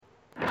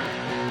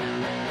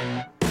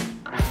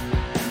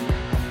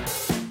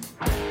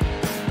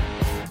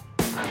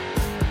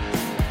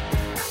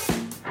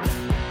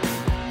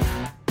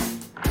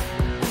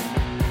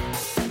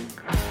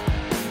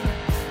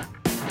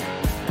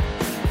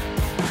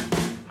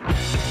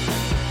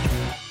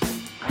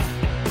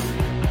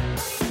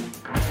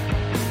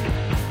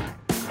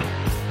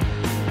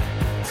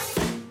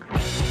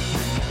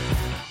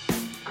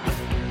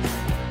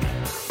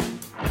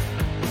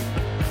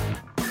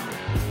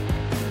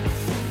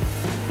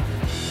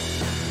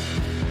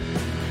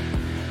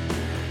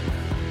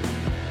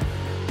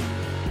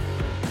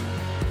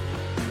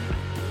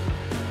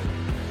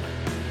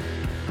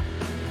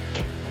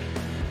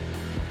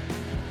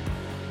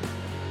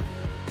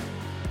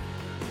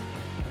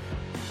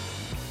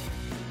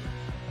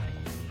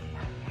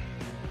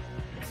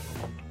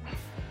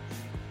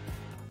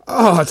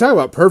Oh, talk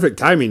about perfect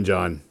timing,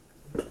 John.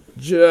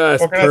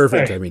 Just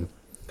perfect timing.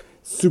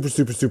 Super,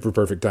 super, super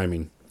perfect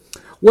timing.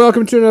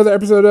 Welcome to another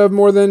episode of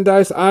More Than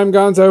Dice. I'm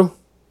Gonzo.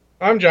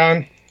 I'm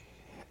John.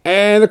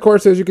 And of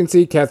course, as you can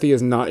see, Kathy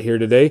is not here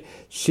today.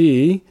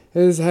 She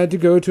has had to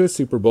go to a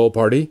Super Bowl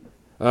party.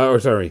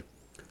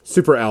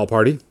 Super Owl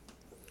party.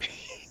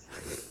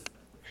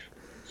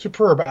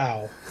 Superb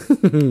Owl.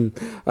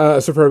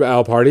 Superb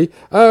Owl party.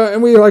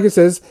 And we, like it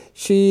says,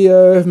 she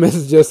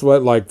messaged us,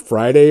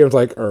 Friday?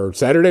 Or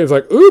Saturday. It was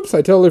like, oops,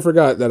 I totally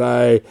forgot that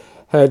I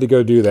had to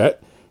go do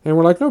that. And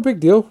we're like, no big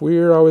deal.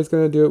 We're always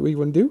going to do what we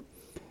want to do.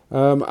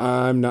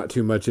 I'm not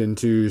too much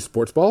into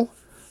sports ball.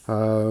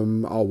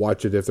 I'll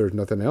watch it if there's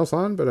nothing else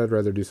on, but I'd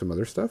rather do some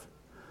other stuff.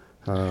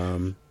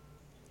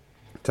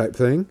 Type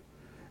thing.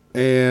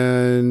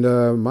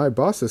 And my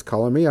boss is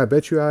calling me. I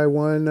bet you I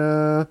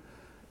won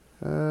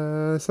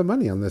some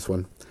money on this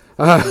one.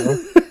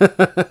 If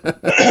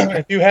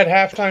you had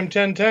halftime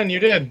 10-10, you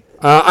did.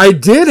 I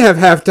did have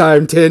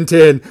halftime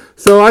 10-10,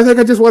 so I think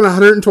I just won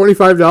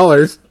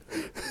 $125.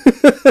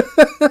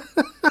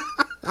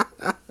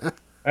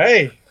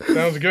 Hey,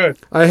 sounds good.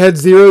 I had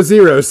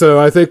 0-0, so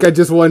I think I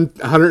just won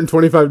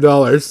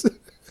 $125.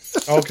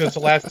 Oh, because it's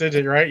the last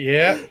digit, right?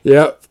 Yeah.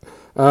 Yep.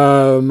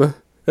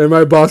 And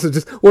my boss is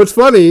just... What's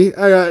funny,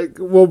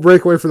 we'll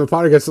break away from the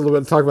podcast a little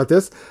bit to talk about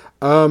this.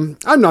 I'm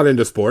not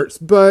into sports,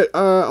 but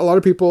a lot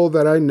of people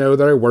that I know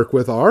that I work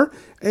with are.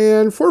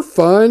 And for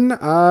fun,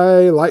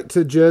 I like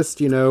to just,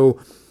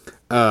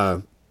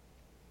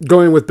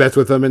 go in with bets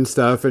with them and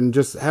stuff and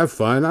just have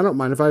fun. I don't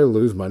mind if I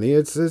lose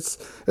money.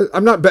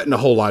 I'm not betting a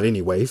whole lot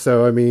anyway.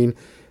 So, I mean,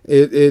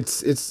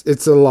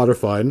 it's a lot of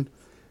fun.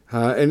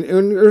 And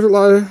there's a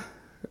lot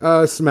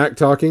of smack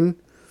talking.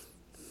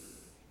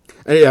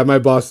 And yeah, my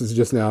boss is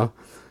just now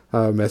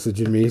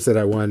messaging me. He said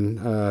I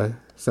won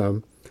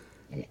some.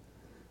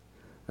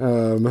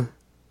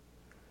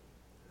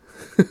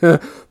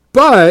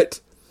 But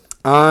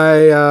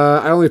I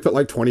only put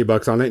like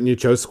 $20 on it, and you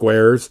chose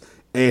squares.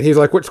 And he's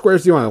like, "What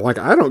squares do you want?" I'm like,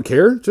 "I don't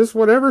care, just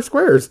whatever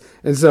squares."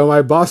 And so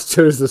my boss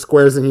chose the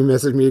squares, and he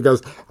messaged me. He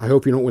goes, "I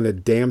hope you don't win a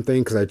damn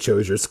thing because I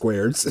chose your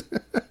squares."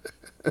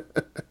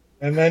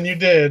 And then you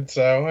did,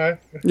 so.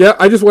 Yeah,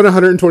 I just won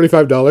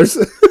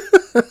 $125.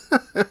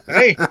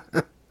 Hey.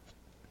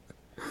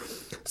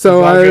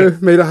 So I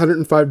made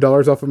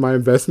 $105 off of my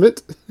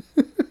investment.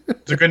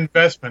 It's a good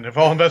investment. If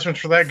all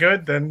investments were that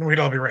good, then we'd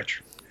all be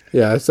rich.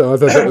 Yeah, so I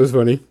thought that was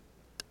funny.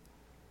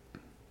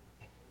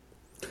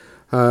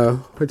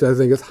 Which I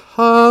think is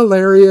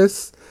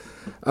hilarious.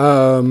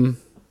 So,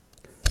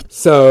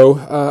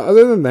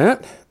 other than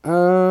that,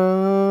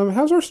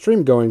 how's our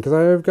stream going? Because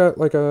I've got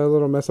like a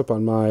little mess up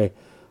on my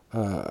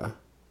iPad.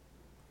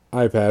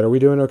 Are we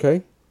doing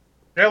okay?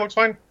 Yeah, it looks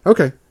fine.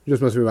 Okay.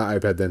 Just must be my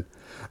iPad then.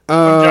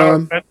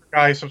 John Spencer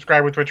guy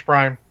subscribed with Twitch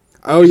Prime.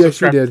 Oh,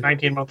 yes, you did.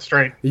 19 months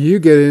straight. You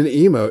get an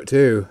emote,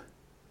 too.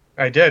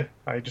 I did.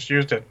 I just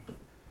used it.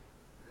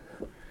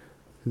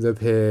 The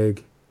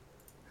pig.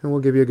 And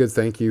we'll give you a good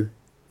thank you.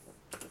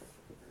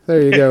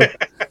 There you go.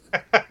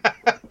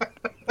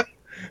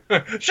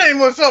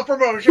 Shameless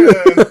self-promotion!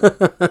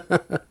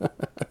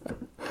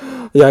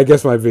 Yeah, I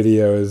guess my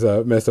video is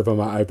messed up on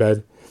my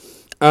iPad.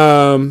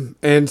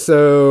 And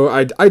so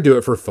I do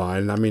it for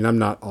fun. I mean, I'm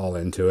not all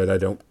into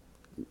it. No.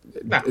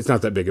 It's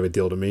not that big of a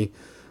deal to me.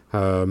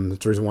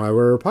 That's the reason why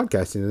we're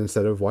podcasting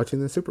instead of watching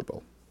the Super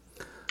Bowl.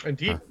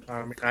 Indeed.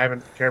 I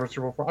haven't cared about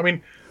Super Bowl. I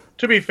mean,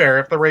 to be fair,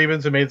 if the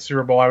Ravens had made the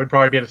Super Bowl, I would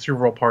probably be at a Super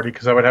Bowl party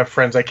because I would have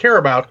friends I care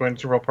about going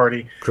to Super Bowl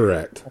party.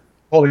 Correct.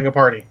 Holding a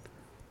party.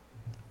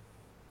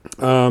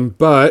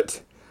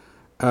 But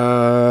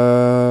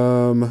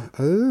other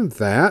than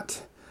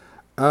that,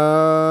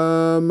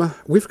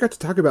 we forgot to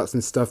talk about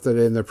some stuff that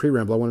in the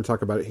pre-ramble. I want to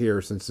talk about it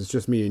here since it's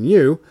just me and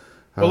you.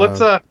 Well, let's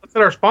hit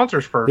our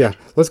sponsors first. Yeah,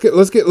 let's get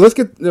what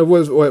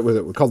was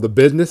it called? The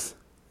business.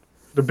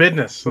 The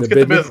business. Let's get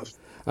the business.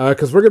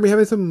 Because we're going to be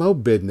having some Mo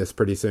business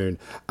pretty soon.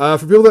 For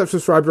people that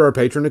subscribe to our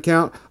Patreon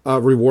account,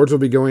 rewards will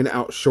be going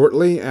out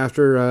shortly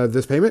after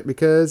this payment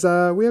because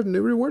we have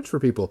new rewards for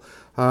people.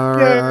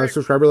 Our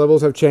subscriber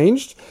levels have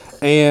changed,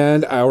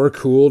 and our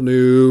cool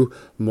new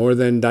More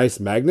Than Dice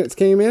magnets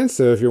came in.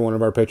 So if you're one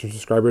of our Patreon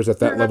subscribers at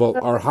that level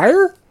or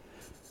higher,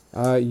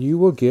 you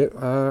will get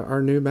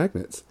our new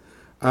magnets.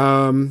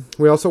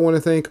 We also want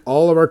to thank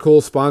all of our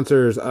cool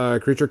sponsors,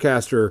 Creature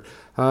Caster,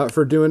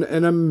 for doing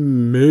an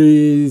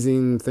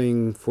amazing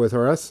thing with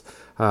us.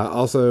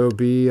 Also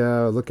be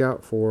look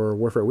out for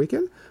Warfare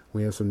Weekend.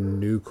 We have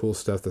some new cool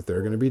stuff that they're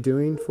going to be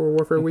doing for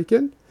Warfare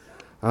Weekend.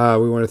 We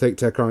want to thank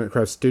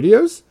Techcraft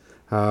Studios.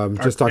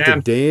 Just talked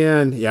to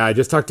Dan. Yeah, I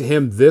just talked to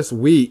him this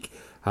week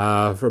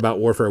for about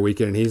Warfare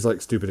Weekend, and he's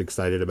like stupid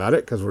excited about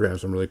it because we're going to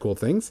have some really cool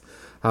things.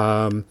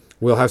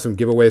 We'll have some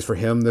giveaways for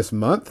him this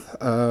month.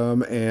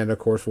 And, of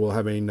course, we'll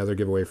have another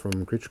giveaway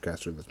from Creature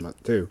Caster this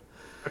month, too.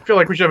 I feel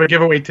like we should have a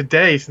giveaway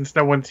today since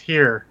no one's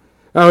here.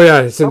 Oh,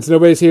 yeah. Since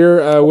nobody's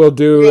here, we'll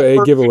do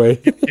a giveaway.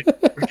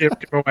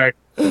 Giveaway.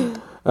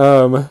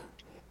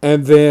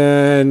 And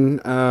then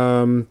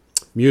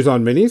Muse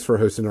on Minis for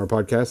hosting our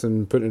podcast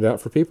and putting it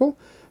out for people.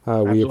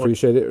 We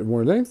appreciate it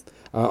more than anything.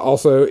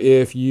 Also,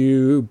 if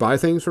you buy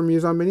things from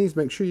Muse on Minis,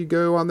 make sure you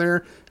go on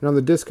there and on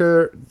the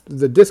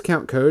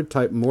discount code,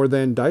 type more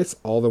than dice,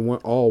 all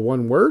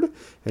one word,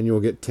 and you will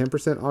get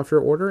 10% off your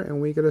order,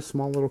 and we get a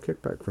small little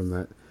kickback from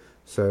that.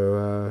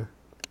 So,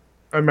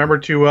 remember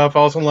to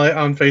follow us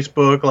on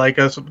Facebook, like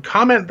us,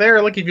 comment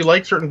there, like if you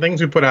like certain things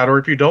we put out, or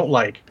if you don't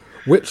like.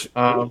 Which,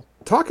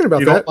 talking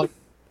about that,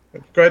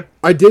 go ahead.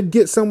 I did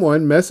get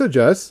someone message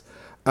us,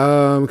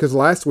 because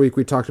last week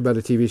we talked about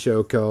a TV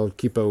show called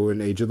Kipo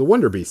and Age of the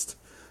Wonder Beast.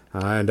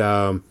 And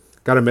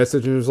got a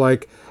message and it was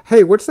like,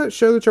 hey, what's that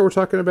show that y'all were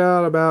talking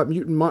about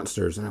mutant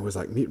monsters? And I was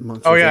like, mutant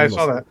monsters? Oh, yeah, animals.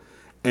 I saw that.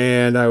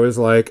 And I was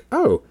like,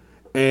 oh.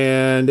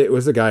 And it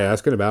was a guy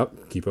asking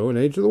about Kipo and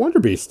Age of the Wonder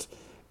Beast.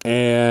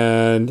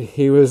 And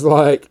he was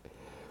like,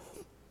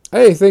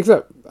 hey, thanks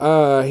up.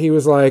 He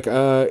was like,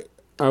 I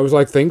was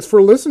like, thanks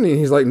for listening.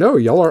 He's like, no,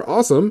 y'all are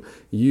awesome.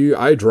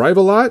 I drive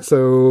a lot,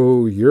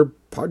 so your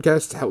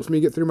podcast helps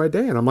me get through my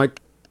day. And I'm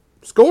like,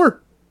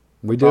 score.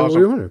 We did what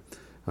we wanted.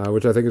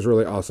 Which I think is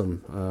really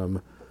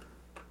awesome.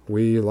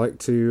 We like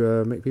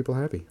to make people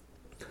happy,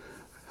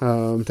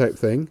 type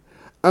thing.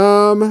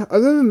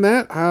 Other than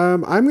that,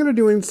 I'm going to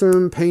doing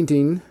some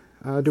painting.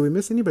 Do we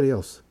miss anybody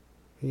else?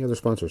 Any other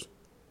sponsors?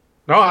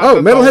 No.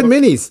 Metalhead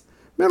Minis.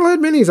 Metalhead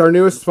Minis, our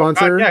newest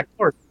sponsor. Yeah, of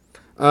course.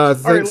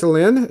 Thanks to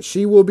Lynn.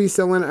 She will be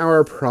selling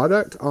our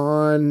product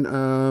on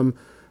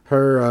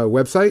her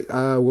website.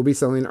 We'll be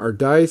selling our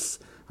dice,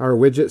 our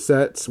widget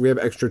sets. We have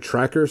extra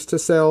trackers to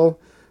sell.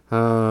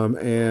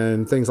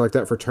 And things like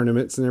that for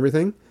tournaments and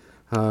everything.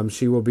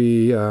 She will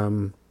be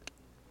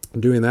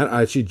doing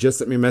that. She just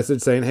sent me a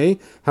message saying, hey,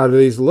 how do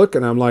these look?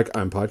 And I'm like,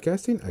 I'm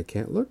podcasting. I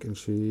can't look. And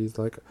she's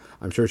like,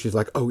 I'm sure she's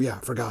like, oh, yeah, I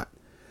forgot.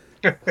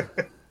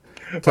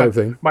 Type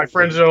thing. My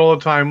friends do it all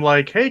the time,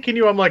 like, hey, can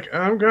you? I'm like,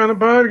 I'm kind of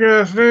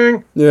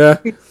podcasting. Yeah.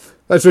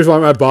 That's the reason why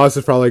my boss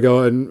is probably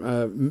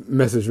going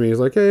message me. He's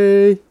like,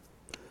 hey.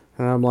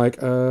 And I'm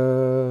like,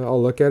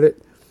 I'll look at it.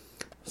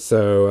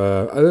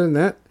 So other than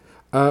that,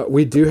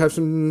 we do have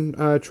some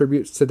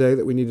tributes today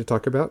that we need to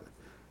talk about.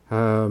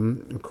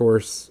 Of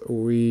course,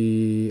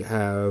 we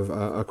have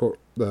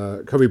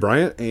Kobe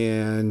Bryant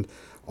and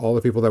all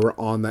the people that were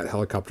on that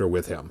helicopter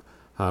with him,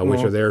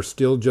 which are there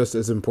still just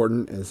as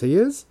important as he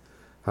is.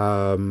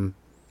 So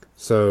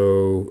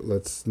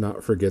let's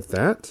not forget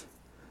that.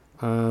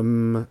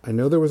 I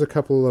know there was a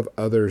couple of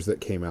others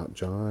that came out,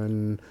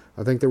 John.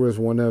 I think there was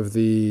one of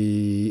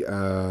the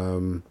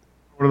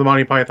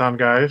Monty Python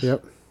guys.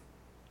 Yep.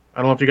 I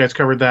don't know if you guys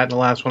covered that in the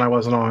last one I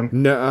wasn't on.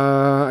 No,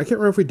 I can't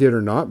remember if we did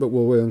or not, but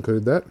we'll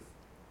include that.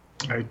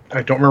 I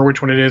don't remember which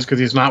one it is because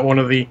he's not one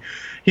of the.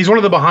 He's one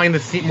of the behind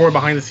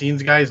the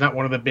scenes guys, not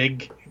one of the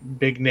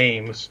big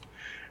names.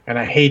 And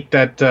I hate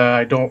that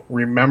I don't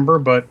remember,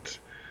 but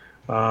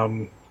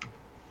I'm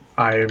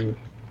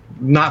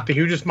not the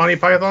hugest Monty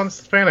Python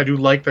fan. I do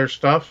like their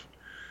stuff,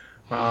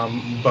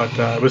 but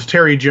it was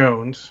Terry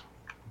Jones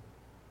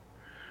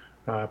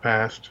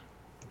passed.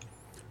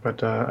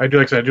 But I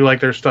do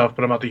like their stuff,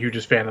 but I'm not the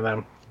hugest fan of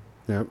them.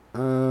 Yep.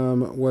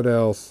 What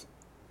else?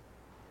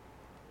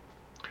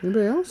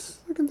 Anybody else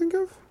I can think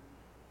of?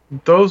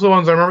 Those are the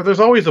ones I remember. There's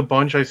always a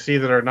bunch I see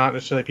that are not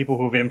necessarily people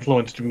who've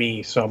influenced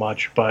me so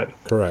much, but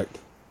correct.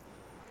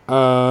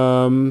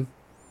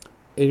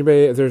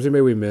 Anybody? If there's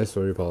anybody we missed,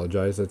 we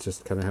apologize. That's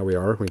just kind of how we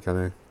are. We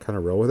kind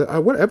of roll with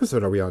it. What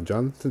episode are we on,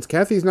 John? Since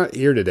Kathy's not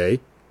here today,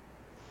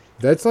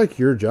 that's like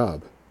your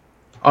job.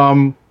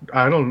 I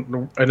don't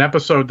know. An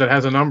episode that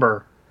has a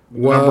number.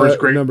 What number is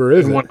great? Number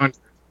is 100.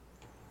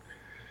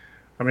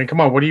 I mean,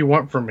 come on. What do you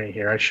want from me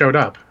here? I showed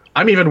up.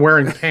 I'm even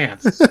wearing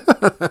pants.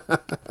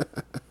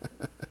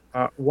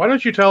 Why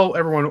don't you tell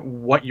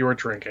everyone what you're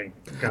drinking?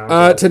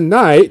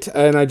 Tonight,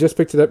 and I just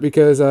picked it up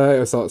because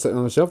I saw it sitting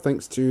on the shelf,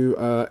 thanks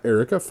to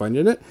Erica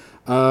finding it.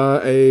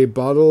 A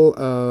bottle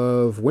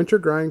of Winter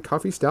Grind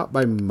Coffee Stout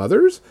by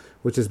Mother's,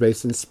 which is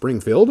based in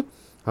Springfield.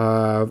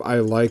 I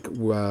like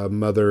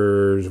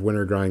Mother's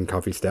Winter Grind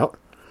Coffee Stout.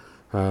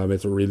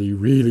 It's really,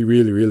 really,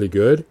 really, really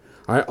good.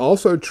 I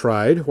also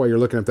tried, while you're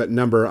looking up that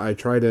number, I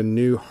tried a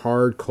new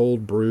hard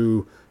cold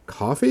brew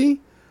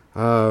coffee.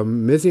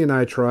 Mizzy and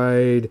I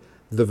tried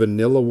the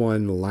vanilla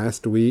one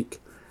last week.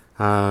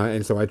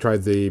 And so I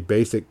tried the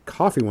basic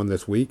coffee one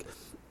this week.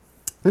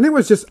 And it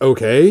was just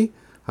okay.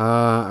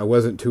 I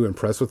wasn't too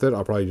impressed with it.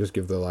 I'll probably just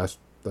give the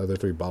other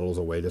 3 bottles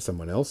away to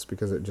someone else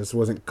because it just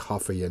wasn't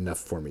coffee enough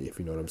for me, if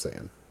you know what I'm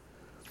saying.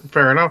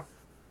 Fair enough.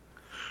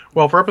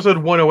 Well, for episode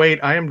 108,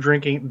 I am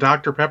drinking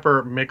Dr.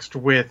 Pepper mixed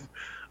with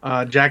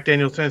Jack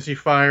Daniel's Tennessee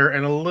Fire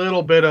and a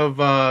little bit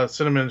of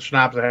cinnamon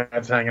schnapps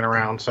that's hanging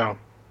around. So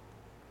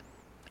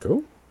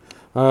cool.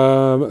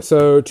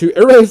 So to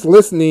everybody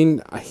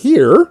listening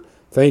here,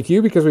 thank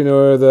you, because we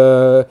know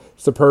the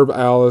Superb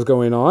Owl is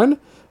going on.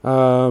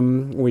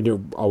 We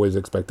do always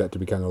expect that to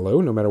be kind of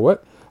low, no matter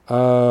what.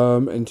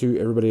 And to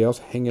everybody else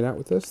hanging out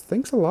with us,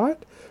 thanks a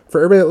lot.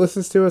 For everybody that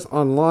listens to us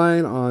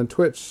online, on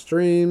Twitch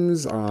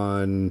streams,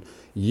 on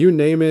you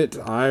name it,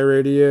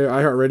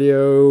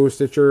 iHeartRadio,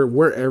 Stitcher,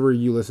 wherever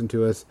you listen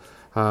to us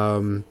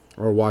or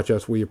watch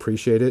us, we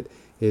appreciate it.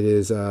 It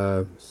is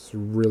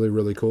really,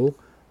 really cool.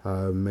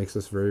 Makes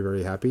us very,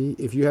 very happy.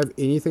 If you have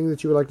anything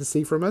that you would like to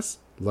see from us,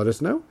 let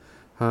us know.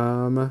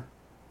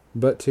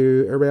 But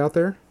to everybody out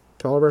there,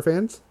 to all of our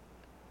fans,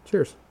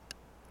 cheers.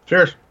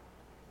 Cheers.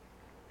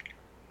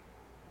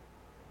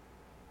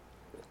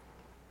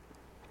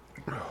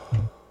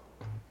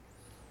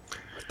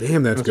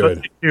 Damn, that's good.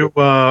 Thank you,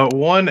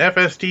 one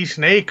FSD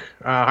Snake,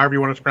 however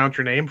you want to pronounce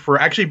your name, for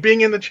actually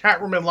being in the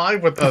chat room and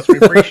live with us. We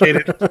appreciate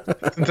it.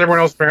 Since everyone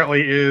else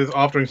apparently is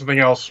off doing something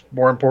else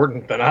more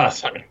important than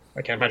us. I mean,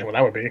 I can't imagine what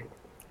that would be.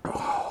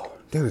 Oh,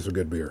 damn, this is a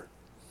good beer.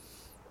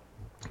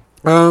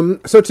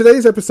 So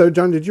today's episode,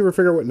 John, did you ever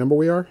figure out what number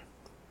we are?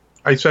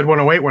 I said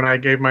 108 when I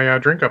gave my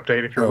drink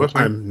update, if you're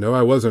listening. No,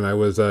 I wasn't. I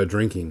was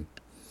drinking.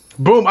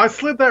 Boom, I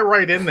slid that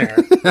right in there.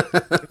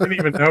 I didn't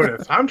even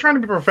notice. I'm trying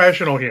to be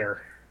professional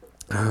here.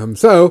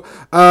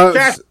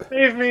 Just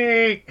save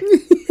me!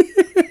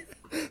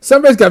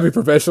 Somebody's got to be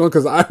professional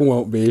because I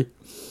won't be.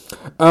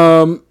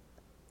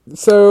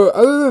 So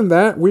other than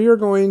that, we are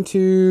going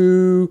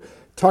to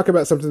talk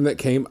about something that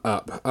came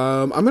up.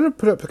 I'm going to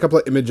put up a couple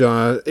of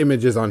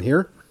images on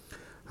here.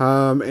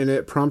 And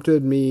it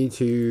prompted me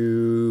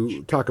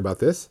to talk about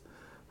this.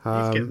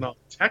 He's getting all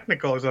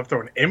technical. He's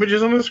throwing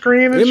images on the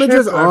screen. And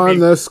images on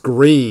the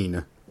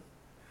screen.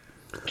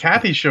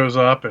 Kathy shows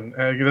up and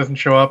he doesn't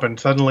show up, and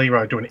suddenly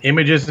we're doing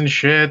images and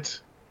shit.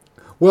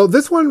 Well,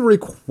 this one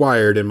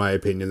required, in my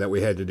opinion, that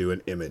we had to do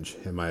an image,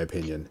 in my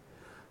opinion.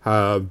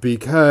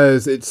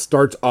 Because it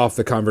starts off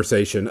the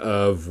conversation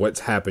of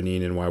what's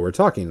happening and why we're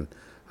talking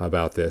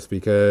about this.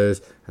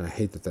 Because, and I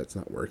hate that that's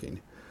not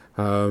working.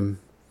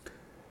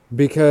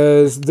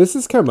 Because this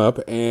has come up,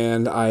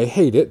 and I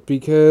hate it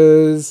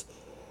because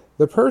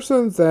the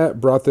person that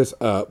brought this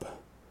up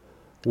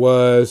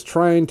was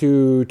trying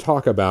to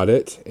talk about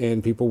it,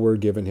 and people were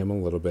giving him a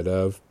little bit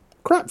of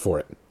crap for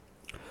it.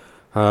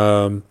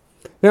 Now,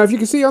 if you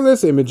can see on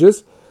this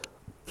images,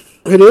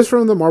 it is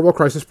from the Marvel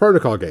Crisis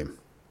Protocol game.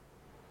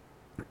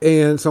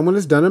 And someone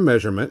has done a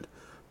measurement.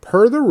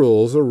 Per the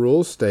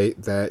rules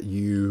state that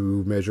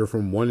you measure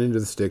from one end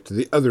of the stick to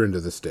the other end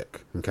of the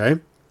stick. Okay?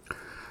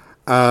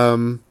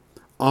 On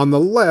the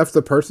left,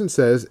 the person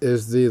says,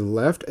 is the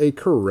left a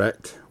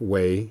correct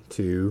way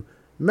to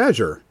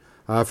measure?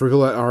 For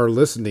people that are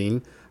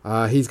listening,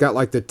 he's got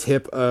like the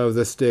tip of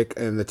the stick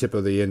and the tip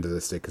of the end of the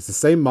stick. It's the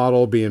same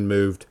model being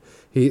moved.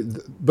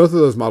 Both of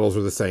those models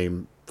are the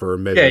same for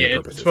measuring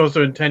purposes. It's supposed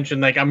to intention,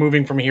 like I'm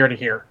moving from here to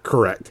here.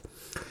 Correct.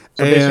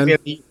 So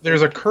basically,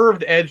 there's a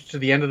curved edge to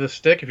the end of the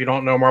stick, if you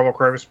don't know Marvel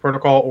Crisis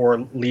Protocol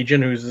or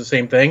Legion, who's the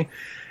same thing.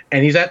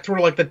 And he's at sort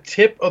of like the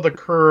tip of the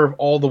curve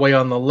all the way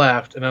on the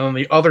left. And then on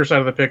the other side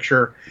of the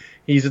picture,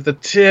 he's at the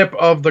tip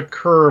of the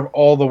curve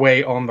all the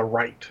way on the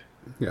right.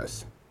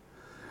 Yes.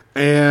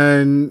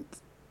 And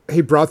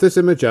he brought this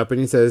image up and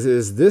he says,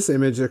 is this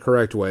image the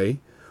correct way?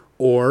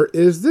 Or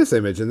is this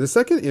image? And the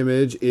second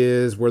image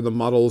is where the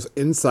model's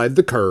inside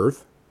the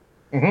curve.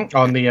 Mm-hmm.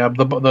 On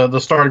the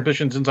starting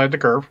position's inside the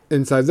curve.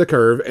 Inside the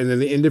curve. And then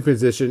the ending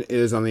position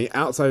is on the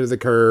outside of the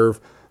curve,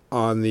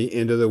 on the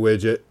end of the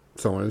widget,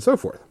 so on and so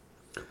forth.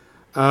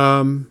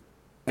 And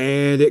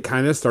it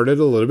kind of started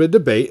a little bit of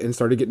debate and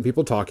started getting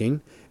people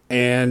talking.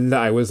 And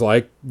I was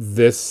like,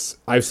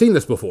 I've seen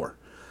this before.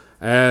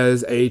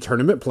 As a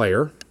tournament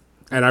player,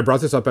 and I brought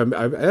this up,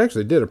 I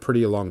actually did a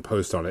pretty long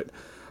post on it.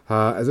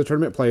 As a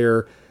tournament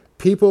player,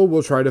 people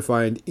will try to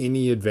find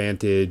any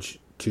advantage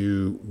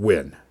to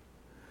win.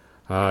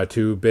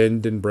 To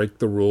bend and break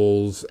the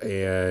rules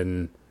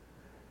and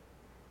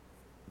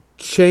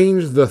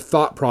change the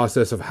thought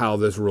process of how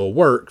this rule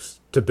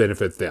works to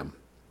benefit them.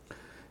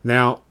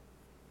 Now,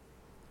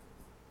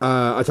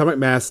 Atomic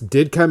Mass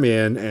did come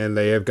in, and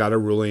they have got a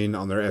ruling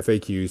on their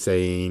FAQ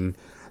saying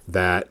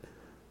that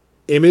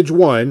Image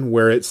 1,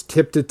 where it's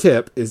tip to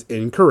tip, is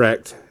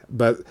incorrect,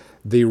 but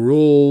the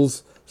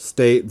rules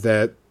state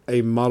that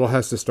a model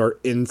has to start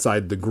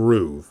inside the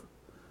groove.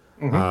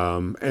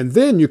 Mm-hmm. And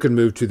then you can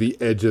move to the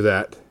edge of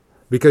that,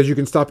 because you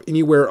can stop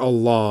anywhere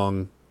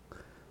along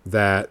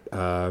that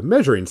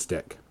measuring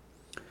stick.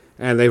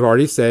 And they've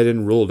already said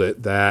and ruled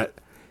it that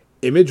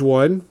Image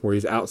 1, where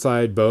he's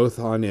outside both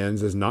on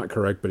ends, is not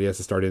correct, but he has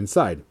to start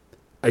inside.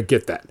 I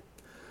get that.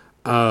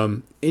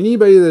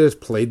 Anybody that has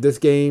played this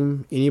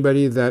game,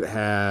 anybody that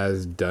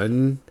has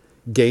done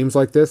games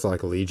like this,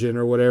 like Legion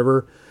or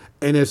whatever,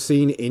 and has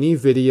seen any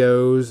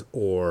videos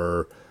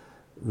or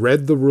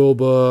read the rule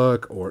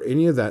book or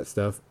any of that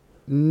stuff,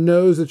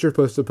 knows that you're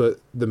supposed to put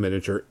the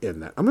miniature in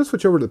that. I'm going to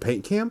switch over to the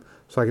paint cam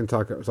so I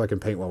can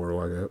paint while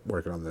we're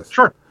working on this.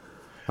 Sure.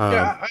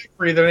 Yeah, I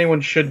agree that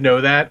anyone should know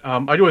that. I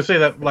do want to say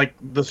that, like,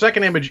 the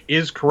second image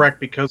is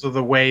correct because of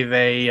the way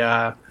they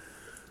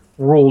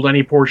ruled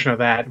any portion of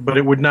that, but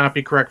it would not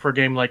be correct for a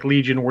game like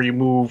Legion where you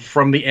move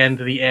from the end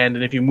to the end,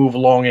 and if you move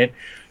along it,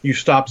 you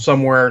stop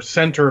somewhere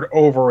centered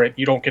over it.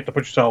 You don't get to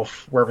put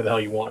yourself wherever the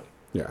hell you want.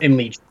 Yeah. In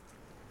Legion.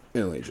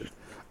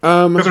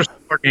 Because there's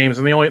smaller games,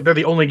 and they're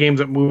the only games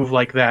that move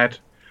like that.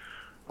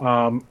 Those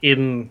are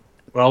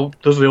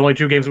the only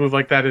two games that move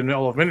like that in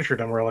all of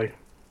miniaturedom, really.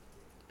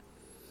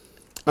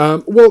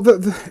 Well,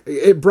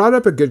 it brought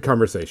up a good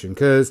conversation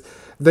because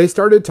they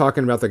started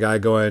talking about the guy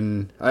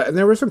going, and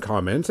there were some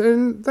comments,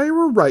 and they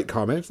were right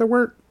comments.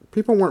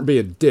 People weren't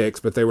being dicks,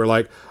 but they were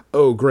like,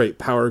 "Oh, great,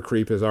 power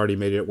creep has already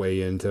made its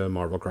way into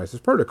Marvel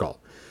Crisis Protocol,"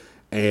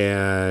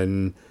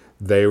 and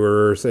they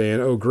were saying,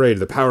 "Oh, great,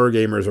 the power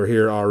gamers are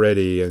here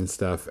already and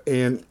stuff."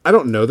 And I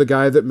don't know the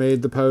guy that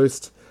made the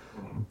post,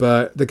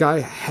 but the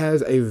guy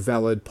has a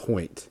valid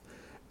point.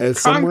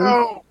 As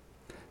Congo!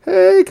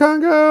 Hey,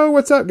 Congo,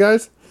 what's up,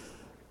 guys?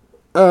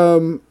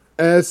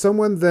 As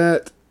someone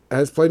that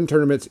has played in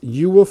tournaments,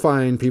 you will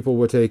find people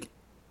will take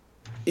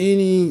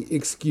any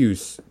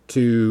excuse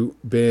to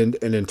bend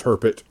and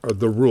interpret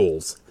the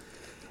rules.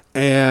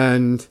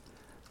 And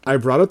I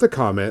brought up the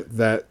comment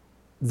that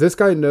this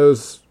guy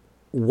knows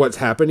what's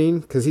happening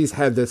because he's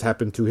had this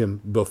happen to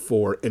him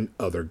before in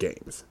other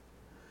games.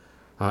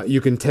 You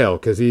can tell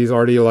because he's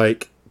already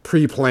like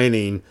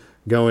pre-planning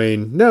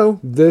going, no,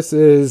 this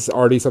is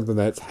already something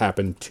that's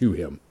happened to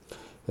him.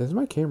 Is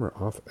my camera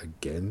off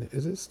again?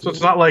 Is it still? So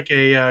it's not like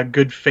a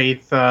good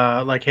faith,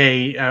 like,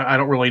 hey, I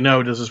don't really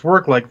know. Does this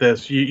work like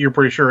this? You're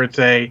pretty sure it's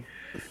a,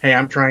 hey,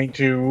 I'm trying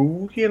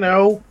to, I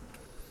don't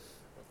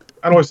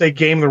want to say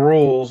game the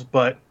rules,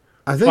 but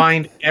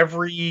find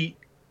every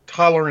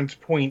tolerance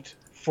point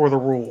for the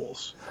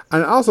rules.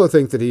 And I also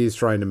think that he's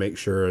trying to make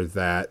sure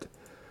that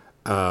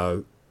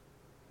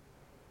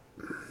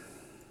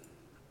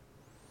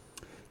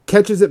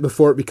catches it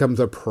before it becomes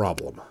a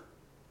problem.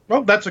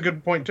 Well, that's a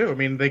good point, too. I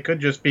mean, they could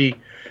just be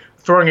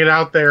throwing it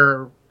out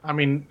there. I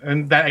mean,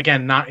 and that,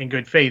 again, not in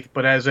good faith,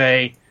 but as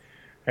a,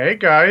 hey,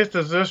 guys,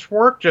 does this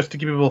work? Just to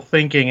keep people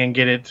thinking and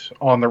get it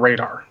on the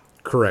radar.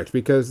 Correct,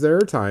 because there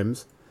are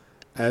times,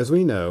 as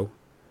we know,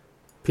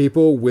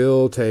 people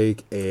will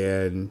take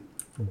and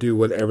do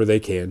whatever they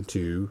can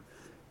to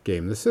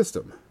game the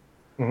system.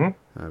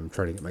 Mm-hmm. I'm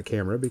trying to get my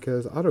camera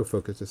because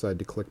autofocus decided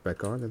to click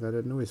back on, and that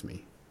annoys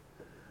me.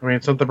 I mean,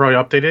 something probably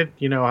updated.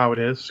 You know how it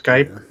is.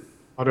 Skype. Yeah.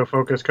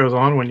 Autofocus goes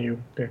on when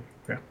you...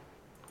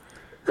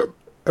 Yeah.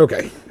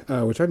 Okay.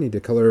 Which I need to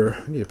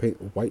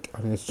paint white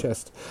on his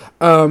chest.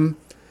 And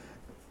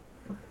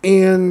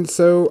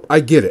so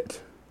I get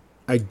it.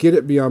 I get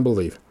it beyond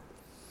belief.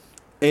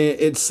 And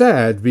it's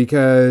sad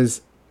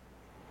because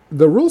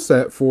the rule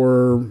set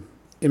for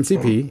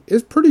MCP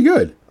is pretty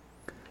good.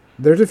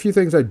 There's a few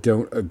things I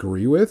don't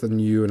agree with,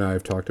 and you and I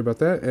have talked about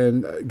that.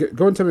 And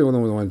go and tell me one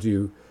of the ones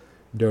you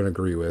don't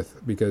agree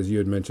with, because you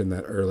had mentioned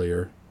that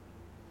earlier.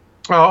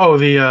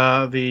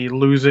 The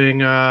losing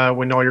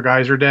when all your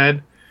guys are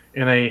dead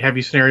in a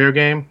heavy scenario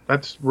game.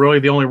 That's really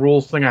the only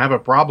rules thing I have a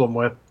problem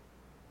with.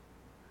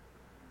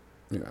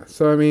 Yeah.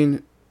 So I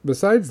mean,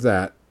 besides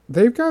that,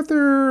 they've got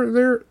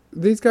their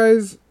these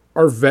guys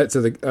are vets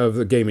of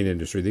the gaming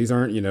industry. These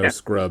aren't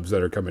scrubs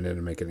that are coming in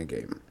and making a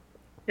game.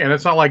 And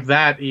it's not like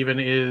that even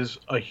is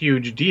a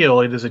huge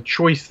deal. It is a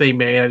choice they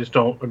made. I just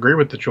don't agree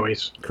with the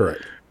choice.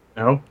 Correct.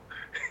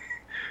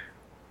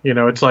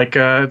 It's like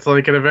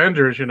an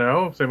Avengers,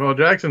 Samuel L.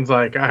 Jackson's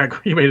like, I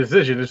agree you made a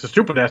decision. It's a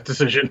stupid-ass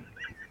decision.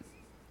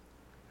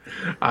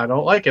 I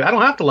don't like it. I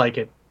don't have to like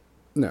it.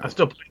 No. I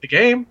still play the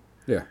game.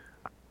 Yeah.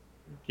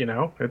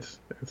 It's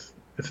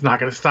not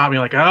going to stop me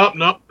like, oh,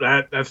 nope,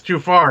 that's too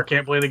far.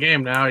 Can't play the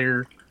game now.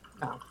 There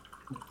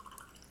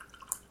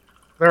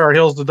are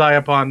hills to die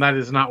upon. That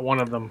is not one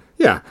of them.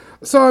 Yeah.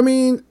 So, I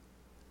mean,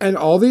 and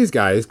all these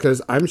guys,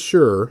 because I'm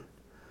sure...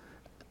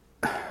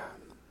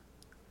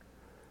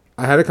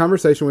 I had a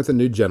conversation with a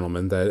new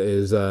gentleman that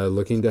is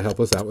looking to help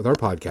us out with our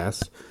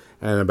podcast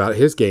and about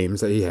his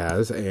games that he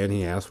has. And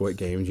he asked what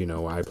games,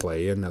 I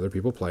play and other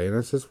people play. And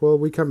I says, well,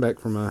 we come back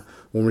from a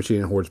War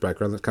Machine and Hordes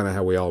background. That's kind of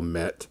how we all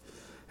met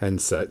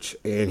and such.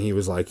 And he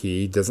was like,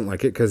 he doesn't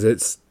like it because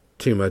it's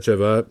too much of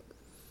a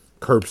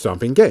curb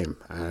stomping game.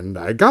 And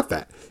I got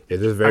that.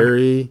 It is a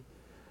very,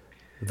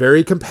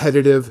 very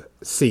competitive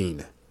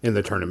scene in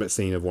the tournament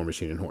scene of War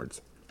Machine and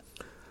Hordes.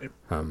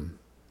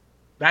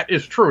 That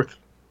is truth.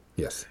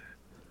 Yes.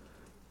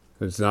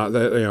 It's not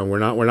that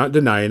we're not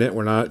denying it.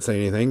 We're not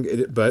saying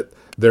anything. But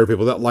there are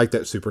people that like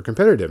that super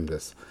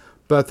competitiveness.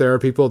 But there are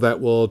people that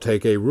will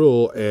take a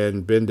rule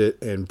and bend it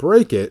and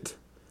break it.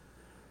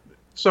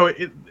 So I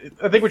think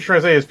what you're trying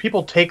to say is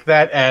people take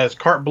that as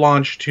carte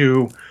blanche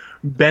to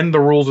bend the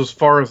rules as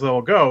far as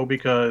they'll go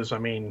because,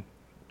 to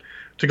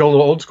go a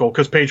little old school,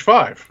 because page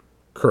 5.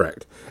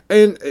 Correct.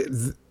 And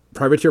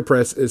Privateer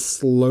Press is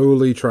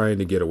slowly trying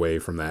to get away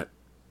from that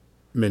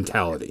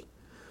mentality.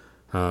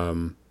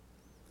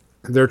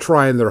 They're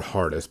trying their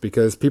hardest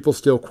because people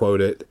still quote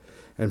it,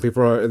 and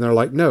they're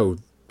like, no,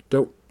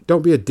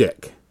 don't be a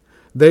dick.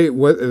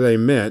 What they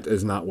meant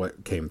is not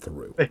what came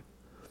through.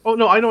 Oh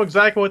no, I know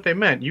exactly what they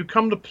meant. You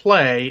come to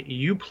play,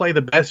 you play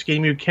the best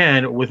game you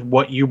can with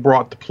what you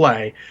brought to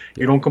play.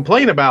 You don't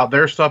complain about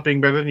their stuff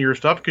being better than your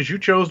stuff because you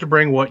chose to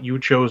bring what you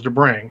chose to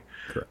bring.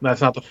 Correct.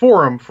 That's not the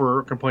forum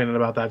for complaining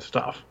about that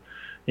stuff.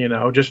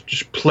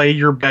 Just play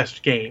your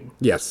best game.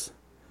 Yes,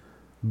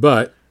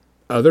 but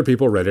other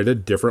people read it a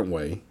different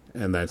way.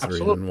 And that's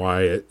Absolutely. The reason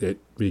why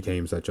it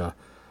became such a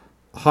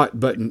hot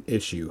button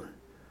issue.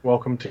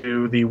 Welcome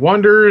to the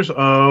wonders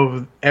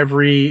of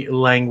every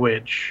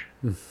language.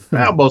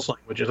 Well, most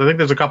languages. I think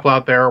there's a couple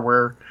out there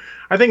where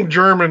I think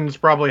Germans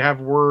probably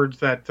have words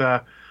that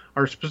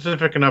are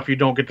specific enough you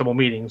don't get double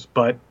meanings.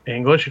 But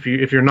English,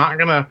 if you're not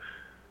gonna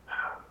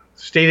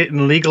state it in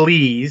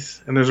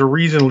legalese, and there's a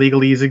reason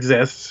legalese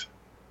exists,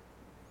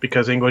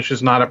 because English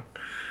is not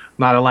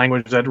a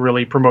language that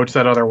really promotes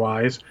that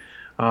otherwise.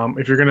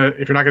 If you're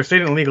not gonna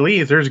state it in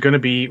legalese, there's gonna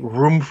be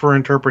room for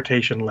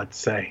interpretation. Let's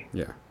say.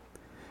 Yeah.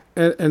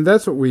 And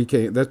that's what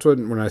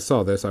when I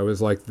saw this, I was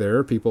like, there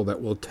are people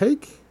that will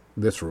take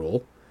this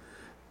rule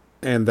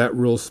and that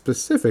rule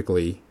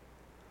specifically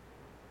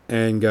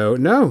and go,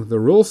 no, the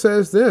rule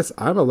says this.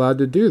 I'm allowed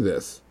to do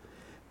this.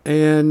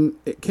 And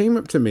it came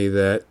up to me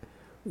that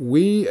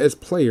we as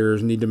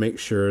players need to make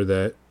sure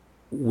that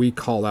we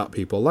call out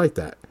people like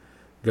that.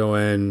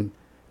 And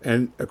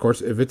of course,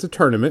 if it's a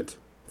tournament,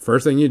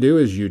 first thing you do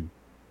is you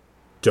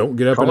don't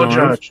get up in arms.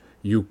 Judge.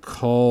 You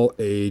call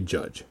a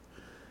judge.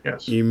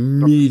 Yes.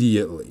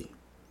 Immediately.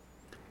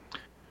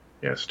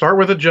 Yeah, start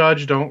with a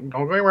judge. Don't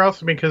go anywhere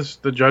else because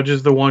the judge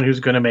is the one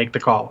who's going to make the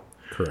call.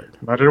 Correct.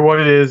 No matter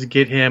what it is,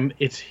 get him.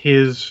 It's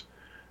his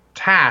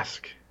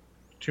task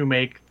to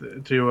make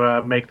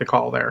the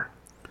call there.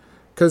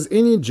 Because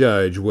any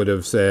judge would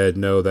have said,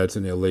 no, that's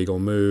an illegal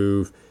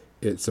move.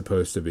 It's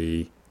supposed to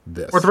be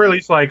this. Or at the very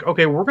least, like,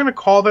 okay, we're going to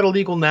call that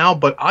illegal now,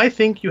 but I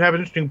think you have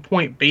an interesting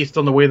point based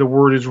on the way the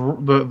word is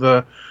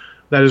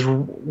that is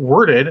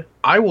worded.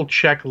 I will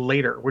check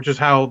later, which is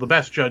how the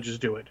best judges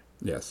do it.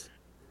 Yes.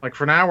 Like,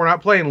 for now, we're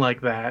not playing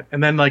like that.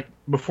 And then, like,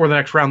 before the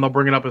next round, they'll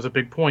bring it up as a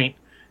big point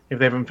if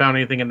they haven't found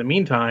anything in the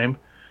meantime.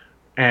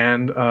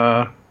 And,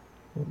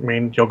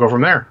 you'll go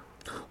from there.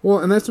 Well,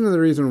 and that's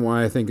another reason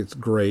why I think it's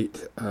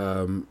great,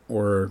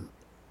 or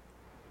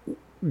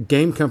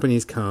game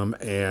companies come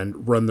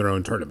and run their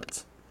own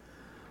tournaments.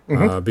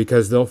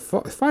 Because they'll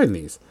find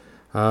these.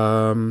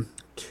 3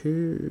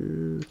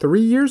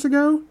 years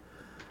ago,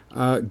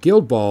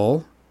 Guild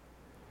Ball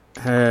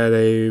had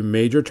a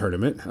major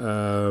tournament.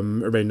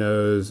 Everybody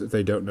knows, if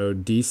they don't know,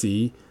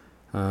 DC.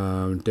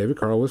 David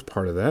Carl was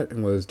part of that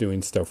and was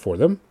doing stuff for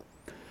them.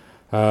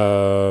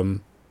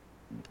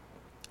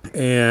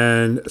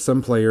 And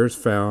some players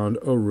found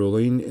a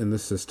ruling in the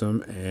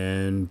system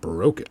and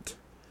broke it.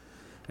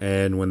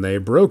 And when they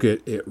broke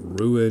it, it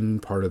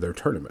ruined part of their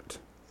tournament.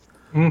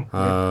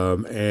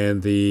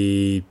 And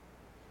the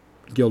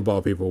Guild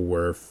Ball people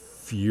were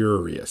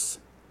furious.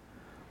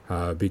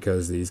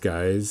 Because these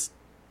guys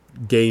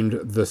gamed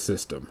the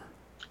system.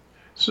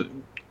 So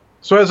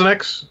as an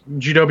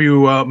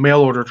ex-GW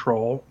mail order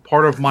troll,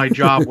 part of my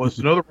job was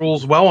to know the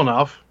rules well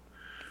enough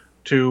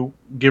to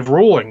give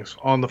rulings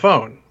on the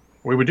phone.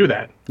 We would do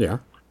that. Yeah.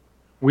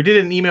 We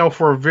did an email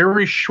for a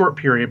very short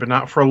period, but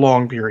not for a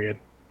long period.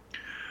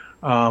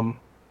 I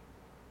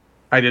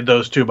did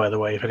those too, by the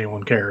way, if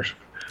anyone cares.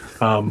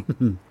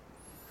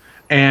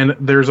 And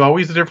there's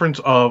always the difference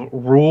of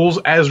rules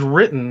as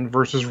written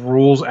versus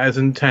rules as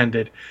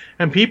intended.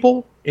 And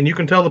you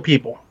can tell the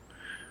people,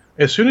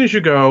 as soon as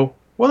you go,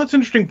 well, that's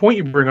an interesting point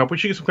you bring up. We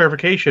should get some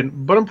clarification,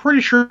 but I'm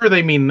pretty sure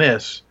they mean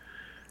this.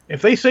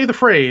 If they say the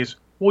phrase,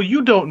 well,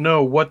 you don't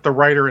know what the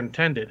writer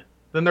intended,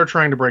 then they're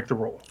trying to break the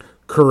rule.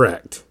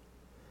 Correct.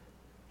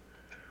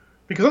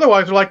 Because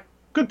otherwise they're like,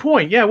 good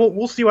point. Yeah,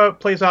 we'll see how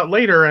it plays out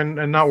later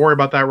and not worry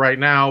about that right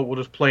now. We'll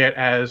just play it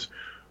as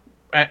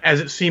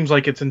it seems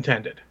like it's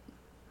intended.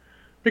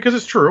 Because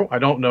it's true, I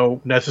don't know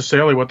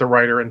necessarily what the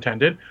writer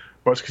intended,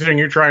 but considering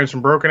you're trying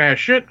some broken-ass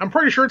shit, I'm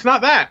pretty sure it's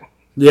not that.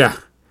 Yeah.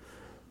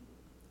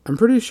 I'm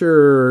pretty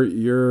sure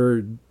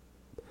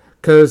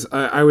because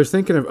I was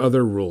thinking of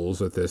other rules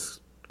that this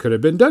could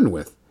have been done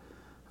with.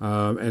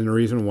 And the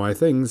reason why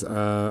things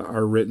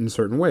are written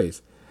certain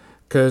ways.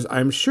 Because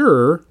I'm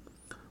sure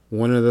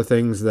one of the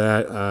things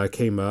that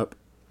came up,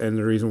 and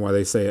the reason why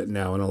they say it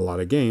now in a lot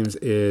of games,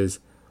 is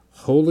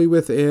wholly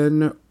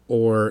within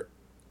or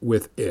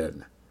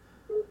within.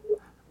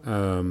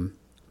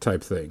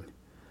 Type thing,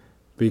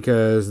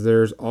 because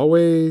there's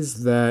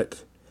always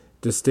that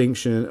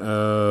distinction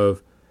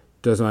of,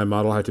 does my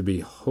model have to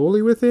be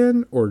wholly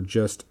within or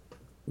just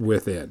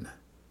within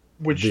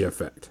the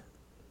effect?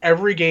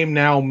 Every game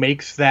now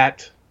makes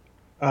it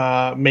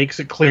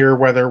clear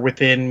whether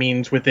within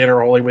means within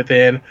or wholly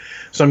within.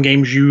 Some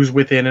games use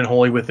within and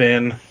wholly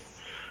within.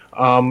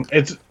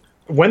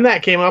 When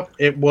that came up,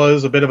 it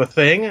was a bit of a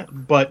thing,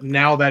 but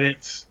now that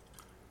it's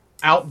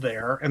out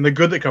there, and the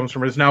good that comes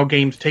from it is now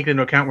games take it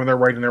into account when they're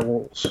writing their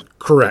rules.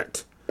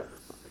 Correct.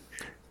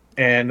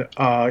 And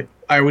I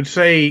would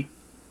say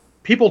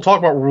people talk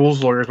about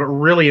rules lawyers, but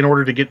really in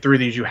order to get through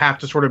these, you have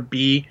to sort of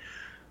be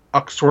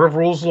a sort of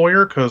rules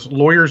lawyer, because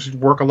lawyers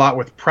work a lot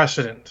with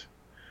precedent.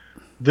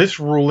 This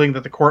ruling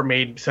that the court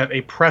made set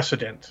a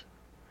precedent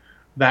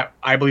that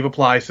I believe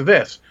applies to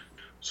this.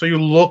 So you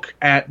look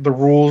at the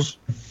rules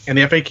and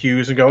the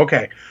FAQs and go,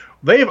 okay,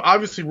 they have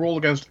obviously ruled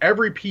against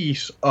every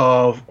piece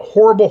of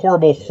horrible,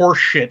 horrible horse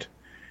shit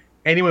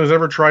anyone has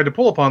ever tried to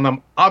pull upon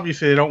them.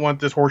 Obviously, they don't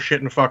want this horse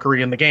shit and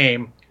fuckery in the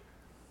game.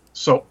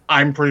 So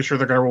I'm pretty sure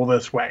they're going to rule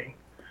this way.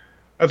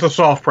 That's a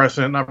soft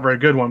precedent, not a very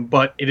good one,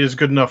 but it is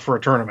good enough for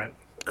a tournament.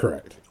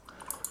 Correct.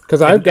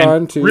 Because I've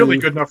gone to really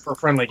good enough for a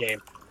friendly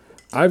game.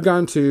 I've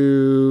gone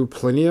to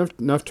plenty of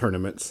enough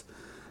tournaments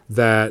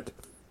that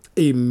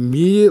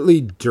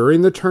immediately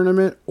during the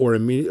tournament or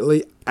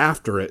immediately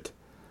after it,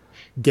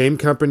 game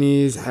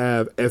companies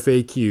have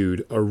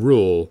FAQ'd a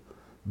rule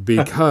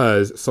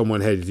because someone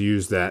had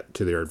used that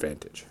to their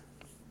advantage.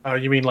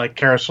 You mean like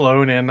Kara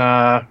Sloan and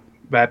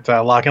that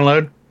Lock and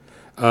Load?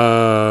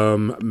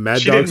 Mad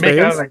she Dog didn't make it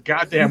out of spams. that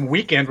goddamn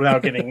weekend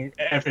without getting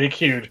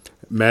FAQ'd.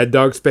 Mad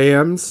Dog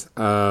spams.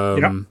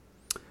 Yep.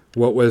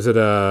 What was it?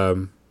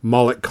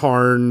 Moloch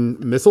Karn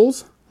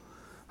missiles,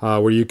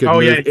 where you could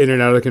move in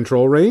and out of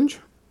control range.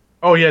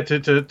 Oh yeah,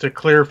 to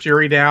clear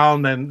Fury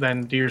down,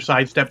 then do your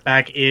sidestep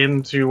back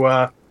in to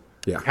have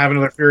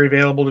another Fury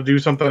available to do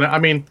something. I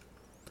mean,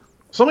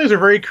 some of these are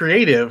very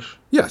creative.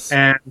 Yes.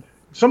 And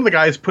some of the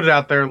guys put it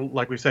out there,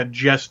 like we said,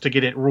 just to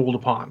get it ruled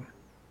upon.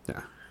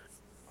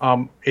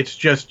 Yeah. It's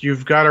just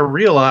you've got to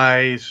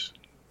realize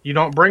you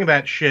don't bring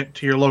that shit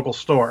to your local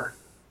store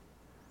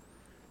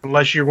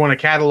unless you want to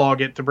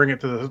catalog it to bring it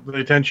to the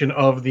attention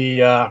of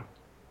the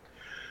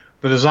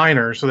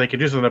designers so they can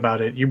do something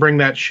about it. You bring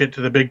that shit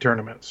to the big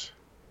tournaments.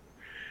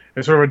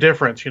 It's sort of a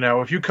difference, you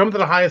know. If you come to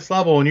the highest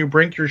level and you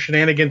bring your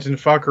shenanigans and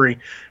fuckery,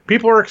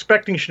 people are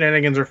expecting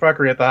shenanigans or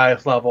fuckery at the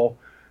highest level,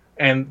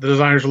 and the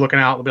designers are looking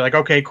out. They'll be like,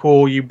 okay,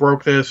 cool, you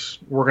broke this,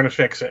 we're going to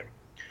fix it.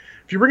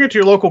 If you bring it to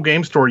your local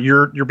game store,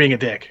 you're being a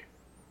dick.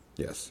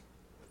 Yes.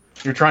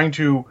 You're trying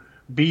to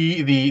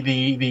be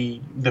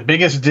the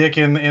biggest dick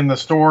in the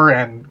store,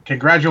 and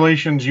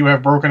congratulations, you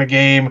have broken a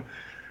game.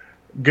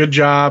 Good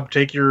job,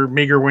 take your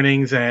meager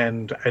winnings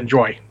and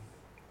enjoy.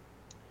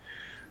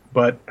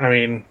 But, I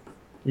mean,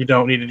 you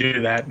don't need to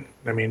do that.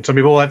 I mean, some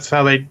people, that's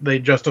how they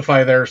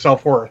justify their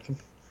self-worth.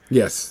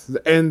 Yes,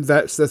 and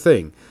that's the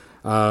thing.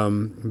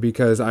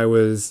 Because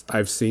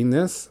I've seen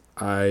this.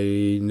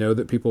 I know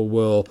that people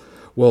will,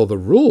 well, the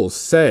rules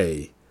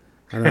say,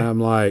 and I'm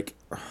like,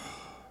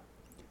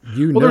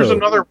 you know.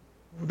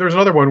 There's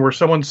another one where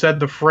someone said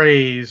the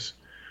phrase,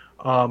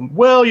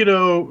 well, you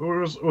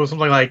know, it was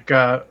something like,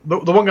 the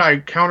one guy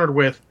countered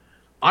with,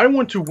 I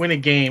want to win a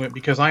game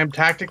because I am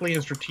tactically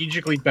and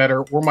strategically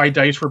better, or my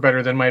dice were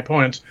better than my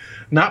opponents,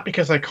 not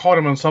because I caught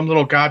him on some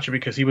little gotcha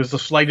because he was the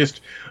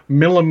slightest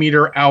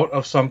millimeter out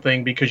of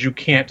something because you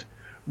can't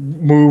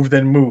move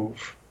then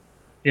move.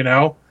 You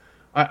know?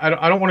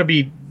 I don't want to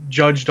be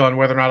judged on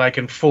whether or not I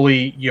can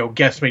fully,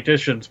 guess make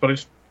decisions, but I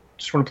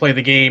just want to play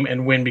the game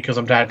and win because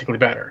I'm tactically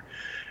better.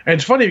 And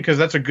it's funny because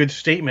that's a good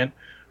statement,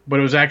 but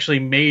it was actually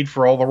made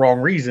for all the wrong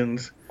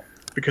reasons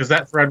because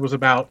that thread was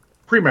about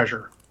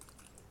pre-measure.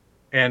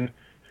 And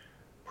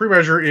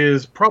pre-measure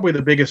is probably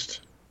the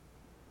biggest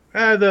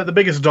the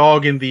biggest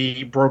dog in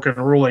the broken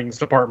rulings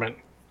department.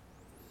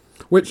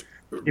 Which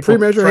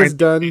pre-measure has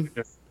done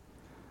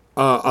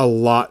a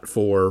lot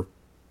for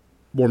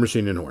War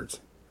Machine and Hordes.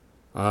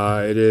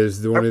 It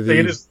is one of the...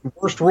 It is the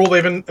worst rule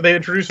they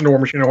introduced into War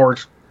Machine and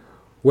Hordes.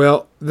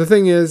 Well, the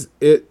thing is,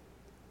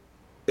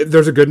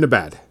 there's a good and a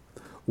bad.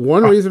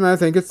 One reason I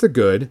think it's the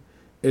good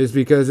is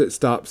because it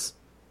stops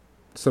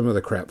some of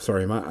the crap.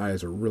 Sorry, my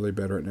eyes are really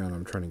bad right now, and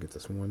I'm trying to get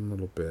this one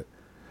little bit.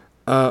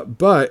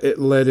 But it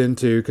led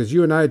into, because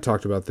you and I had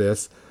talked about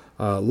this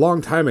a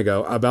long time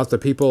ago, about the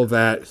people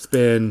that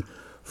spend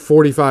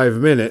 45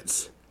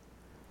 minutes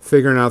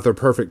figuring out their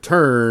perfect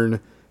turn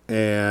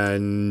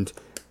and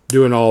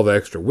doing all the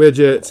extra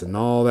widgets and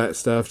all that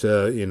stuff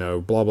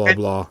to, blah, blah,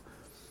 blah.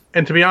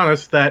 And to be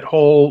honest, that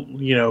whole,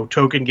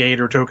 token gate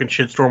or token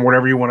shitstorm,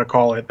 whatever you want to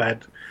call it,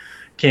 that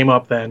came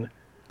up then,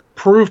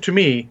 proved to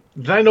me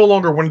that I no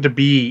longer wanted to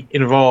be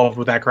involved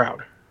with that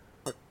crowd.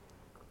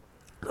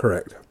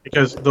 Correct.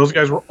 Because those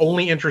guys were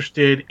only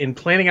interested in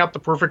planning out the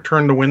perfect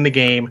turn to win the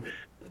game.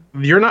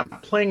 You're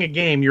not playing a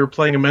game, you're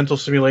playing a mental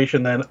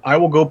simulation. Then I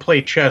will go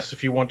play chess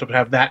if you want to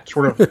have that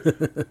sort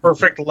of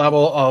perfect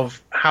level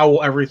of how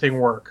will everything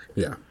work.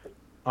 Yeah.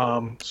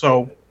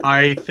 So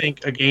I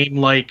think a game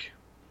like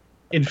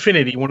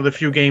Infinity, one of the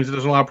few games that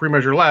doesn't allow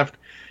pre-measure left,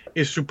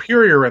 is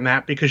superior in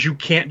that because you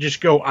can't just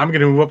go, I'm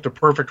going to move up to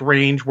perfect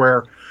range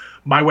where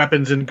my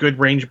weapon's in good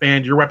range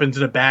band, your weapon's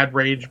in a bad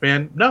range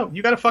band. No,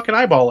 you got to fucking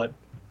eyeball it.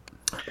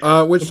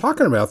 Which,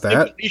 talking about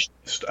that,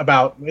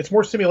 it's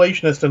more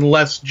simulationist and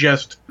less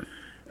just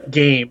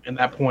game at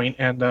that point.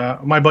 And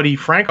my buddy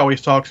Frank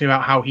always talks to me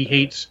about how he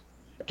hates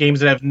games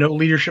that have no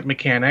leadership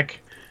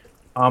mechanic,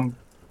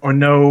 or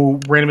no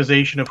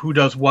randomization of who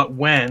does what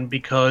when,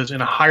 because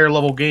in a higher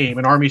level game,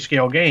 an army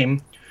scale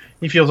game,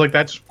 he feels like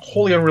that's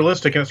wholly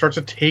unrealistic and it starts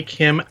to take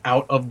him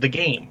out of the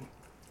game.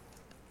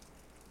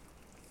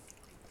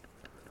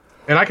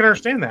 And I can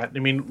understand that. I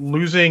mean,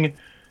 losing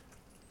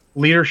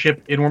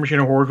leadership in War Machine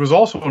and Hordes was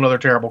also another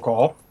terrible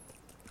call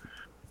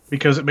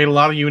because it made a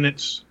lot of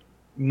units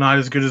not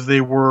as good as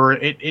they were.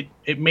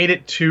 It made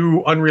it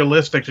too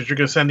unrealistic that you're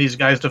going to send these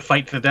guys to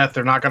fight to the death.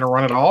 They're not going to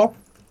run at all.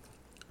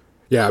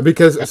 Yeah,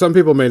 because some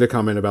people made a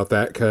comment about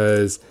that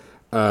because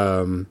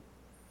in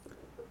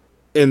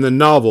the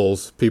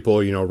novels,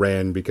 people,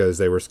 ran because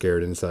they were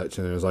scared and such.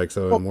 And it was like,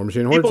 so in War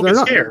Machine and Hordes, they're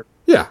not. Scared.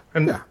 Yeah.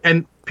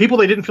 And people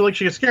they didn't feel like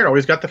she get scared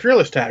always got the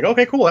fearless tag.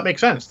 Okay, cool, that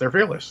makes sense. They're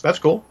fearless. That's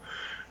cool.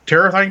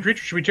 Terrifying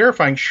creatures should be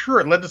terrifying. Sure,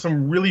 it led to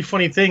some really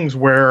funny things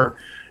where,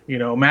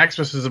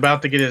 Maximus is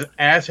about to get his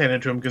ass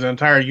handed to him because an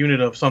entire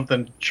unit of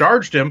something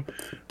charged him,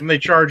 and they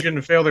charge in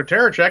and fail their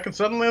terror check, and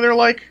suddenly they're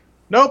like,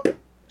 nope,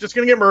 just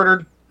gonna get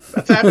murdered.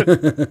 That's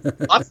happened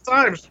lots of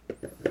times.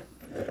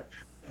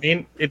 I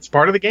mean, it's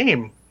part of the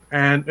game,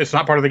 and it's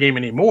not part of the game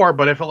anymore.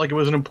 But I felt like it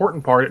was an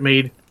important part. It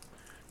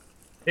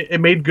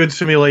made good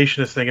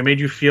simulation. This thing. It made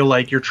you feel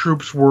like your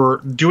troops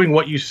were doing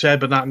what you said,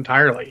 but not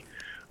entirely.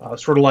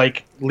 Sort of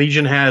like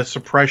Legion has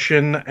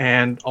suppression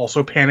and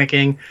also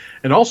panicking,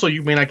 and also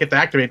you may not get to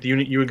activate the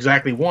unit you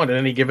exactly want at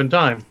any given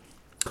time.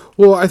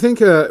 Well, I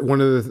think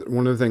one of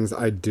the things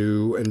I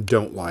do and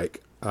don't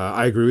like.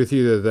 I agree with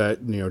you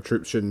that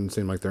troops shouldn't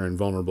seem like they're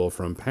invulnerable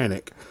from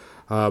panic.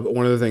 But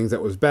one of the things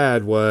that was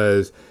bad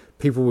was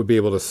people would be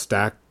able to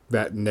stack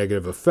that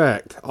negative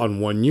effect on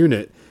one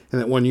unit,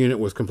 and that one unit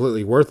was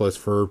completely worthless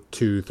for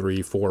 2,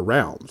 3, 4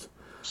 rounds.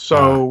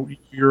 So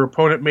your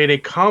opponent made a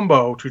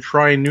combo to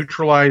try and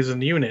neutralize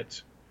an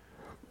unit.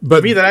 But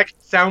to me, that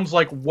actually sounds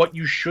like what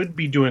you should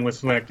be doing with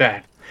something like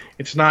that.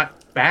 It's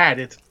not bad.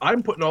 It's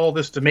I'm putting all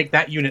this to make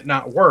that unit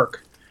not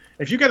work.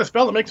 If you get a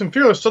spell that makes them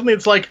fearless, suddenly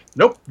it's like,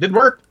 nope, didn't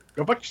work.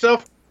 Go fuck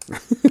yourself.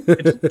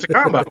 It's a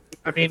combo.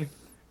 I mean,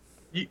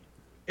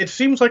 it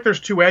seems like there's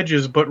two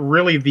edges, but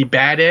really the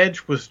bad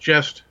edge was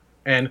just,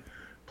 and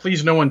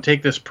please no one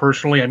take this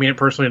personally, I mean it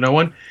personally to no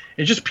one,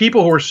 it's just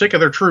people who are sick of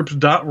their troops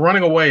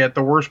running away at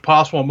the worst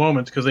possible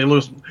moments because they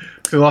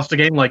lost a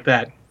game like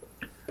that.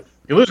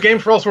 You lose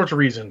games for all sorts of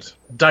reasons.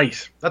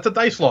 Dice. That's a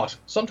dice loss.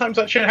 Sometimes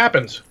that shit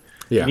happens.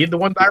 Yeah. You need the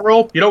one die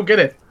roll, you don't get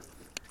it.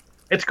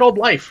 It's called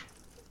life.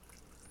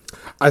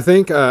 I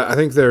think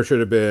there should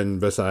have been,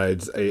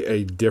 besides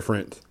a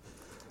different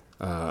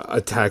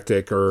a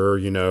tactic or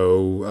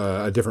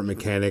a different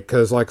mechanic,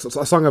 because like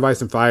Song of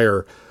Ice and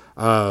Fire,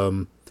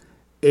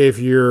 if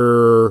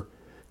you're,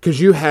 because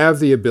you have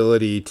the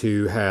ability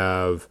to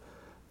have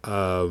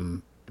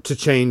to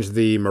change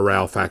the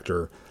morale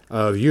factor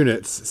of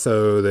units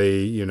so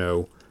they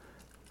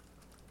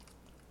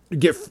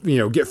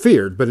get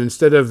feared, but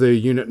instead of the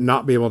unit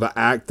not being able to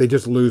act, they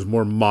just lose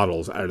more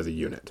models out of the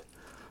unit.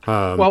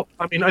 Well,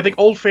 I mean, I think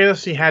Old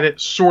Fantasy had it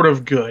sort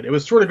of good. It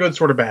was sort of good,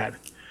 sort of bad.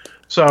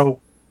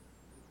 So,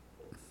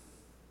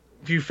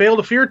 if you failed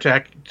a fear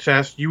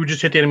test, you would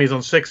just hit the enemies on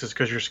 6s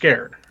because you're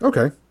scared.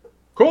 Okay.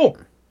 Cool.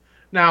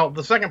 Now,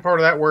 the second part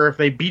of that, where if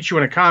they beat you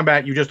in a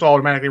combat, you just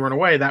automatically run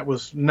away, that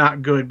was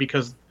not good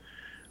because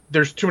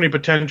there's too many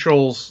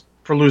potentials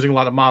for losing a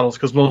lot of models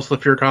because most of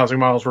the fear-causing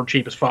models were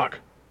cheap as fuck.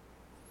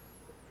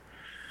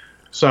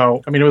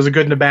 So, I mean, it was a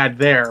good and a bad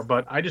there,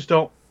 but I just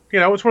don't...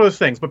 it's one of those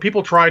things. But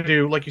people try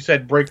to, like you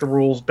said, break the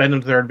rules, bend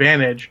them to their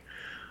advantage.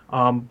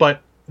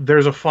 But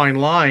there's a fine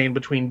line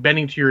between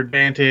bending to your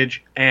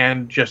advantage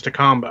and just a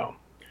combo.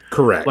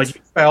 Correct. Like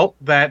you felt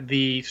that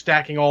the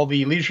stacking all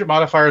the leadership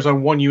modifiers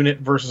on one unit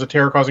versus a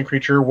terror-causing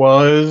creature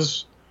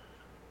was,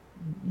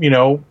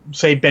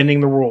 say, bending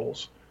the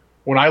rules.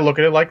 When I look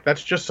at it, like,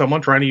 that's just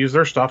someone trying to use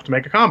their stuff to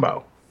make a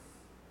combo.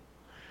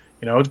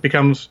 It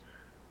becomes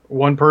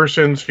one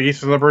person's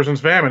feast and another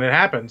person's famine. It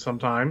happens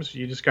sometimes.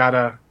 You just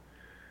gotta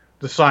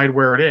decide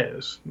where it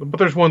is. But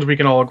there's ones we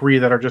can all agree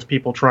that are just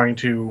people trying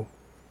to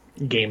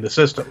game the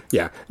system.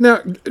 Yeah.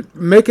 Now,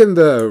 making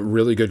the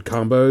really good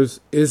combos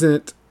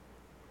isn't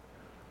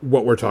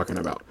what we're talking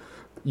about.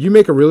 You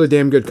make a really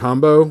damn good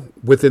combo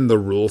within the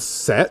rule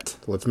set,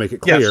 let's make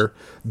it clear, yes.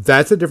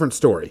 That's a different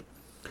story.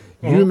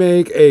 Mm-hmm. You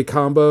make a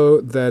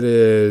combo that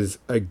is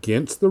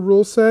against the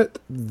rule set,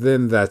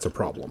 then that's a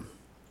problem.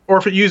 Or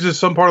if it uses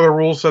some part of the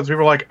rule set, people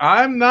are like,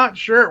 I'm not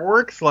sure it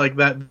works like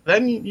that,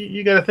 then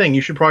you got a thing.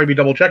 You should probably be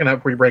double checking that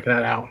before you're breaking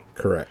that out.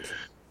 Correct.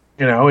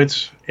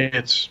 It's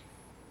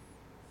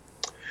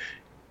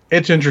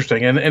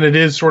interesting, and it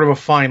is sort of a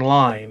fine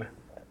line.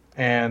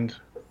 And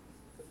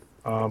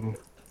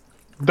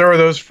there are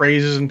those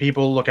phrases and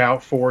people look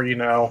out for,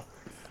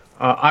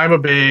 I'm a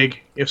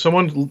big, if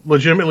someone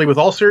legitimately with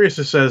all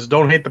seriousness says,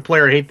 don't hate the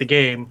player, hate the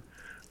game,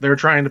 they're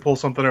trying to pull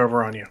something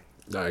over on you.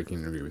 I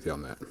can agree with you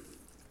on that.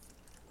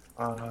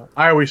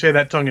 I always say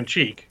that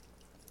tongue-in-cheek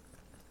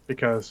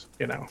because,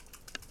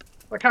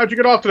 like, how'd you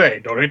get off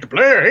today? Don't hate the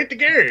player, hate the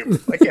game.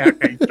 Like, yeah,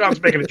 okay,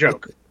 John's making a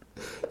joke.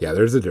 Yeah,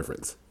 there's a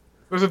difference.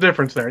 There's a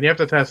difference there, and you have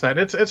to test that.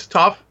 It's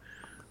tough.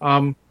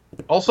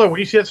 Also, when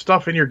you see that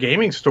stuff in your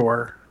gaming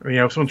store,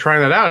 if someone's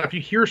trying that out, if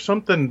you hear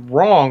something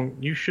wrong,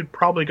 you should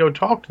probably go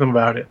talk to them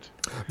about it.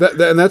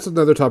 And that's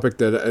another topic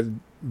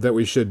that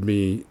we should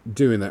be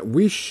doing. That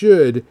we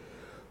should,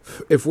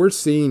 if we're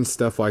seeing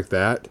stuff like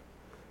that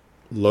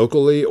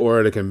locally or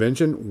at a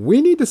convention,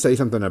 we need to say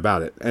something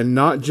about it and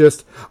not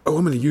just, I'm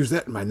going to use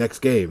that in my next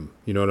game.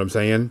 You know what I'm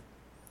saying?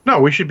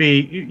 No, you should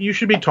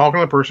be talking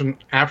to the person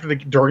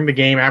during the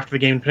game, after the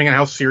game, depending on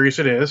how serious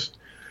it is.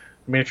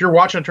 I mean, if you're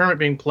watching a tournament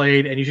being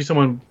played and you see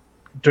someone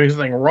doing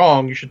something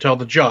wrong, you should tell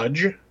the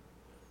judge.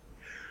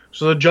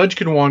 So the judge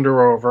can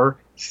wander over,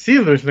 see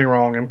if there's something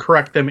wrong, and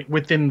correct them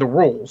within the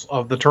rules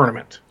of the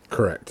tournament.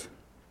 Correct.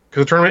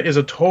 Because the tournament is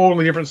a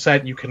totally different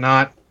set. You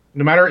cannot,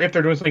 no matter if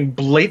they're doing something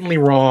blatantly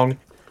wrong,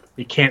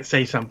 you can't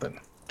say something.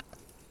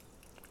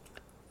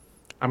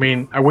 I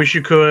mean, I wish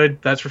you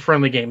could. That's for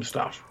friendly game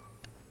stuff.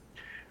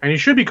 And you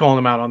should be calling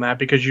them out on that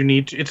because you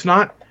need to, it's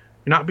not,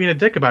 you're not being a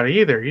dick about it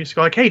either. You just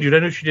go like, hey, dude, I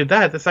know she did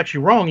that. That's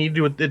actually wrong. You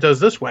do it does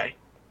this way.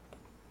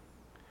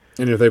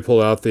 And if they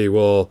pull out the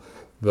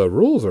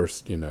rules are,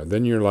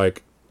 then you're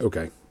like,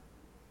 okay.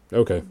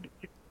 Well,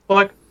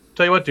 like,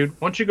 tell you what, dude,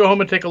 why don't you go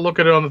home and take a look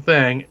at it on the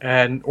thing,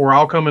 or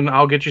I'll come and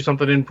I'll get you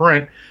something in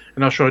print,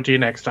 and I'll show it to you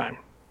next time.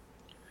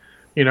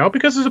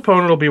 Because his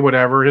opponent will be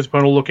whatever. His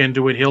opponent will look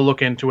into it. He'll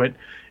look into it.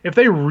 If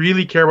they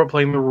really care about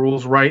playing the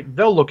rules right,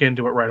 they'll look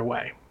into it right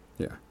away.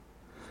 Yeah.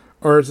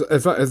 Or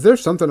if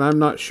there's something I'm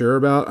not sure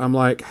about, I'm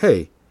like,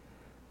 hey,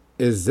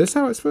 is this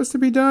how it's supposed to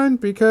be done?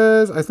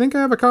 Because I think I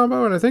have a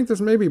combo, and I think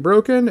this may be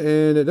broken,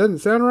 and it doesn't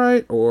sound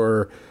right,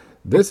 or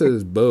this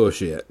is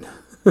bullshit.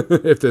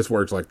 If this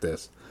works like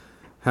this.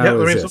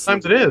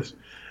 Sometimes it is.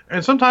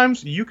 And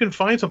sometimes you can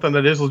find something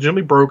that is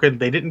legitimately broken.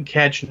 They didn't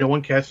catch. No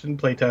one catched in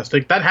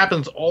playtesting. That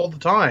happens all the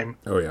time.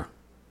 Oh, yeah.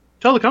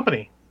 Tell the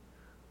company.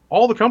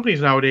 All the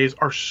companies nowadays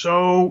are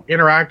so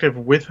interactive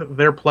with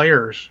their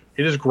players.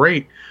 It is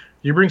great.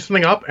 You bring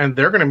something up, and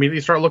they're going to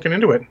immediately start looking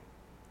into it.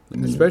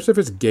 Especially if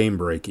it's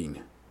game-breaking.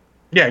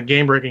 Yeah,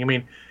 game-breaking. I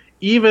mean,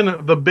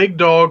 even the big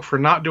dog for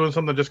not doing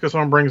something just because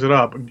someone brings it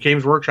up,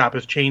 Games Workshop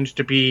has changed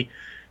to be,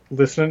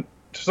 listen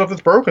to stuff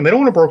that's broken. They don't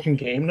want a broken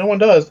game. No one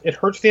does. It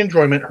hurts the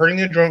enjoyment. Hurting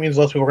the enjoyment means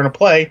less people are going to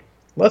play.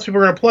 Less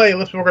people are going to play.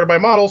 Less people are going to buy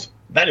models.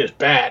 That is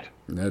bad.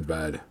 That's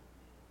bad.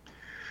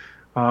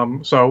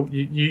 So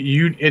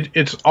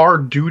it's our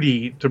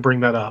duty to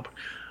bring that up.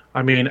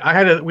 I mean,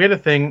 we had a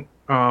thing,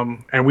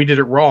 and we did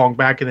it wrong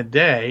back in the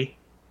day.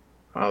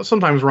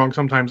 Sometimes wrong,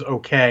 sometimes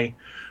okay,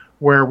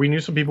 where we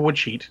knew some people would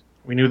cheat.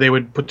 We knew they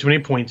would put too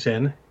many points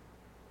in.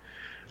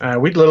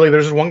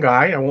 There's this one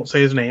guy. I won't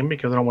say his name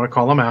because I don't want to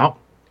call him out.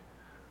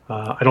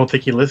 I don't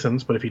think he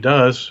listens, but if he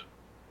does,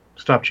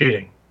 stop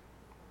cheating.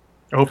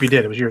 I hope he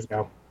did. It was years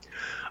ago.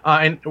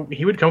 And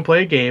he would come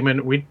play a game,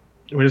 and when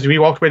he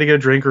walked away to get a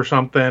drink or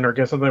something, or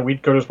get something,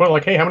 we'd go to his point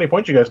like, hey, how many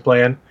points you guys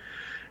playing?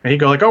 And he'd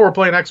go like, oh, we're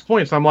playing X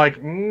points. And I'm like,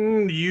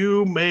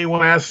 you may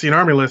want to ask to see an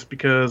army list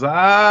because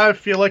I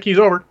feel like he's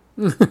over.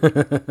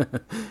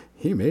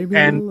 He may be.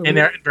 And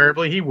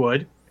invariably he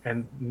would.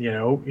 And,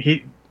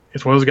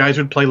 it's one of those guys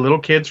who'd play little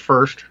kids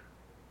first.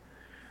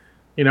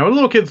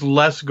 Little kids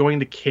less going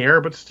to care,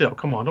 but still,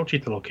 come on, don't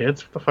cheat the little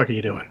kids. What the fuck are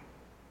you doing?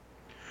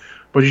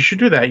 But you should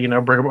do that,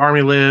 bring up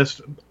army list.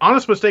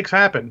 Honest mistakes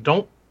happen.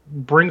 Don't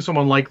bring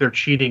someone like they're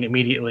cheating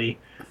immediately.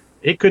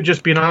 It could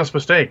just be an honest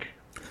mistake.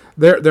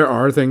 There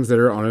are things that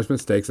are honest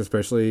mistakes,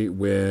 especially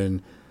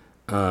when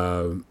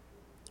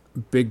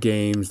big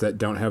games that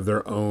don't have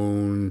their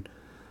own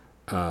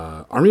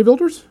army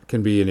builders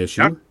can be an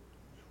issue. Yeah.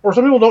 Or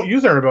some people don't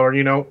use their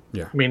builder,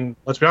 Yeah. I mean,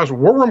 let's be honest,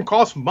 War Room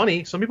costs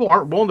money. Some people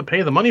aren't willing to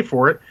pay the money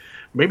for it.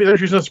 Maybe they're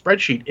using a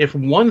spreadsheet. If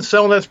one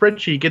cell in that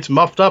spreadsheet gets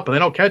muffed up and they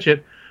don't catch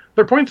it,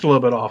 their point's a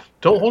little bit off.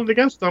 Don't hold it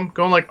against them.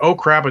 Going like, oh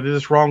crap, I did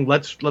this wrong.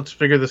 Let's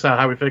figure this out,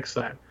 how we fix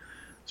that.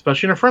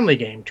 Especially in a friendly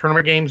game.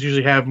 Tournament games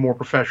usually have more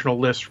professional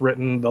lists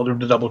written. They'll do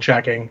the double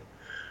checking.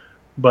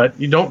 But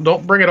you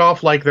don't bring it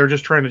off like they're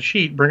just trying to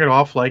cheat. Bring it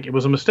off like it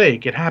was a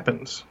mistake. It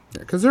happens. Yeah,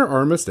 because there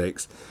are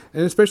mistakes.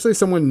 And especially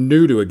someone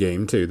new to a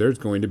game, too. There's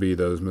going to be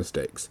those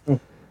mistakes.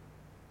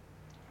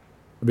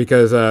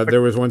 Because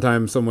there was one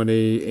time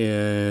somebody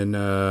in...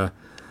 I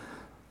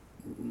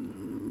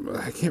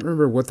can't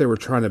remember what they were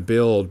trying to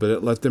build, but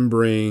it let them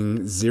bring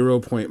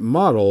 0-point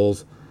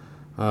models.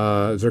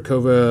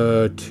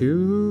 Zerkova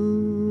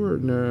 2? Or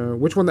no?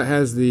 Which one that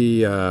has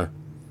the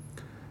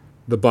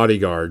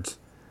bodyguards?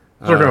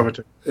 Zerkova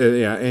 2.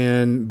 Yeah,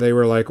 and they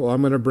were like, well,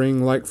 I'm going to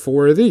bring like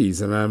 4 of these.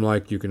 And I'm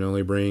like, you can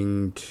only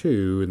bring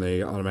 2, and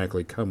they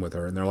automatically come with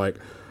her. And they're like,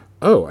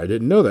 oh, I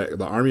didn't know that.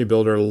 The army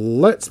builder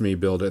lets me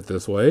build it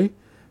this way.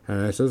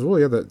 And I says, well,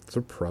 yeah, that's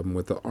a problem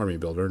with the army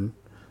builder.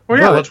 Well,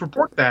 yeah, let's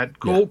report that.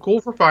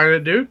 Cool for finding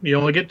it, dude. You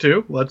only get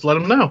 2. Let's let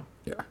them know.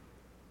 Yeah.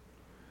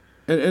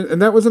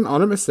 And that was an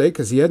honest mistake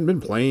because he hadn't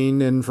been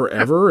playing in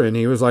forever. And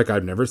he was like,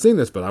 I've never seen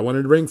this, but I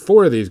wanted to bring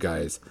 4 of these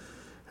guys.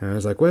 And I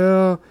was like,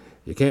 well,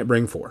 you can't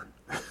bring 4.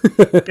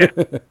 Yeah.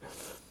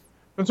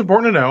 It's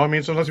important to know. I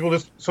mean, sometimes people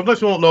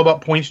don't know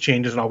about points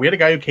changes and all. We had a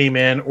guy who came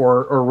in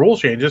or rules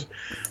changes,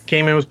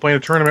 was playing a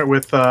tournament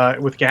with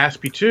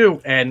Gaspy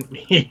too, and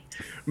he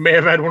may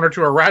have had 1 or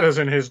 2 erratas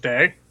in his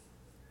day.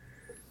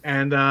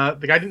 And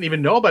the guy didn't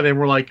even know about it. And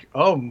we're like,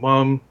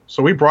 oh,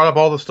 so we brought up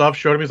all the stuff,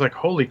 showed him. He's like,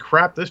 holy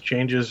crap, this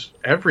changes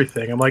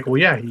everything. I'm like, well,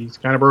 yeah, he's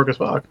kind of broke as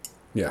fuck.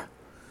 Yeah.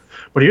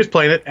 But he was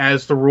playing it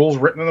as the rules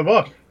written in the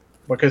book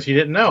because he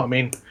didn't know. I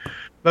mean,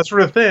 that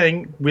sort of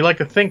thing, we like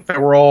to think that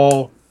we're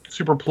all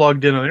super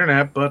plugged in on the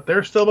internet, but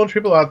there's still a bunch of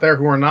people out there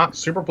who are not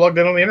super plugged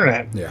in on the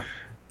internet. Yeah.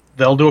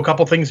 They'll do a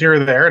couple things here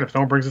or there, and if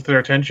someone brings it to their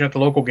attention at the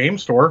local game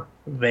store,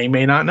 they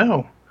may not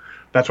know.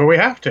 That's where we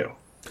have to.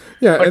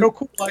 Yeah. Like, oh,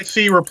 cool, I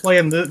see we're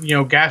playing the,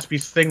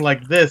 Gaspy's thing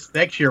like this.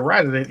 Actually, you're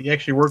right. It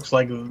actually works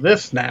like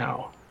this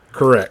now.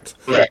 Correct.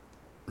 Right.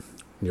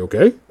 You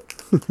okay?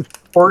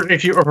 Or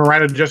if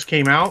errata just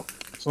came out,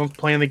 someone's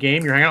playing the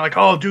game, you're hanging out like,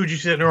 oh, dude, you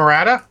see that new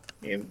errata?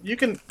 You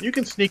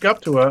can sneak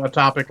up to a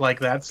topic like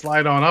that,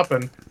 slide on up,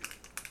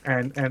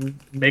 and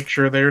make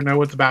sure they know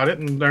what's about it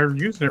and they're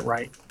using it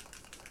right.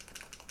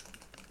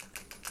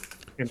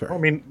 I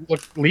mean,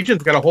 look,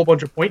 Legion's got a whole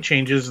bunch of point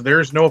changes.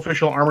 There's no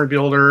official armor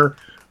builder.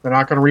 They're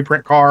not going to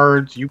reprint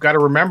cards. You've got to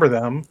remember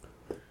them,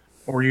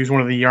 or use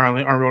one of the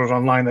armor builders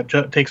online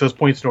that takes those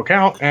points into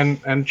account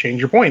and change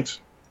your points.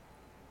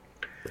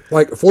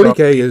 Like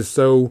 40K is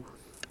so.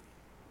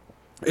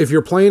 If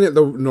you're playing it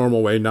the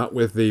normal way, not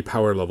with the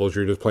power levels,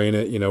 you're just playing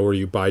it, where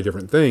you buy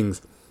different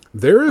things.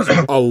 There is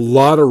a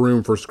lot of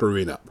room for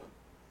screwing up,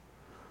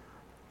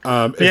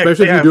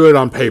 especially if you do it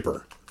on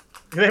paper.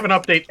 They have an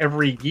update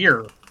every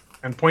year,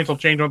 and points will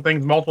change on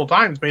things multiple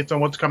times based on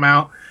what's come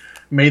out,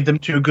 made them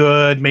too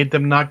good, made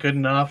them not good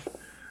enough.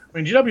 I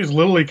mean, GW is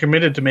literally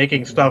committed to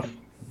making stuff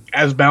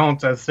as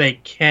balanced as they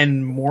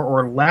can, more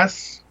or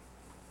less.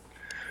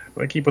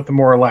 But I keep with the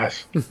more or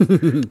less.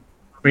 I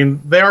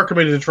mean, they are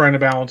committed to trying to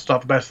balance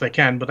stuff the best they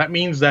can, but that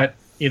means that,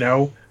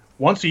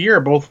 once a year,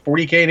 both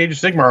 40K and Age of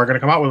Sigmar are going to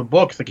come out with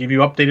books that give you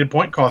updated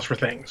point costs for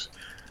things.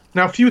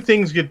 Now, few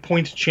things get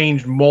points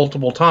changed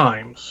multiple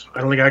times.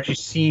 I don't think I've actually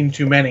seen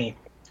too many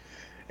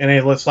in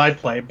a list I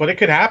play, but it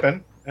could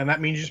happen, and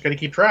that means you just got to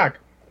keep track.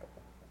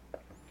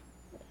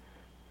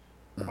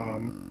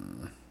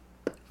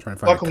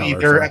 Luckily,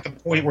 they're at the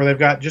point where they've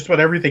got just about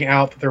everything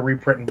out that they're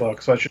reprinting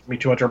books, so that shouldn't be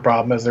too much of a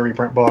problem as they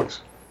reprint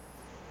books.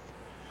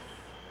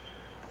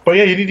 But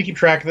yeah, you need to keep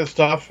track of this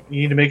stuff. You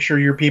need to make sure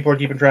your people are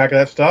keeping track of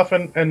that stuff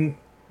and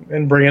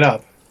bring it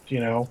up,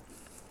 And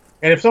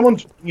if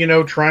someone's,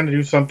 trying to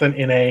do something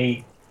in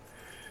a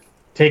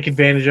take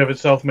advantage of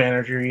it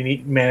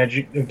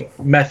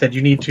method,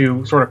 you need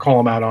to sort of call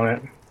them out on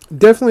it.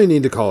 Definitely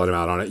need to call them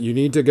out on it. You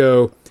need to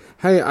go,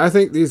 hey, I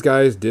think these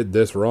guys did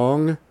this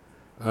wrong.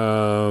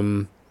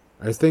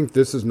 I think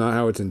this is not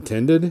how it's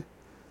intended,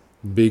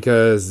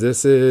 because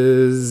this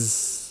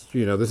is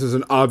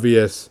an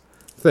obvious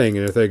thing.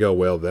 And if they go,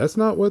 well, that's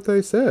not what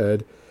they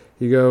said,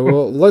 you go,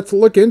 well, let's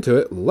look into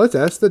it. Let's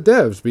ask the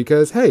devs,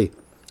 because hey,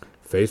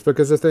 Facebook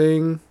is a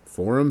thing,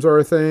 forums are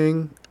a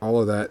thing, all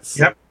of that's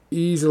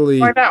easily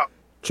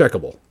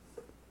checkable.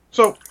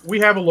 So we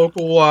have a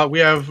local, we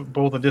have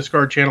both a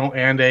Discord channel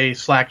and a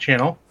Slack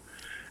channel,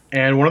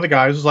 and one of the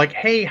guys was like,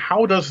 hey,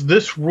 how does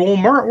this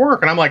rule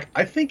work? And I'm like,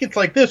 I think it's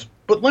like this,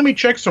 but let me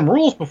check some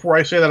rules before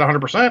I say that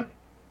 100%.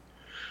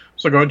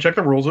 So go and check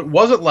the rules. It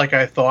wasn't like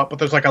I thought, but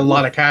there's like a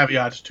lot of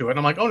caveats to it. And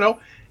I'm like, oh no,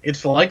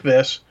 it's like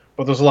this,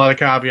 but there's a lot of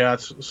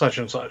caveats, such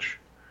and such.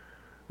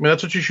 I mean,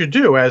 that's what you should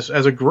do. As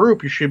a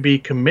group, you should be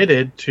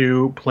committed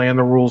to playing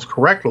the rules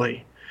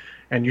correctly.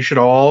 And you should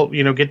all,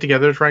 get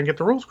together to try and get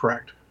the rules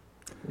correct.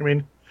 I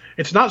mean,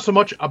 it's not so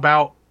much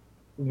about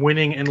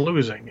winning and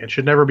losing. It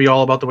should never be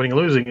all about the winning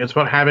and losing. It's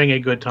about having a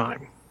good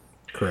time.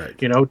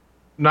 Correct.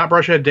 Not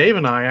Brushhead Dave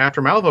and I,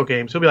 after Malifaux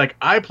games, he'll be like,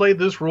 I played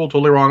this rule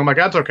totally wrong. I'm like,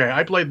 that's okay.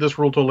 I played this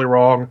rule totally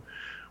wrong.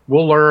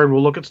 We'll learn.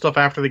 We'll look at stuff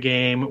after the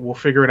game. We'll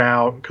figure it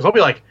out. Because I'll be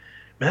like,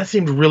 man, that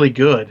seemed really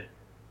good.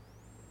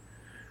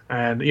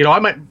 And, I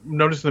might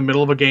notice in the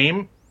middle of a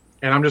game,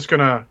 and I'm just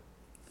going to...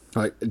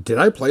 Like, did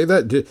I play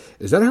that?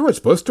 Is that how it's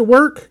supposed to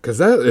work? Because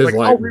that is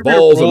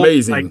balls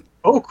amazing. Like,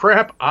 oh,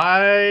 crap,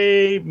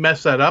 I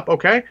messed that up.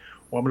 Okay.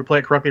 Well, I'm going to play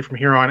it correctly from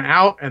here on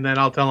out, and then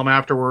I'll tell them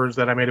afterwards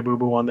that I made a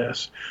boo-boo on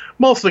this.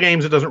 Most of the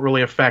games, it doesn't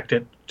really affect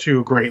it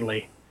too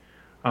greatly.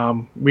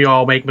 We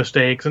all make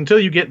mistakes until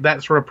you get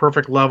that sort of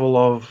perfect level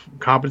of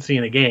competency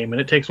in a game,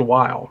 and it takes a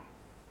while.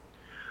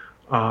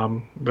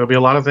 There'll be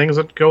a lot of things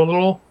that go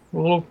a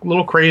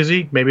little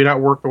crazy, maybe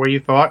not work the way you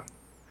thought,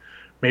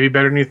 maybe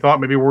better than you thought,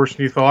 maybe worse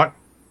than you thought.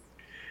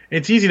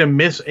 It's easy to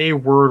miss a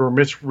word or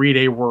misread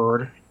a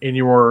word in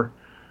your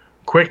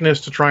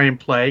quickness to try and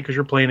play, because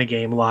you're playing a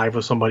game live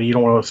with somebody. You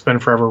don't want to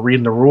spend forever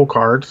reading the rule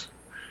cards.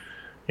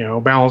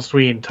 Balance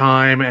between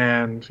time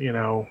and,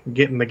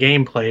 getting the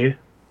game played.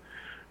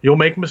 You'll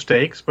make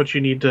mistakes, but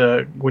you need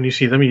to, when you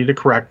see them, you need to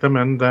correct them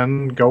and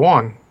then go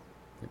on.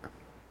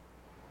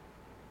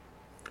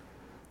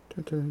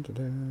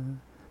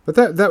 But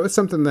that was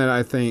something that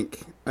I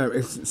think,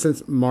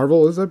 since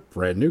Marvel is a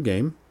brand new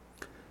game,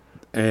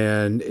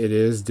 and it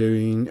is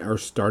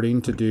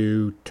starting to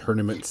do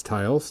tournament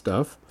style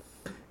stuff.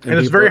 And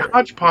it's a very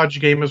hodgepodge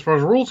game as far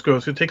as rules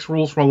goes. It takes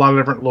rules from a lot of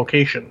different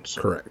locations.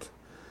 Correct.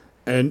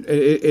 And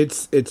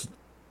it's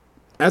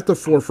at the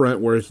forefront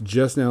where it's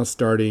just now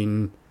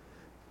starting.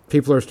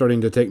 People are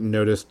starting to take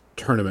notice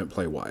tournament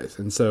play-wise.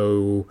 And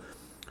so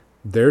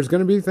there's going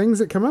to be things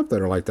that come up that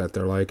are like that.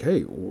 They're like,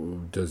 hey,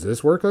 does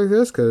this work like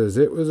this? Because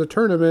it was a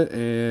tournament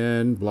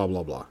and blah,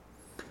 blah, blah.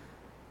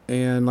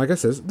 And like I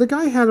says, the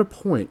guy had a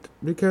point.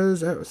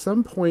 Because at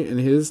some point in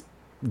his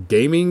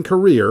gaming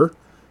career,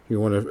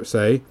 you want to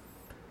say,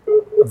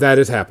 that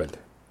has happened.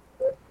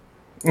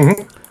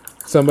 Mm-hmm.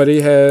 Somebody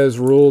has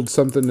ruled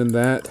something in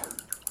that,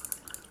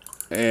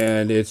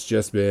 and it's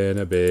just been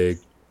a big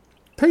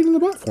pain in the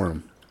butt for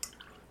him.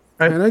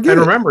 And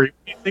remember, you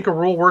think a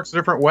rule works a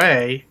different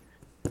way,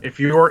 If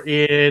you're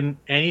in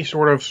any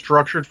sort of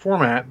structured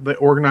format, the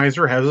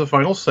organizer has the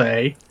final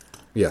say.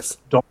 Yes.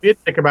 Don't be a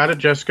dick about it.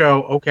 Just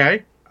go,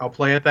 okay, I'll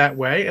play it that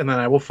way, and then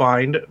I will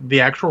find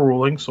the actual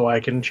ruling so I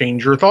can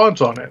change your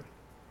thoughts on it.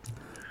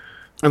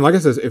 And like I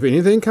said, if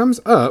anything comes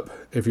up,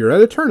 if you're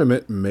at a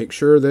tournament, make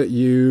sure that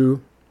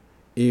you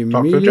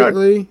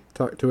immediately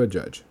talk to a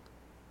judge.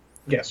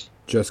 Yes.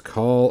 Just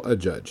call a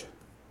judge.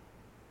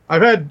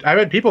 I've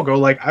had people go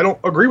like, I don't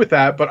agree with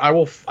that, but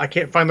I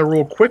can't find the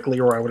rule quickly,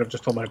 or I would have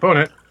just told my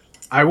opponent,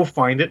 I will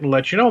find it and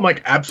let you know. I'm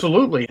like,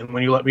 absolutely. And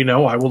when you let me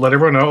know, I will let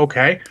everyone know,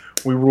 okay,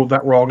 we ruled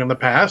that wrong in the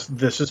past.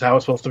 This is how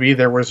it's supposed to be.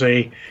 There was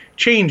a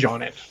change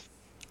on it.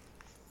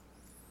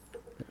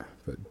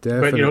 But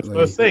definitely. But, you know, it's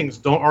those things.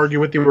 Don't argue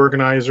with the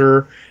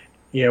organizer.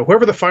 You know,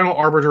 whoever the final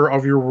arbiter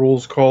of your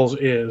rules calls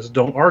is,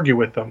 don't argue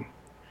with them.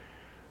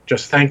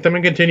 Just thank them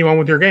and continue on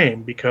with your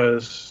game,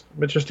 because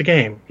it's just a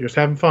game. You're just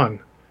having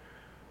fun.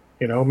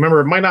 You know, remember,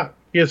 it might not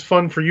be as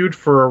fun for you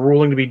for a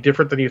ruling to be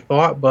different than you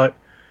thought, but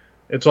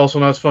it's also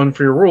not as fun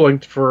for your ruling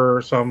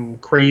for some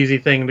crazy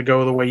thing to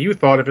go the way you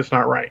thought if it's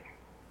not right.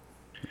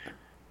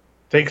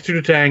 Takes two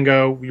to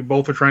tango. You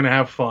both are trying to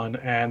have fun,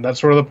 and that's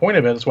sort of the point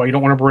of it. That's why you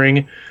don't want to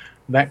bring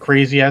that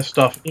crazy-ass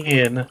stuff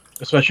in,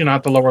 especially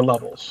not the lower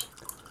levels.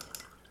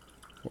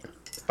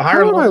 The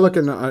higher levels... How am I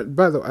looking at,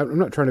 by the way, I'm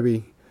not trying to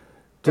be...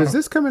 Does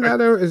this coming out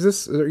of... Is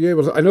this... Are you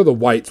able to, I know the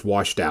white's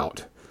washed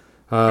out.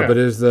 But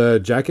is the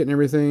jacket and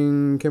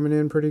everything coming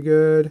in pretty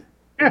good?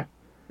 Yeah.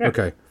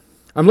 Okay.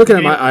 I'm looking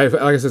at my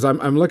iPad. Like I said,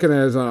 I'm looking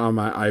at it on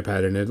my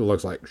iPad, and it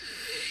looks like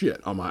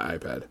shit on my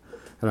iPad.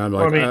 And I'm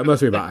like, it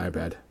must be my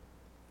iPad.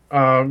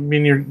 I'll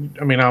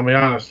be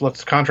honest.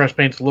 Let's contrast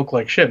paints look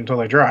like shit until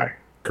they dry.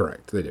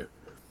 Correct, they do.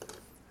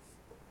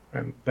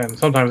 And then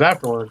sometimes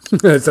afterwards,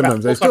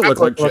 sometimes they still look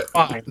like shit.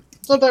 Fine.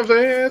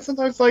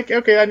 Sometimes like,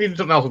 okay, I need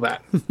something else with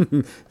that.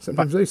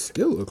 Sometimes they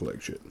still look like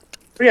shit.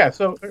 But yeah,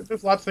 so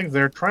there's lots of things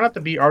there. Try not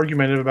to be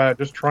argumentative about it.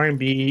 Just try and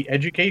be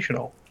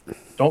educational.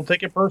 Don't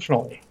take it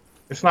personally.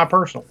 It's not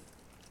personal.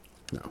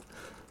 No.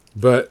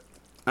 But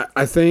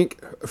I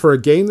think for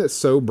a game that's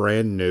so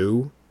brand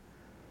new,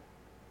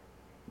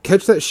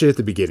 catch that shit at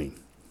the beginning.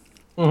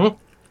 Mm-hmm.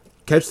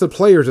 Catch the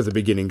players at the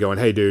beginning going,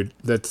 hey, dude,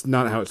 that's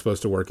not how it's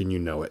supposed to work, and you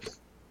know it.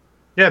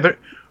 Yeah,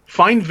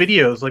 find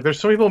videos. Like, there's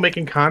some people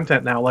making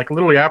content now. Like,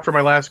 literally after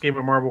my last game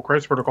of Marvel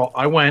Crisis Protocol,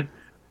 I went...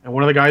 And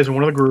one of the guys in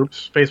one of the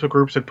groups, Facebook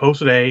groups, had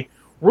posted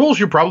rules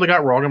you probably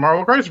got wrong in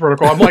Marvel Crisis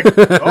Protocol. I'm like,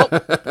 oh,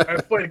 I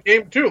played a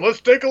game too.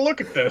 Let's take a look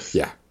at this.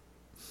 Yeah.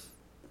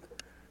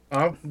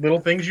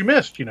 Little things you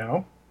missed, you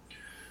know.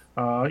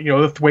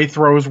 The way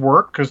throws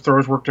work, because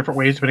throws work different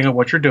ways depending on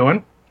what you're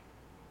doing.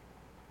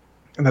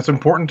 And that's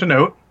important to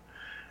note.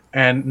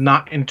 And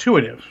not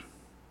intuitive,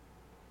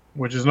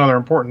 which is another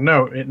important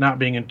note. It not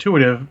being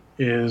intuitive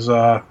is...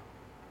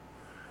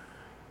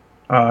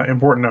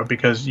 important note,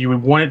 because you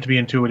would want it to be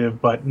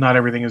intuitive, but not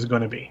everything is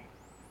going to be.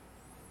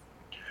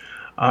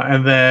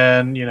 And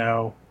then,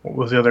 what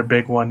was the other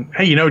big one?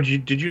 Hey,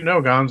 did you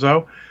know,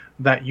 Gonzo,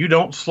 that you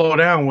don't slow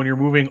down when you're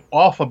moving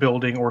off a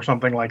building or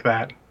something like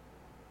that?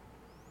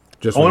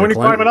 Just only when you're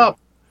climbing up.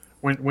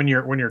 When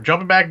you're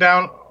jumping back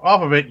down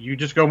off of it, you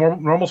just go more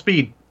normal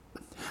speed.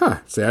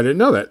 Huh. See, I didn't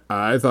know that.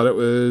 I thought it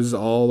was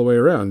all the way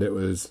around. It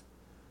was...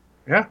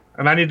 Yeah,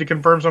 and I need to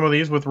confirm some of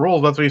these with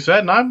rules. That's what he said,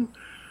 and I'm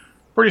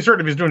pretty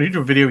certain if he's doing a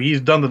YouTube video, he's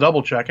done the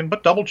double checking,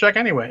 but double check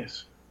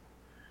anyways.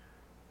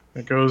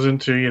 It goes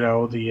into,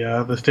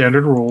 the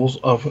standard rules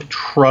of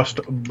trust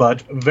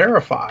but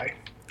verify.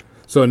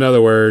 So in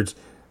other words,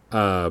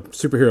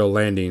 superhero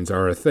landings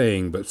are a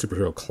thing, but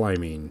superhero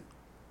climbing...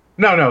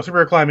 No,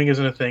 superhero climbing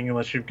isn't a thing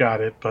unless you've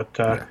got it, but,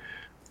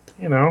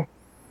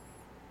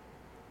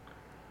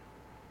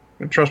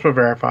 trust but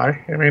verify.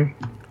 I mean,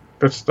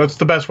 that's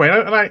the best way.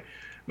 And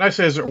I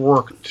say as at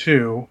work,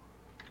 too,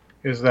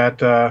 is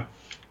that...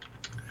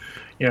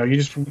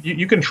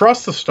 you can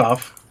trust the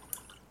stuff,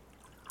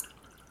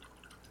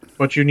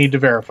 but you need to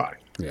verify.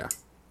 Yeah.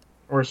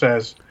 Or it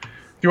says,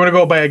 if you want to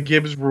go by a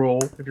Gibbs rule,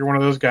 if you're one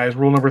of those guys,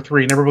 rule number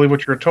 3, never believe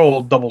what you're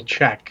told, double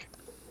check.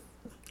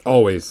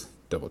 Always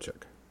double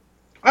check.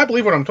 I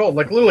believe what I'm told.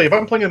 Like, literally, if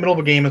I'm playing in the middle of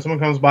a game and someone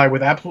comes by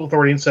with absolute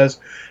authority and says,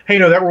 hey,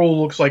 that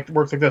rule works like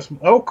this.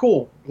 Oh,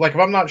 cool. Like, if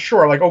I'm not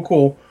sure, like, oh,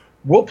 cool.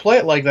 We'll play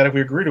it like that if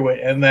we agree to it.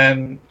 And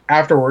then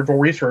afterwards, we'll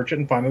research it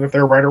and find out if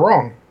they're right or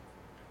wrong.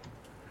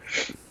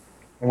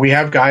 We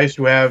have guys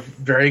who have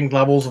varying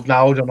levels of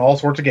knowledge on all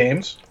sorts of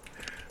games.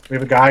 We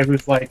have a guy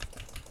who's like,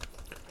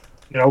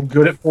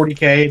 good at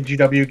 40K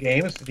GW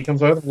games. He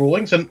comes out of the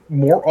rulings, and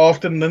more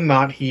often than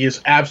not, he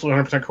is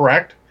absolutely 100%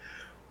 correct.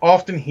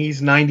 Often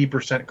he's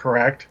 90%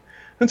 correct.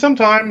 And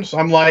sometimes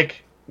I'm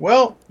like,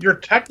 well, you're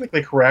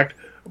technically correct,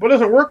 but it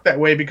doesn't work that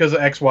way because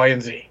of X, Y,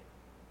 and Z.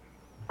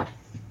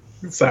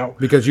 So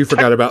because you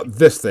forgot about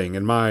this thing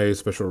in my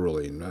special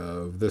ruling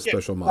of this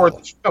special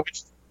model.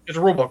 It's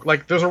a rule book.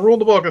 Like, there's a rule in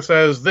the book that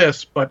says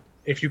this, but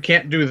if you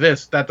can't do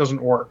this, that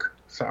doesn't work.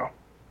 So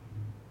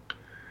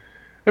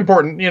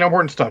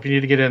important stuff. You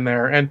need to get in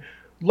there. And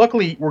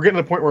luckily, we're getting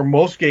to the point where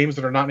most games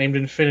that are not named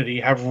Infinity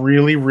have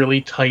really,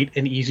 really tight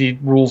and easy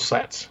rule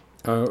sets.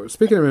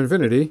 Speaking of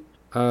Infinity,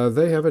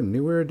 they have a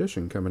newer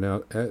edition coming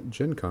out at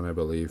Gen Con, I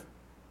believe.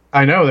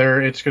 I know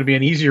it's going to be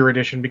an easier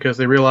edition because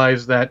they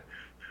realize that.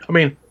 I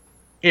mean,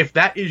 if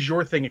that is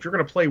your thing, if you're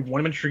going to play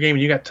one miniature game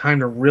and you got time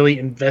to really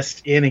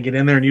invest in and get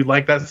in there and you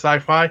like that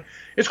sci-fi,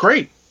 it's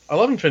great. I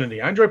love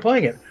Infinity. I enjoy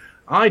playing it.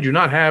 I do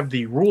not have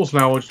the rules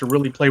knowledge to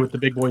really play with the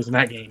big boys in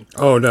that game.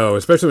 Oh no,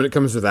 especially when it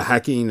comes to the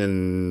hacking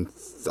and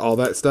all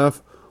that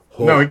stuff.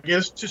 Oh. No,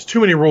 it's just too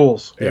many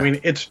rules. Yeah. I mean,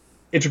 it's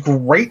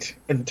great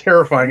and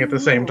terrifying at the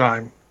same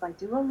time. By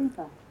Dua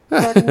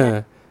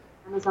Lipa.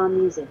 Amazon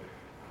Music.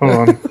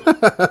 Hold on.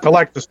 I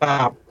like to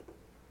stop.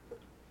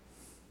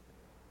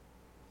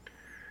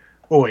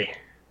 Boy,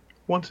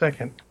 1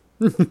 second.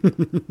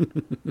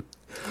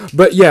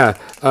 But yeah,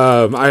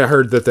 I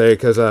heard that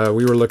because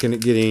we were looking at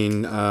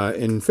getting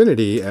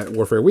Infinity at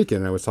Warfare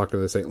Weekend. I was talking to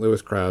the St.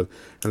 Louis crowd,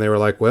 and they were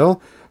like,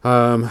 well,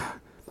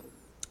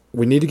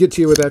 we need to get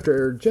to you with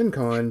after Gen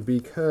Con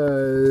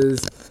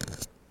because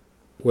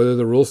whether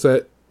the rule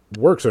set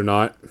works or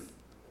not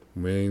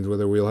means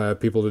whether we'll have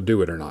people to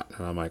do it or not.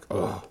 And I'm like,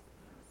 oh.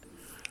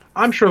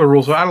 I'm sure the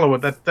rules, I don't know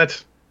what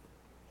that's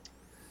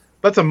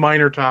a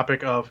minor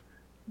topic of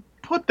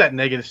put that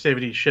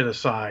negativity shit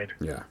aside.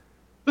 Yeah.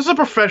 This is a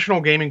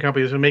professional gaming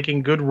company that's been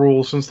making good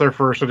rules since their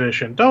first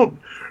edition. I don't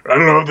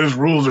know if these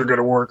rules are going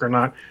to work or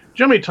not. Do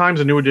you know how many times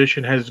a new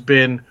edition has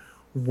been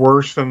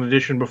worse than the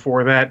edition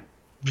before that?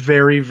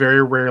 Very,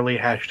 very rarely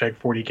hashtag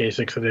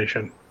 40k6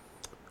 edition.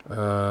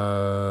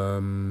 I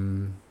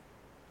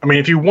mean,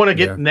 if you want to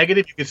get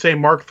negative, you could say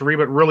Mark III,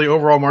 but really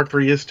overall Mark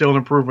III is still an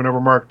improvement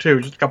over Mark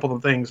II. Just a couple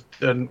of things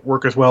didn't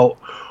work as well.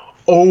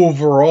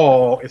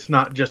 Overall, it's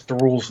not just the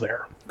rules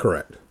there.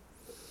 Correct.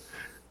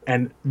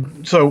 And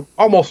so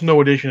almost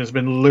no edition has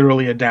been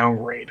literally a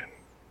downgrade.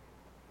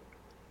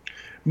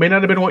 May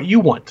not have been what you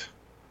want.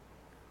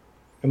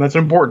 And that's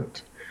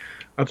important.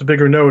 That's a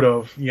bigger note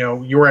of,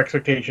 your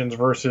expectations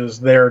versus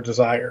their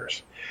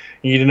desires.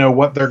 You need to know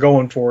what they're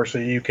going for so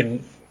you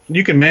can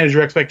manage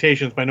your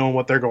expectations by knowing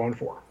what they're going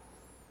for.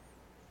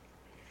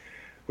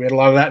 We had a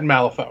lot of that in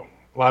Malifaux.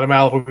 A lot of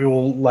Malifaux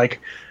people,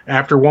 like,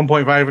 after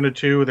 1.5 into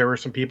 2, there were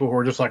some people who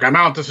were just like, I'm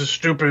out, this is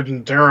stupid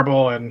and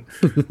terrible. And,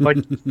 like,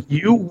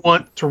 you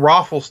want to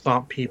raffle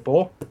stomp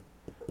people.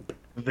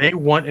 They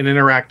want an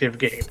interactive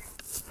game.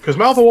 Because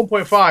Malifaux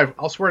 1.5,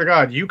 I'll swear to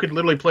God, you could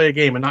literally play a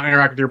game and not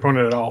interact with your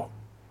opponent at all.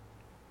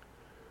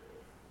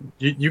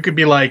 You could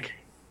be like,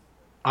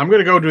 I'm going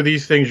to go do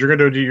these things, you're going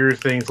to do your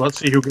things, let's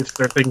see who gets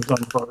their things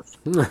done first.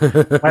 Might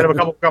have a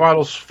couple of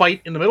models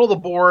fight in the middle of the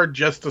board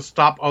just to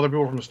stop other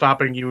people from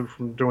stopping you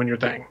from doing your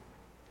thing.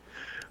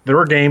 There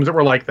were games that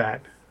were like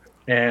that,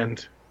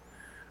 and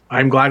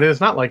I'm glad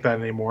it's not like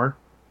that anymore,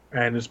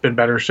 and it's been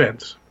better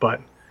since,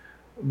 but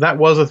that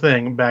was a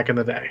thing back in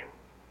the day.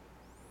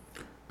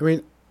 I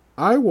mean,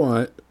 I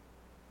want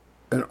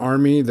an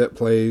army that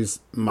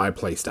plays my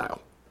play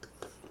style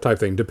type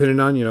thing, depending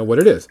on, what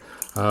it is.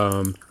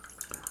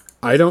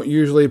 I don't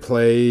usually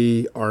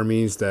play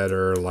armies that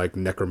are like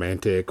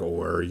necromantic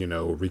or,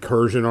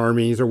 recursion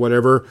armies or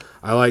whatever.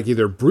 I like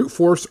either brute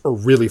force or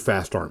really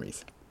fast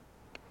armies.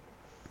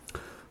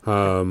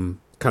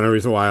 Kind of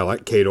reason why I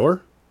like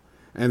Khador.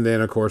 And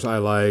then, of course, I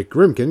like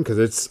Grymkin because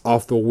it's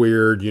off the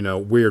weird,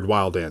 weird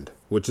wild end,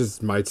 which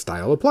is my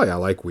style of play. I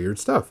like weird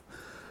stuff.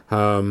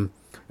 And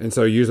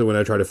so usually when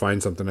I try to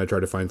find something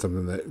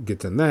that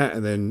gets in that,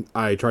 and then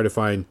I try to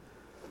find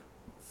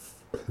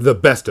the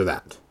best of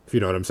that, if you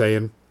know what I'm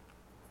saying.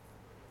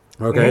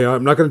 Okay,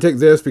 I'm not going to take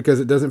this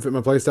because it doesn't fit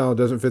my playstyle. It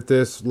doesn't fit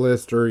this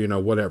list or,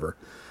 whatever.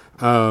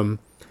 And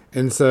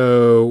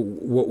so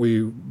what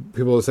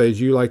people will say is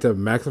you like to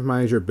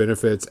maximize your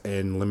benefits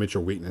and limit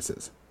your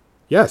weaknesses.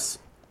 Yes,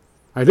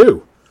 I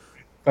do.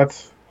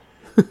 That's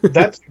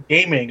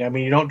gaming. I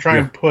mean, you don't try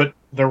and put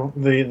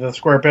the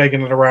square peg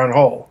into the round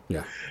hole.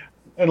 Yeah.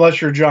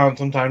 Unless you're John,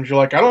 sometimes you're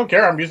like, I don't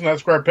care. I'm using that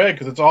square peg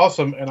because it's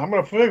awesome, and I'm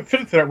going to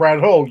fit it to that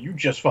round hole. You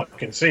just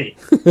fucking see.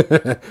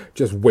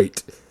 Just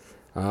wait.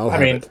 I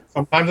mean,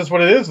 sometimes that's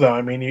what it is, though.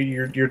 I mean,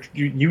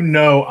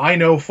 I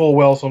know full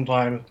well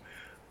sometimes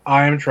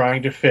I am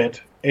trying to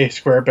fit a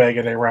square peg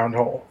in a round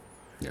hole.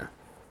 Yeah.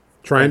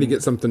 Trying to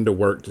get something to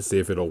work to see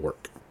if it'll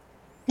work.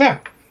 Yeah.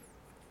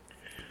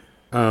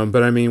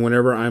 But I mean,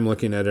 whenever I'm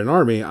looking at an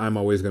army, I'm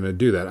always going to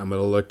do that. I'm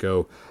going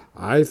to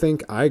I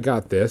think I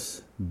got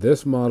this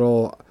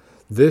model,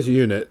 this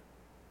unit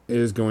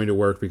is going to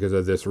work because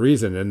of this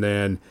reason. And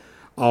then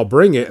I'll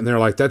bring it, and they're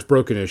like, that's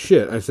broken as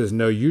shit. I says,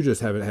 no, you just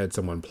haven't had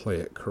someone play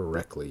it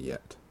correctly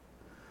yet.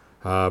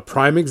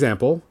 Prime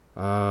example,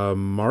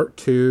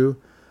 Mark II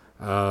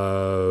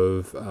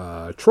of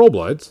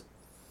Trollbloods.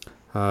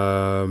 What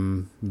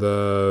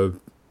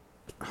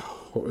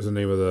was the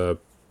name of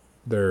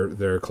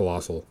their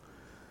colossal?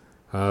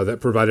 That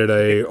provided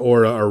a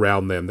aura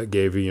around them that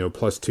gave,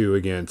 +2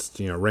 against,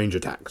 range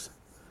attacks.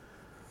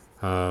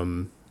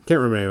 Can't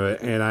remember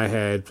it, and I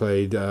had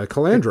played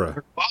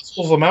Calandra.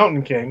 Colossal's a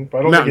Mountain King, but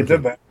I don't think it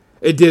did that.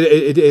 It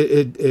did.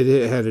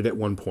 It had it at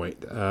one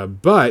point,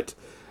 but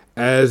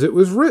as it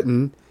was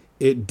written,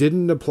 it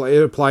didn't apply.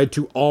 It applied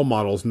to all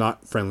models,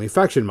 not friendly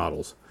faction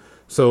models.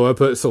 So I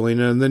put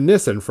Selena and the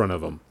Nis in front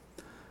of them.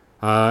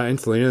 And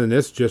Selena and the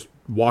Nis just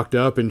walked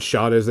up and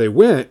shot as they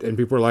went. And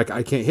people were like,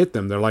 I can't hit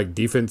them. They're like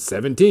defense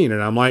 17.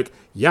 And I'm like,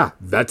 yeah,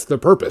 that's the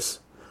purpose.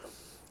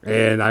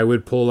 And I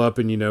would pull up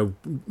and,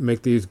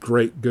 make these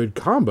great, good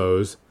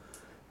combos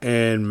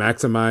and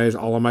maximize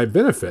all of my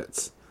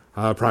benefits.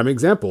 Prime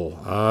example,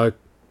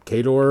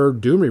 Khador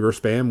Doom Reaver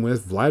spam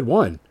with Vlad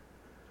 1.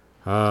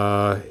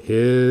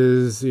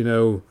 His,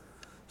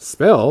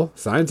 spell,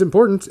 Science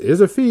Importance, is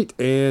a feat,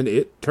 and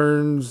it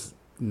turns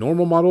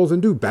normal models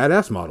into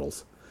badass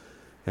models.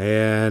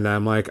 And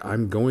I'm like,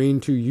 I'm going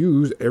to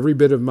use every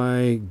bit of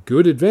my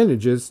good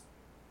advantages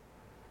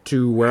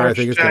to where I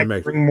think it's going to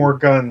make bring more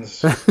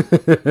guns.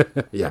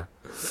 Yeah.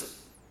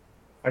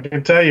 I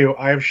can tell you,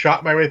 I have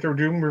shot my way through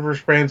Doom Reaver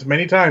spans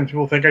many times.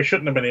 People think I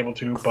shouldn't have been able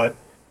to, but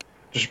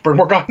just bring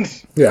more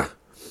guns. Yeah.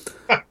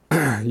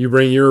 You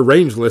bring your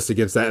range list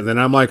against that, and then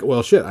I'm like,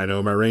 well, shit, I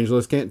know my range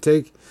list can't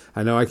take.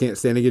 I know I can't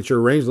stand against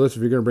your range list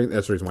if you're going to bring.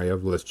 That's the reason why you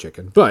have list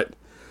chicken. But,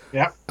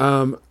 yeah.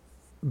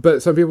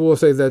 But some people will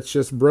say that's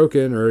just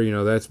broken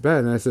or, that's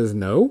bad. And I says,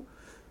 no.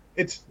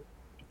 It's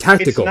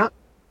tactical.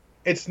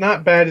 It's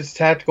not bad. It's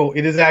tactical.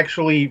 It is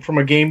actually, from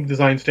a game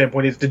design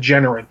standpoint, it's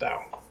degenerate,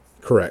 though.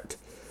 Correct.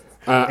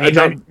 I'm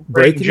not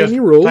breaking any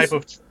rules. Type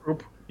of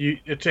troop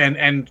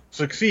and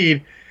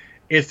succeed,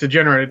 it's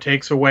degenerate. It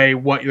takes away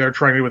what they're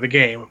trying to do with the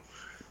game.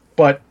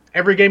 But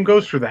every game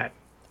goes through that.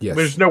 Yes.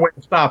 There's no way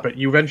to stop it.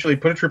 You eventually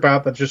put a troop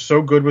out that's just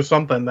so good with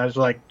something that's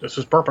like, this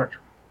is perfect.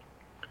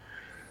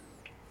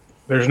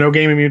 There's no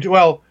game immune to.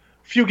 Well,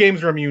 few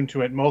games are immune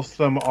to it. Most of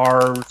them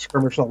are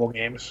skirmish level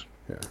games.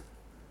 Yeah.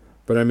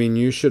 But I mean,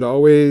 you should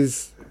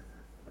always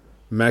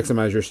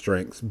maximize your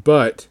strengths.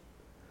 But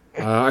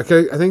I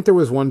think there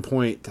was one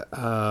point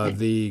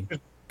the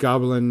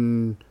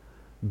Goblin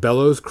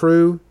Bellows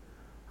crew,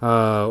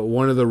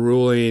 one of the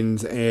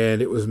rulings,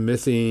 and it was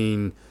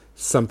missing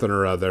something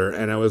or other.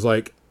 And I was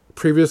like,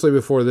 previously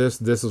before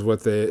this is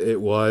what it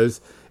was.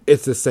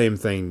 It's the same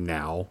thing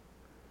now.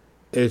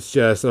 It's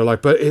just, they're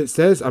like, but it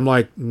says, I'm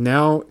like,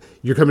 now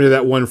you're coming to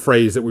that one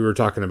phrase that we were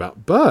talking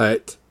about.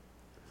 But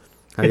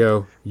I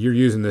go, you're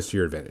using this to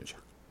your advantage.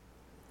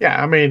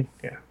 Yeah, I mean,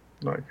 yeah.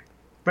 Like,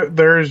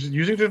 there's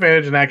using to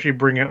advantage and actually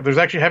there's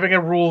actually having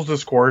a rules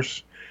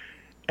discourse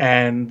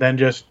and then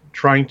just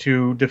trying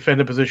to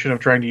defend a position of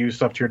trying to use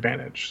stuff to your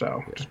advantage.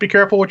 So just be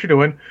careful what you're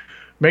doing.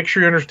 Make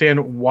sure you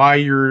understand why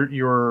you're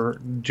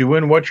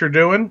doing what you're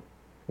doing,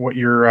 what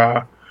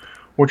your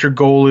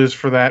goal is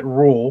for that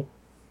rule,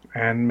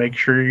 and make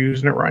sure you're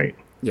using it right.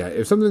 Yeah,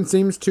 if something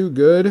seems too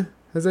good,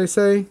 as they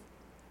say,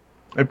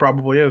 it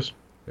probably is.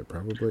 It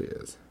probably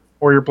is.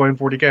 Or you're playing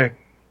 40K.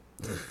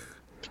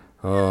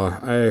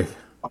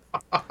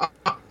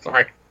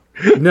 Sorry.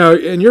 No,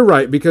 and you're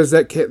right, because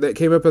that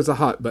came up as a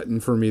hot button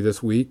for me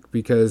this week,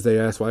 because they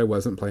asked why I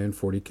wasn't playing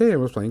 40K. I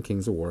was playing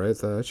Kings of War at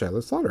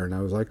Shiloh Slaughter, and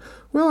I was like,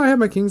 well, I have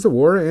my Kings of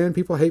War, and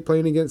people hate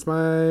playing against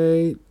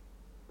my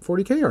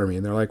 40K army.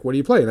 And they're like, what do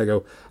you play? And I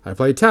go, I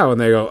play Tau. And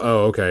they go,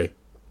 oh, okay.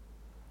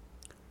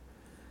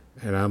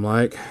 And I'm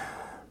like,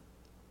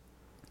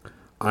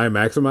 I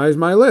maximize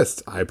my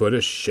list. I put a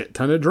shit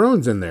ton of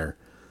drones in there.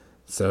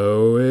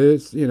 So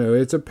it's,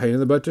 it's a pain in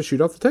the butt to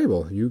shoot off the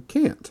table. You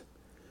can't.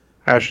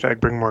 Hashtag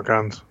bring more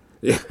guns.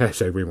 Yeah,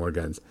 hashtag bring more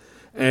guns.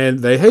 And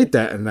they hate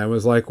that. And I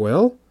was like,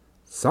 well,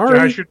 sorry. Should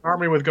I shoot an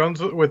army with guns,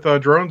 with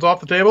drones off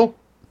the table?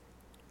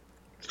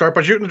 Start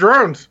by shooting the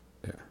drones.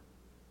 Yeah.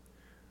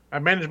 I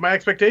manage my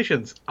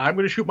expectations. I'm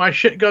going to shoot my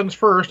shit guns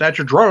first at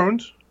your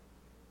drones.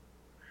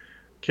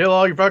 Kill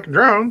all your fucking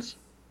drones.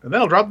 And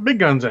then I'll drop the big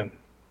guns in.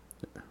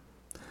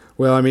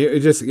 Well, I mean,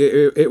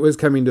 it was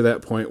coming to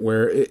that point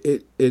where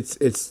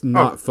it's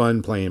not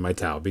fun playing my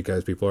Tau,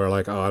 because people are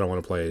like, oh, I don't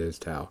want to play as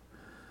Tau.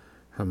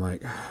 I'm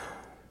like,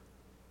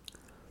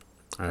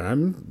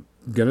 I'm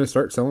going to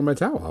start selling my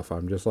Tau off.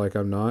 I'm just like,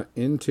 I'm not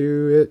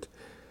into it.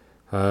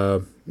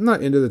 I'm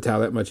not into the Tau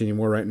that much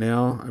anymore right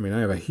now. I mean, I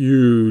have a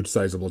huge,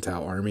 sizable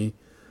Tau army.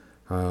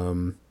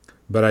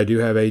 But I do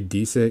have a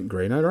decent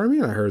Grey Knight army,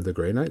 and I heard the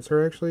Grey Knights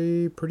are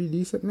actually pretty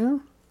decent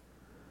now.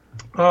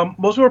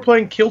 Most people are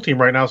playing Kill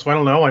Team right now, so I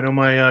don't know. I know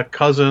my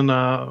cousin,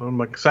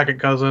 my second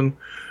cousin,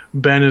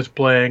 Ben, is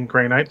playing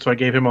Grey Knight, so I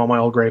gave him all my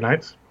old Grey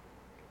Knights.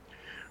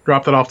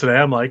 Dropped it off today.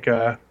 I'm like,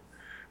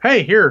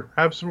 hey, here,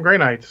 have some Grey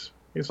Knights.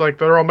 He's like,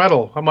 they're all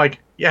metal. I'm like,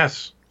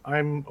 yes,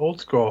 I'm old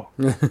school.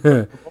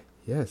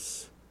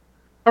 Yes.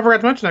 I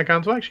forgot to mention that,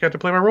 Gonzo. I actually got to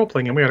play my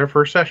role-playing game. We had our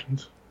first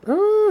sessions.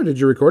 Oh, did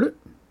you record it?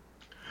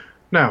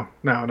 No.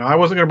 I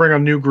wasn't going to bring a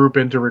new group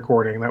into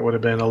recording. That would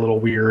have been a little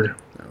weird.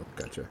 Oh,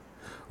 gotcha.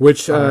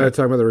 Which, talking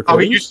about the recording? I'll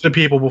get used to the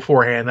people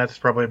beforehand. That's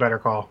probably a better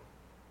call.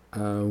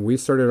 We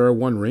started our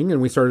one ring,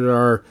 and we started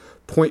our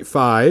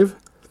 0.5,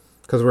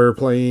 because we were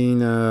playing,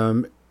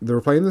 they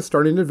were playing the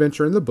starting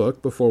adventure in the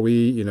book before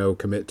we,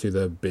 commit to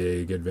the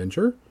big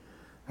adventure,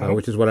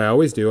 which is what I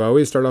always do. I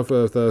always start off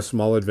with a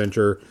small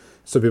adventure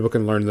so people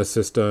can learn the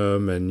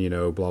system and,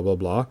 blah, blah,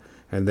 blah.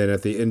 And then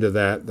at the end of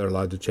that, they're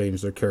allowed to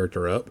change their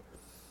character up.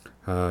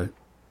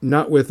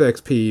 Not with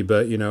XP,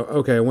 but,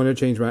 okay, I want to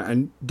change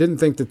I didn't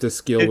think that this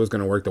skill was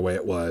going to work the way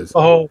it was.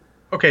 The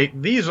okay,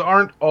 these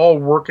aren't all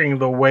working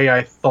the way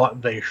I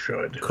thought they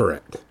should.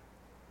 Correct.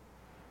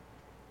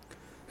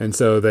 And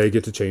so they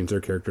get to change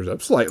their characters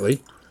up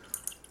slightly.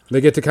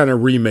 They get to kind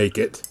of remake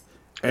it,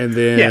 and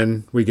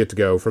then we get to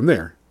go from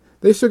there.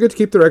 They still get to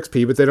keep their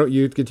XP, but they don't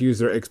get to use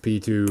their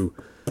XP to,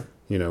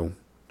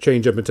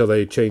 change up until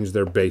they change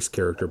their base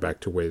character back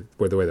to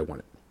the way they want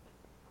it.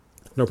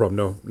 No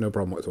problem. No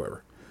problem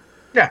whatsoever.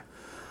 Yeah.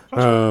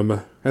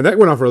 And that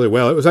went off really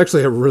well. It was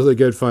actually a really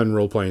good, fun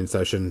role-playing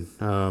session.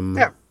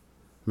 Yeah. I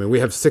mean,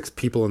 we have 6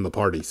 people in the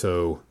party,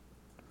 so...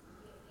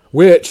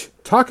 Which,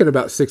 talking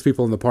about 6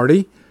 people in the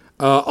party,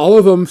 all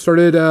of them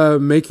started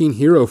making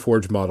Hero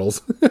Forge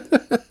models.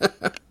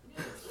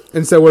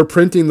 And so we're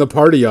printing the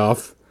party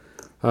off,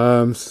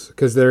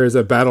 because there is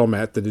a battle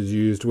mat that is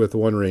used with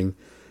One Ring.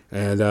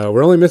 And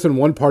we're only missing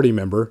one party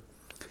member.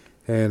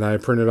 And I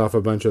printed off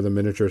a bunch of the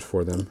miniatures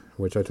for them,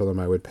 which I told them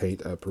I would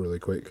paint up really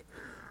quick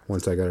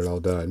once I got it all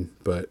done.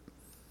 But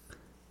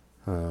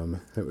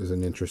it was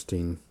an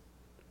interesting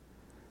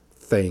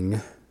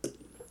thing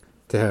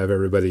to have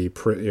everybody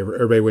print.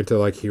 Everybody went to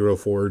like Hero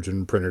Forge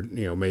and printed,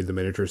 made the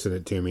miniature, sent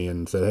it to me,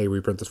 and said, "Hey,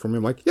 reprint this for me."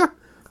 I'm like, "Yeah,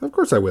 of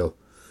course I will,"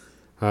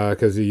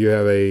 because you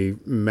have a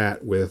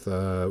mat with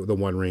the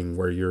One Ring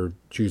where you're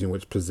choosing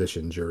which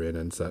positions you're in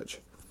and such.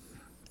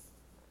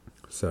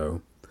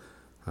 So,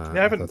 I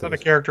haven't done a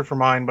character for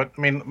mine, but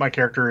I mean, my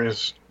character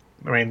is,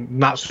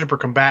 not super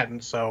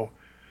combatant, so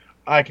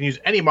I can use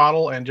any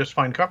model and just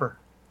find cover.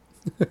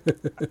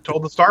 I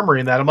told the Star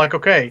Marine that. I'm like,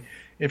 okay,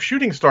 if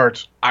shooting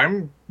starts,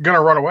 I'm going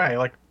to run away.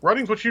 Like,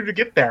 running's what you do to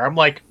get there. I'm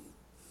like,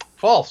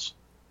 false.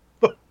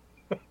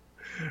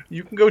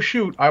 You can go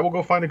shoot. I will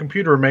go find a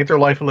computer and make their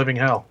life a living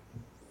hell.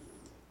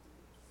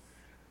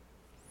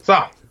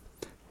 So.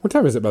 What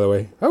time is it, by the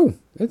way? Oh,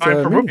 it's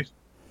time for movies.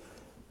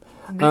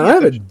 I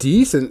have a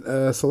decent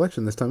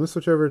selection this time. Let's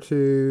switch over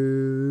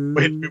to...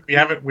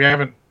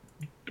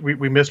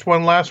 We missed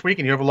one last week,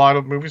 and you have a lot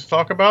of movies to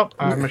talk about?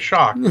 I'm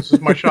shocked. This is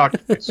my shock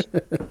case.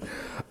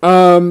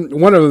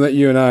 One of them that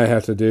you and I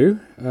have to do.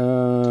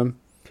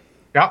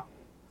 Yeah.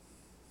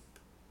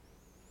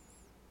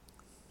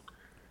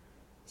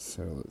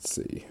 So let's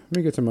see. Let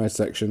me get to my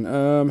section.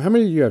 How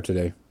many do you have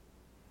today?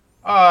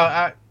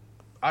 I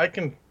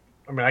can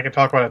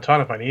talk about a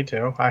ton if I need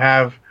to. I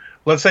have,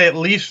 let's say, at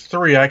least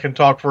 3. I can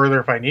talk further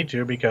if I need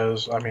to,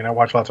 because I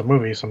watch lots of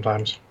movies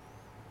sometimes.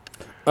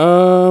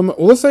 Well,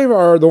 let's save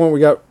the one we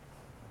got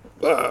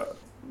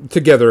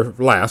together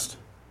last.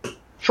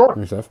 Sure.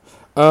 And stuff.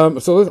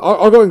 So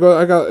I'll go and go.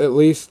 I got at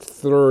least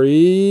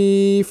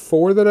 3,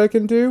 4 that I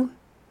can do.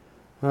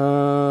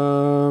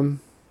 Let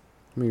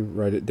me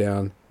write it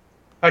down.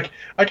 I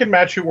can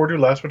match you or do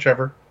less,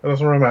 whichever. It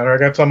doesn't really matter. I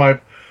got some I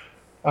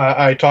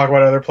talk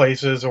about other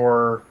places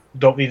or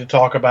don't need to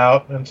talk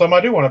about, and some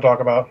I do want to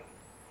talk about.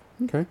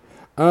 Okay.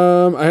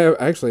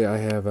 I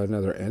have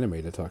another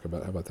anime to talk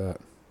about. How about that?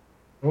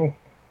 Oh,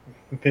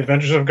 The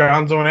Adventures of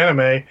Gonzo and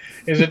Anime.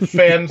 Is it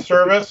fan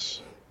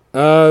service?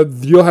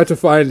 You'll have to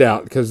find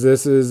out, because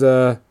this is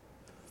going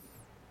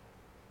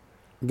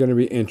to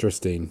be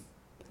interesting.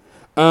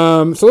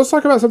 So let's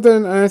talk about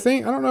something. I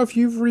don't know if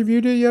you've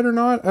reviewed it yet or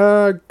not.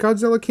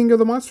 Godzilla King of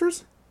the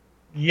Monsters.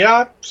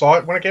 Yeah, saw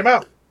it when it came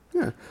out.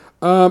 Yeah.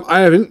 I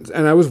haven't,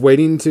 and I was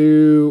waiting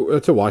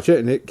to watch it,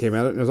 and it came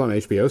out and it was on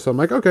HBO. So I'm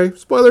like, okay,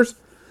 spoilers.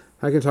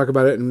 I can talk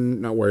about it and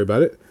not worry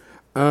about it.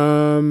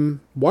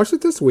 Watched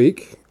it this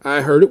week. I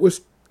heard it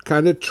was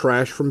kind of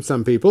trash from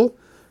some people.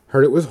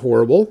 Heard it was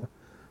horrible.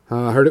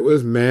 Heard it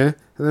was meh,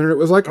 and then heard it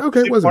was like,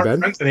 okay, it wasn't bad.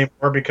 Friends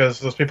anymore because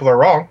those people are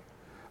wrong.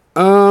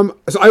 So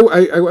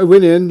I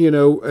went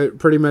in,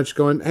 pretty much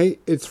going, hey,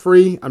 it's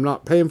free. I'm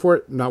not paying for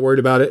it. I'm not worried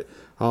about it.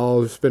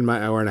 I'll spend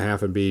my hour and a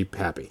half and be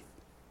happy.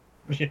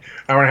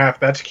 Hour and a half,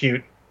 that's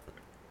cute.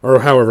 Or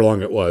however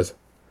long it was.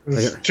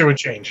 2 and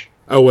change.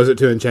 Oh, was it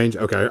 2 and change?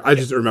 Okay, I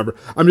just remember.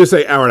 I'm just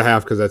saying hour and a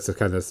half because that's the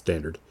kind of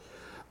standard.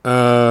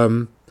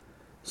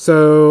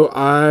 So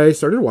I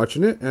started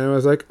watching it and I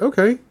was like,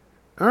 okay,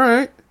 all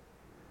right.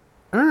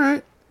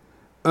 I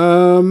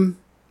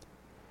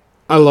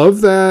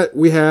love that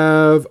we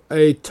have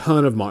a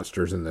ton of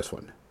monsters in this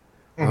one.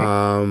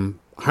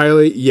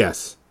 Mm-hmm.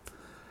 Yes.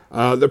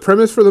 The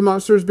premise for the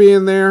monsters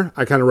being there,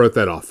 I kind of wrote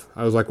that off.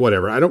 I was like,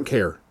 whatever. I don't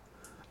care.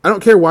 I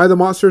don't care why the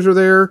monsters are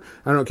there.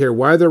 I don't care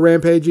why they're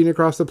rampaging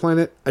across the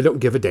planet. I don't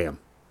give a damn.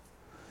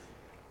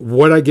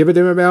 What I give a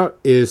damn about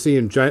is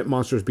seeing giant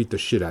monsters beat the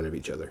shit out of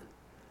each other.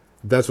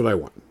 That's what I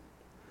want.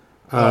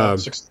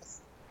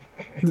 Success.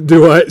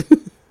 Do what?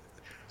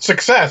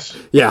 Success.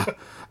 Yeah.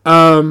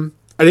 I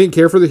didn't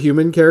care for the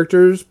human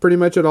characters pretty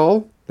much at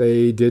all.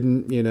 They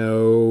didn't,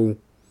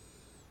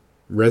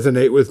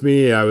 resonate with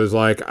me. I was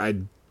like, I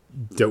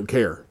don't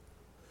care.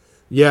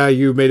 Yeah,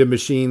 you made a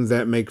machine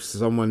that makes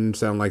someone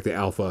sound like the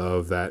alpha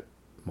of that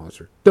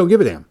monster. Don't give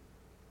a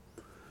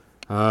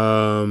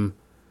damn.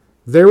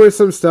 There was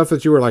some stuff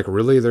that you were like,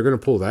 really? They're going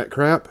to pull that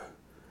crap?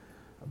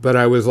 But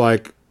I was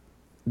like,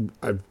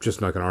 I'm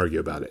just not going to argue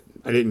about it.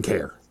 I didn't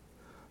care.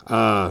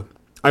 I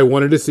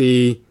wanted to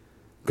see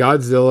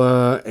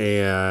Godzilla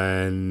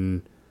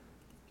and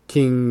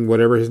King,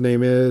 whatever his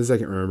name is. I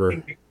can't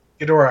remember.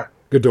 Ghidorah.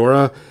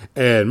 Ghidorah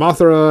and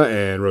Mothra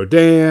and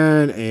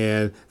Rodan,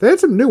 and they had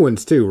some new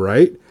ones too,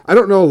 right? I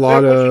don't know a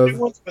lot of. New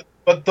ones,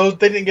 but those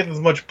they didn't get as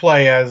much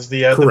play as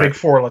the big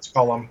four. Let's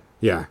call them.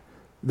 Yeah,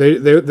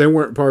 they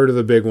weren't part of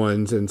the big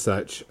ones and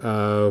such,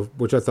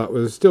 which I thought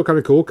was still kind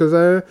of cool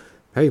because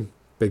hey,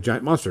 big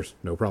giant monsters,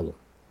 no problem.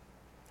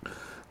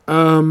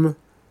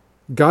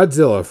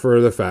 Godzilla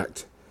for the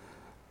fact.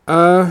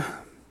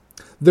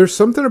 There's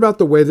something about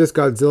the way this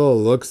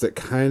Godzilla looks that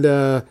kind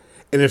of,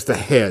 and it's the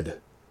head.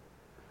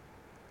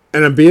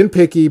 And I'm being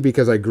picky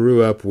because I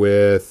grew up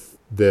with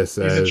this.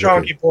 He's a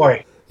chunky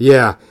boy.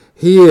 Yeah,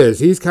 he is.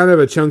 He's kind of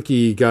a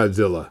chunky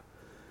Godzilla.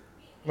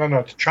 No,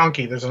 it's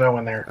chunky. There's no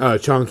one there.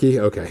 Chunky?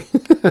 Okay.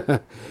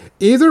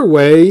 Either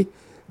way,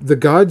 the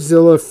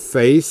Godzilla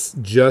face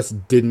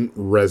just didn't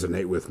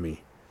resonate with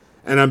me.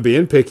 And I'm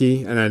being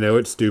picky, and I know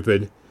it's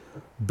stupid,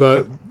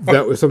 but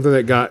that was something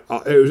that got,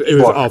 it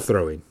was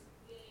off-throwing.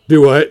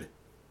 Do what?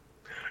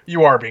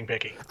 You are being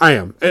picky. I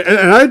am.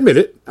 And I admit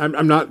it.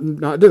 I'm not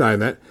denying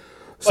that.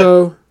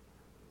 So,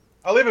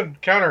 I'll even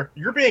counter.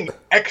 You're being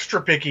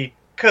extra picky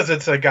because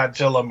it's a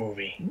Godzilla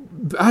movie.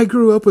 I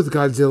grew up with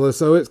Godzilla,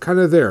 so it's kind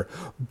of there.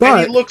 But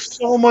and he looks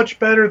so much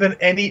better than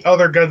any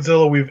other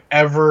Godzilla we've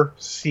ever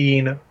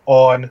seen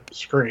on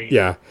screen.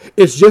 Yeah,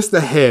 it's just the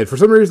head. For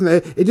some reason,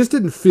 it just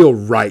didn't feel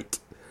right.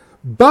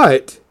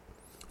 But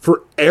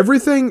for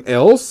everything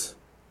else,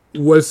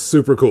 was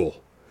super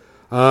cool.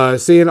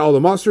 Seeing all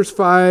the monsters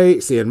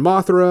fight, seeing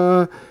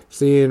Mothra,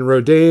 seeing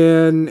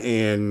Rodan,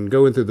 and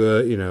going through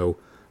the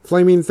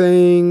flaming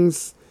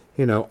things,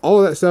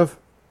 all of that stuff,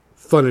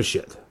 fun as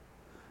shit.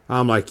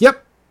 I'm like,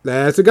 yep,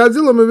 that's a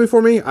Godzilla movie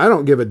for me. I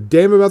don't give a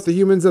damn about the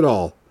humans at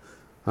all.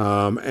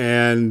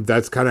 And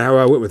that's kind of how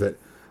I went with it.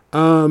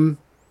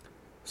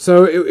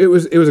 So it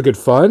was a good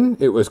fun.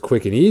 It was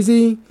quick and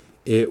easy.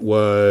 It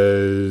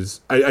was,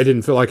 I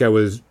didn't feel like I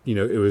was,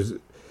 it was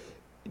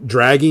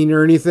dragging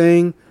or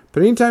anything.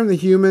 But anytime the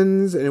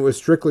humans, and it was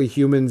strictly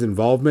humans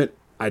involvement,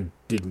 I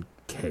didn't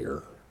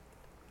care.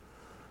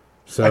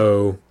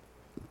 So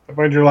I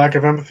find your lack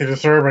of empathy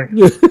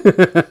disturbing.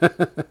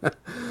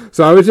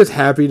 So I was just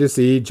happy to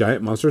see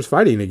giant monsters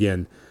fighting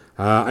again.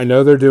 I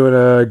know they're doing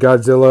a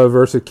Godzilla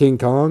versus King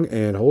Kong,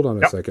 and hold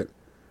on a second.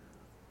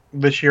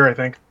 This year, I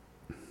think.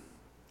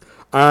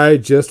 I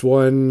just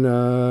won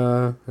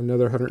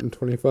another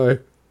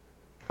 125.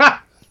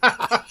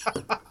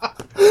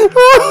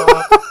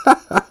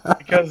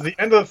 Because the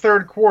end of the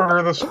third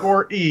quarter, the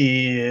score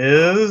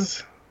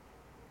is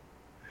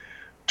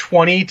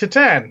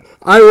 20-10.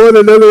 I won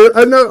another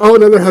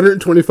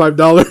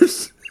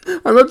 $125.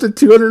 I'm up to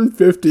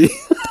 $250.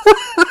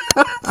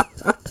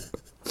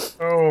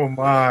 Oh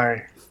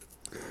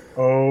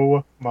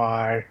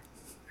my.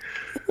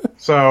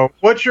 So,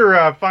 what's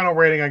your final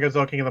rating on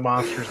Godzilla King of the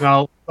Monsters? And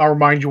I'll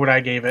remind you what I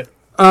gave it.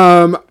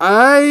 I'm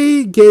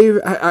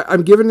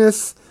giving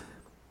this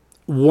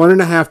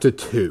 1.5 to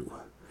 2.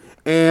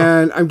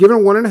 And I'm giving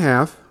it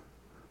 1.5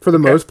 for the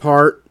most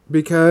part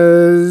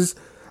because,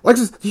 like I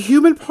said, the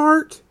human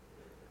part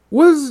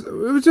was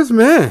just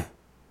meh.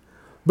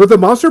 But the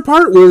monster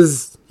part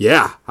was,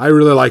 I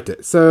really liked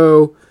it.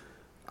 So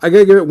I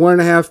gotta give it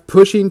 1.5,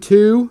 pushing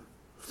 2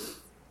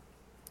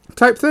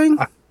 type thing.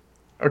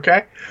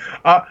 Okay.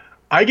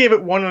 I gave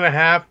it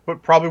 1.5,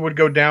 but probably would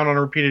go down on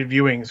repeated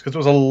viewings because there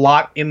was a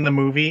lot in the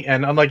movie.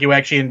 And unlike you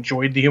actually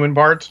enjoyed the human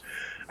parts,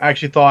 I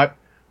actually thought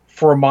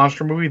for a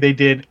monster movie, they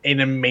did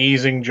an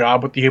amazing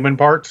job with the human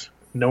parts.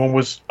 No one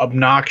was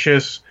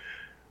obnoxious.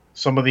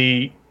 Some of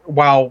the,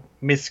 while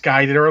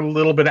misguided or a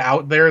little bit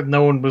out there,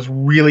 no one was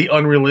really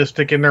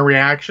unrealistic in their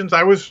reactions.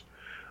 I was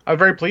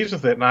very pleased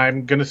with it, and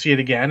I'm going to see it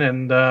again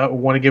and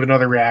want to give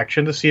another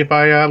reaction to see if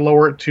I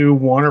lower it to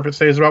 1 or if it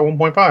stays about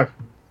 1.5.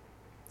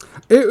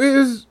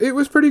 It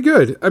was pretty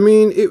good. I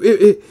mean,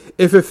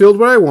 if it filled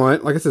what I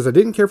want, like I said, I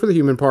didn't care for the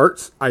human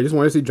parts. I just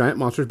wanted to see giant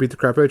monsters beat the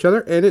crap out of each other,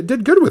 and it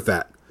did good with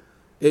that.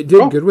 It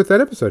did good with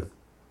that episode.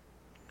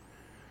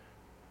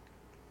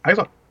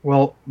 Excellent.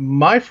 Well,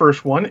 my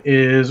first one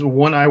is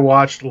one I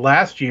watched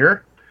last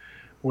year,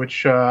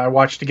 which I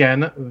watched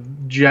again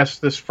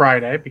just this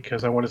Friday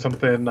because I wanted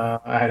something.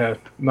 I had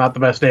not the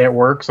best day at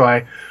work, so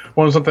I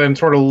wanted something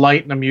sort of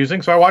light and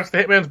amusing. So I watched The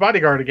Hitman's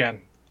Bodyguard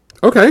again.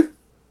 Okay.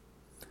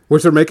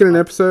 Which they're making an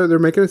episode. They're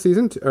making a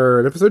season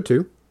or an episode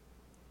 2.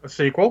 A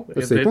sequel.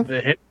 A sequel.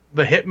 The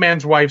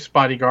Hitman's Wife's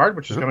Bodyguard,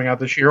 which is coming out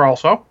this year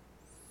also.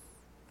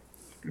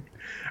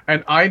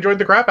 And I enjoyed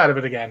the crap out of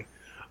it again.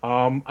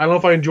 I don't know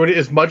if I enjoyed it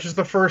as much as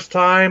the first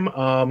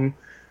time.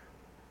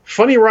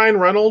 Funny Ryan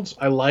Reynolds,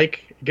 I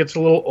like. It gets a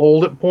little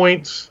old at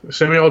points.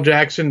 Samuel L.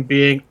 Jackson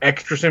being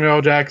extra Samuel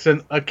L.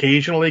 Jackson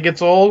occasionally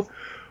gets old.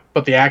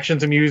 But the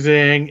action's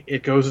amusing.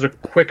 It goes at a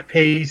quick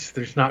pace.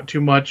 There's not too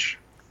much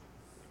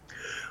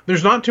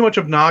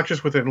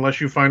obnoxious with it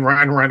unless you find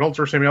Ryan Reynolds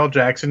or Samuel L.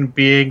 Jackson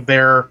being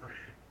their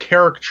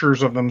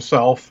caricatures of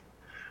themselves.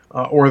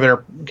 Or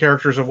their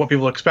characters of what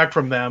people expect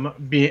from them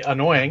be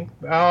annoying.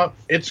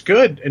 It's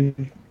good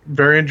and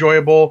very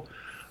enjoyable.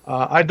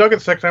 I dug it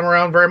the second time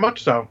around very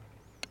much so.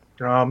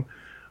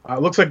 It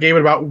looks like I gave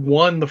it about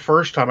 1 the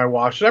first time I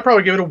watched it. I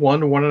probably give it a 1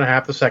 to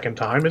 1.5 the second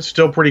time. It's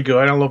still pretty good.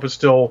 I don't know if it's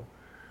still,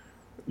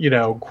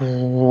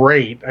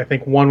 great. I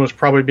think 1 was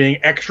probably being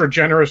extra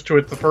generous to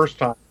it the first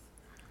time.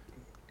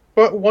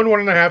 But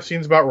 1.5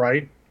 seems about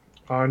right.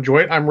 Enjoy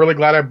it. I'm really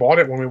glad I bought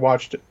it when we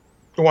watched it.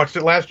 We watched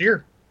it last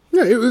year.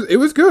 Yeah, it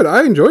was good.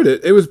 I enjoyed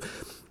it. It was,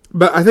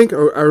 but I think I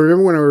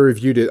remember when I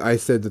reviewed it, I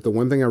said that the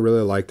one thing I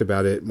really liked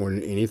about it more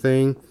than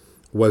anything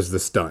was the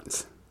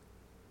stunts.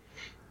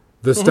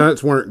 The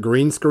stunts weren't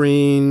green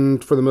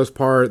screened for the most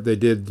part. They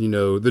did,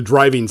 the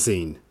driving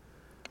scene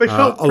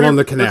along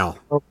the canal.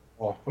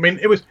 I mean,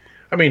 it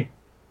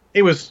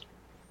was,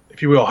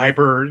 if you will,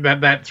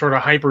 that sort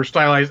of hyper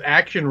stylized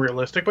action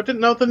realistic, but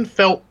nothing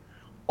felt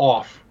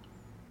off.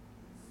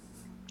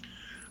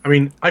 I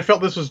mean, I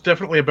felt this was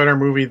definitely a better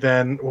movie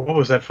than, what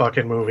was that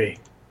fucking movie?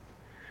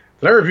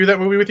 Did I review that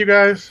movie with you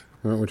guys?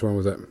 Which one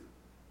was that?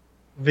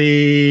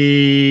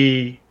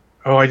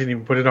 I didn't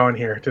even put it on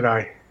here, did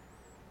I?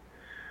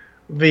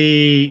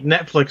 The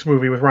Netflix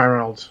movie with Ryan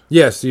Reynolds.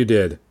 Yes, you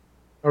did.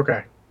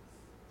 Okay.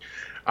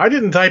 I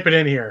didn't type it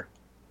in here.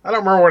 I don't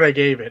remember what I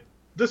gave it.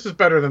 This is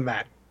better than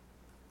that.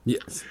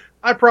 Yes.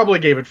 I probably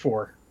gave it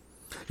 4.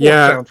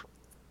 Yeah.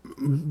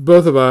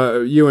 Both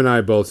of you and I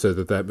both said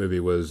that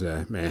movie was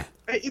meh.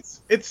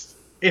 It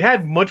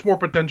had much more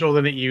potential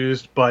than it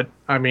used, but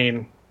I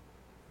mean,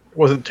 it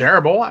wasn't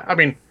terrible. I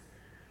mean,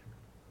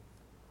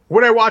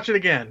 would I watch it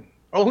again?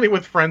 Only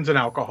with friends and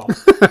alcohol.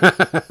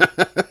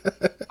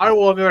 I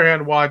will, on the other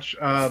hand, watch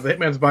The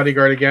Hitman's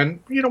Bodyguard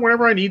again.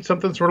 Whenever I need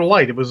something sort of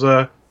light. It was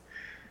a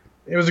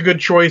good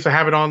choice. I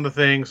have it on the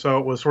thing, so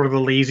it was sort of the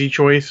lazy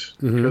choice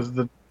because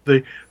the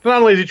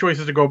non-lazy choice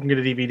is to go up and get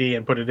a DVD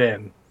and put it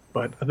in.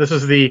 But this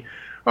is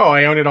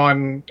I own it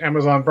on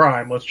Amazon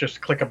Prime. Let's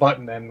just click a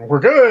button and we're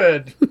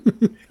good.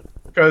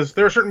 Because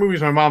there are certain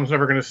movies my mom's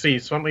never going to see,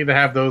 so I don't need to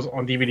have those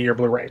on DVD or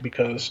Blu-ray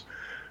because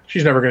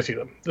she's never going to see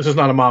them. This is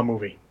not a mom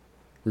movie.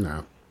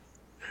 No.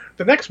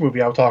 The next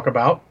movie I'll talk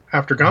about,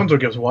 after Gonzo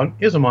gives one,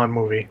 is a mom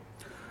movie.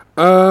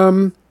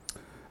 I'm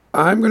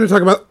going to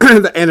talk about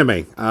the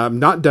anime. I'm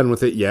not done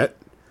with it yet,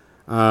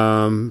 but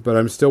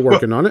I'm still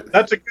working on it.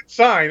 That's a good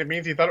sign. It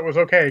means he thought it was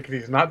okay because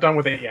he's not done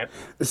with it yet.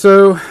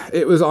 So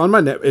it was on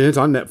and it's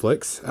on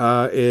Netflix.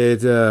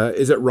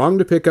 Is it wrong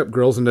to pick up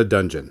girls in a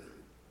dungeon?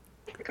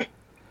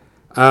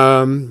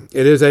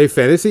 It is a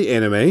fantasy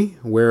anime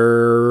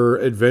where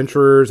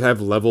adventurers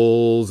have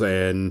levels,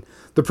 and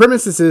the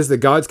premise is the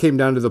gods came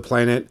down to the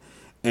planet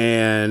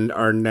and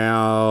are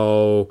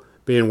now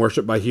being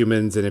worshipped by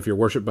humans, and if you're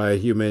worshipped by a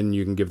human,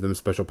 you can give them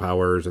special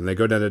powers, and they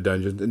go down to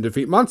dungeons and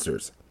defeat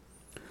monsters,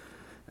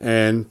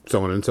 and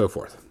so on and so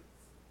forth.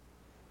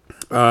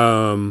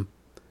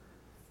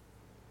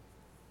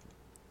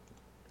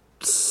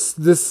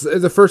 This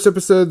is the first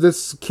episode.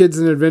 This kid's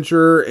an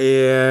adventurer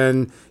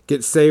and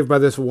gets saved by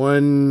this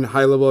one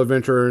high-level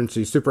adventurer, and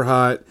she's super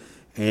hot,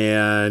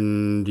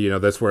 and,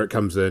 that's where it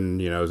comes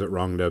in, is it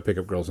wrong to pick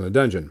up girls in a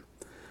dungeon?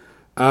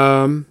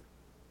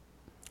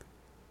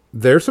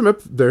 There's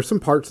some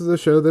parts of the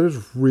show that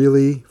is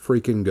really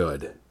freaking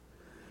good.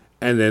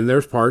 And then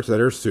there's parts that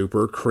are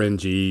super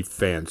cringy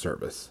fan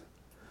service.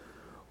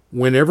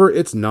 Whenever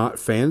it's not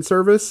fan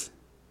service,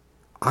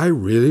 I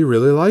really,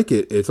 really like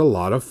it. It's a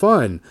lot of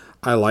fun.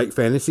 I like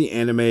fantasy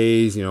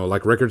animes,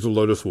 like Records of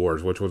Lodoss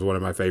Wars, which was one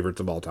of my favorites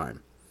of all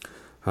time,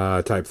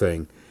 type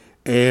thing.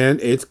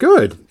 And it's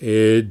good.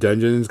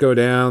 Dungeons go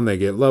down, they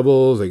get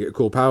levels, they get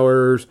cool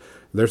powers.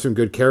 There's some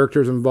good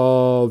characters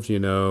involved,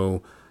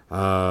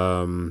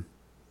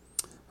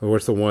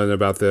 what's the one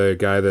about the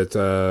guy that's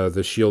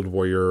the shield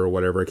warrior or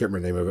whatever? I can't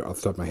remember the name of it off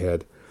the top of my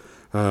head.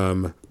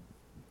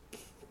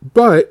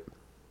 But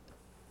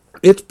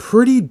it's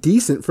pretty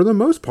decent for the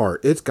most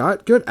part. It's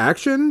got good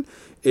action.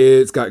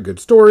 It's got good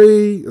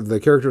story. The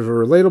characters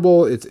are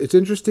relatable. It's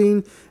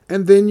interesting.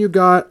 And then you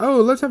got,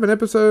 let's have an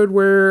episode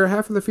where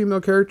half of the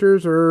female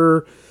characters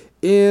are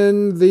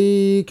in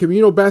the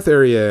communal bath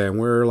area and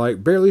we're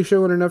like barely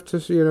showing enough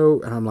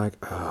to, and I'm like,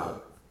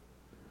 oh.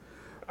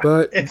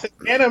 But it's an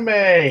anime.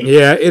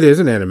 Yeah, it is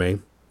an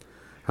anime.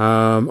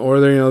 Or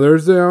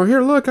there's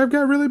here, look, I've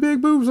got really big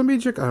boobs. Let me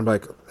check. I'm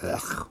like,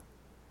 ugh.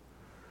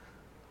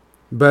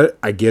 But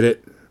I get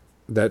it.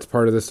 That's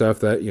part of the stuff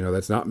that,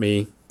 that's not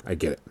me. I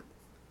get it.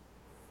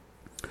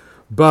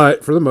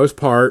 But for the most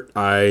part,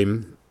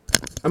 I'm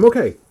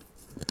okay.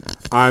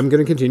 I'm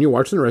going to continue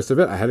watching the rest of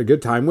it. I had a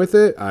good time with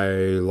it. I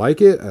like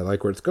it. I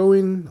like where it's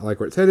going. I like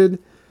where it's headed.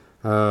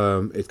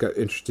 It's got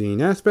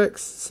interesting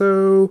aspects.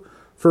 So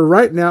for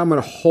right now, I'm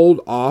going to hold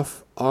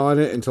off on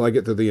it until I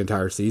get through the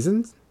entire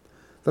seasons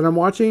that I'm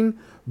watching.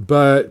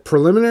 But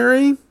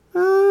preliminary,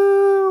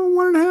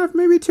 1.5,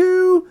 maybe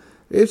 2.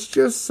 It's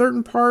just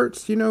certain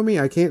parts, me,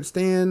 I can't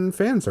stand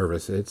fan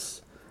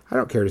service. I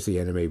don't care to see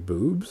anime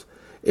boobs.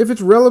 If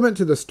it's relevant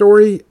to the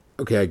story,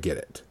 okay, I get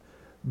it.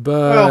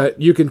 But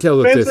you can tell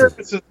that fan this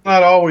service is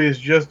not always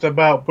just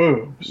about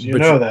boobs. You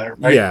know that,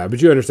 right? Yeah,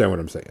 but you understand what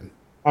I'm saying.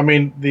 I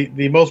mean,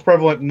 the most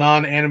prevalent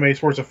non-anime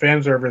source of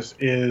fan service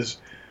is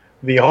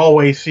the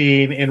hallway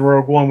scene in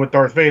Rogue One with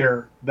Darth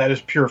Vader. That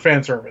is pure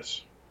fan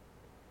service.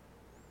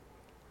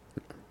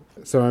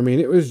 So, I mean,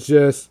 it was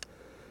just...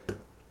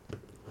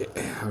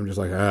 I'm just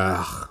like,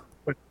 ugh.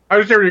 But I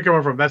understand where you're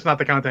coming from. That's not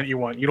the content you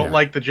want. You don't Yeah.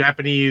 like the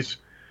Japanese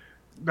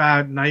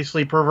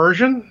nicely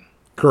perversion?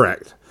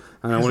 Correct.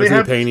 I don't 'Cause want to they see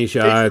have panty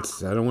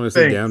shots. I don't want to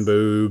see things. down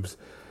boobs.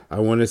 I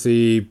want to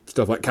see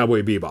stuff like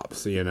Cowboy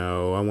Bebops, you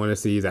know. I want to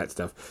see that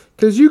stuff.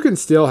 Because you can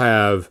still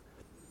have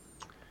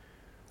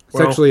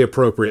Well, sexually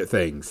appropriate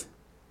things.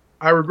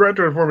 I regret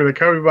to inform you that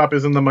Cowboy Bebop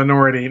is in the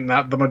minority,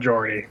 not the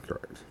majority.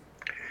 Correct.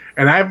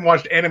 And I haven't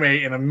watched anime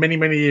in many,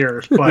 many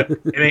years, but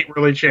it ain't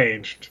really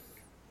changed.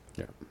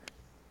 Yeah.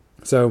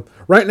 So,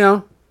 right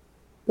now,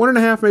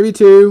 1.5, maybe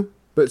 2.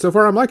 But so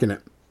far, I'm liking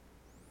it.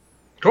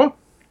 Cool.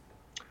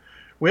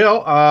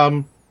 Well,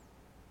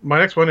 my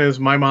next one is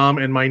my mom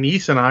and my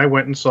niece and I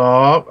went and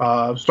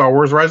saw Star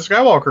Wars Rise of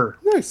Skywalker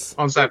Nice.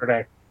 on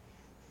Saturday.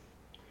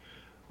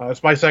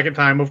 It's my second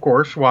time, of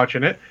course,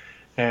 watching it.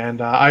 And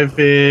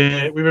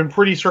we've been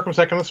pretty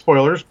circumspect on the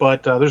spoilers,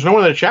 but there's no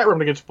one in the chat room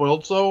to get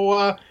spoiled.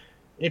 So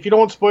if you don't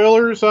want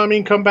spoilers, I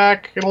mean, come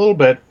back in a little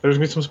bit. There's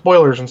gonna be some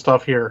spoilers and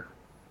stuff here.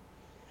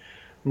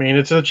 I mean,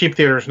 it's in the cheap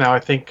theaters now. I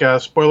think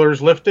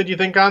spoilers lifted. You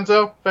think,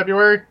 Gonzo?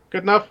 February,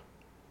 good enough?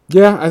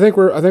 Yeah, I think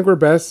we're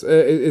best.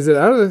 Is it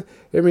out of the...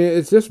 I mean,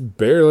 it's just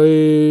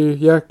barely...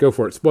 Yeah, go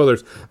for it.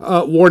 Spoilers.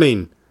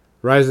 Warning.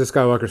 Rise of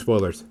Skywalker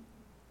spoilers.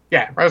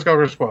 Yeah, Rise of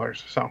Skywalker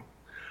spoilers. So,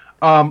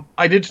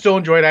 I did still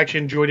enjoy it. I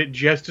actually enjoyed it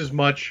just as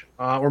much,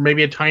 or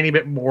maybe a tiny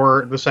bit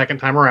more the second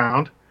time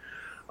around.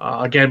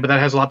 Again, but that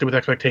has a lot to do with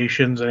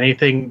expectations, and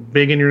anything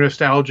big in your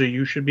nostalgia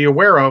you should be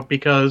aware of,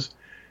 because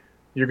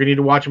you're going to need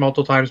to watch it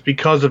multiple times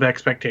because of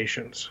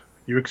expectations.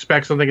 You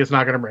expect something, it's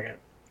not going to bring it.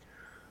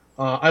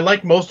 I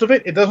like most of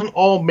it. It doesn't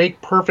all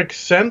make perfect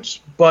sense,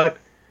 but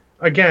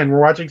again, we're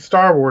watching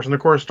Star Wars, and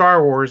of course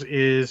Star Wars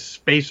is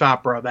space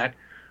opera, that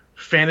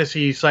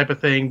fantasy type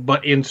of thing,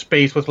 but in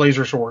space with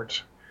laser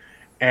swords.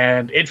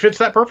 And it fits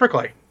that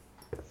perfectly.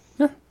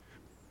 Yeah.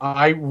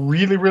 I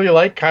really, really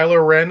like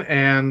Kylo Ren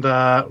and,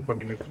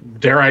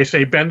 dare I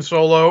say, Ben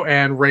Solo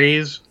and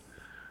Rey's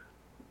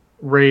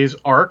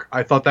arc.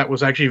 I thought that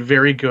was actually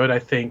very good. I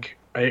think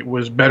it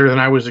was better than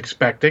I was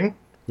expecting.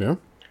 Yeah.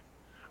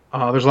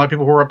 There's a lot of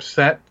people who are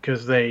upset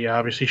because they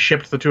obviously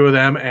shipped the two of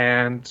them,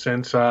 and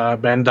since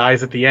Ben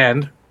dies at the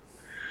end,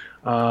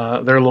 they're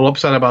a little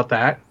upset about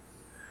that.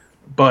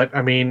 But,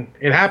 I mean,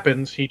 it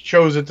happens. He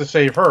chose it to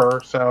save her,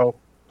 so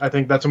I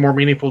think that's a more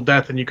meaningful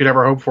death than you could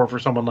ever hope for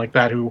someone like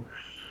that who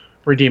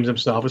redeems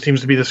himself. It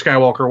seems to be the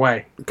Skywalker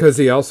way. Because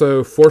he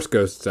also Force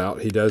Ghosts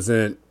out. He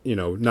doesn't,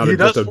 not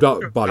just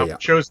a body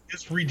out. Shows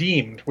is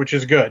redeemed, which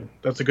is good.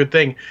 That's a good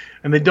thing.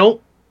 And they don't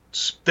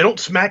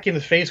smack you in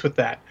the face with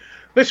that.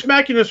 They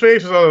smack you in the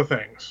face with other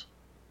things.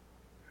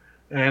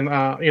 And,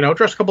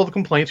 address a couple of the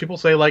complaints. People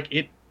say, like,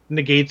 it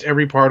negates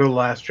every part of The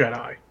Last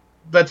Jedi.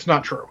 That's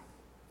not true.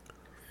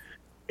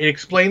 It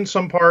explains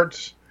some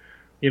parts.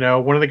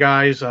 One of the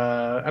guys,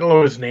 I don't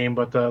know his name,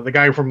 but the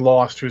guy from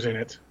Lost who's in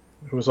it,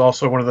 who was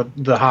also one of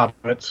the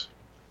hobbits.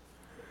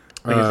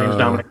 I think his name's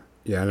Dominic.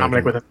 Yeah,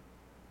 Dominic with it.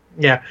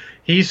 Yeah,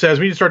 he says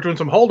we need to start doing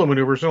some Holdo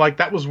maneuvers. They're like,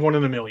 that was 1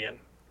 in a million.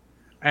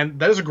 And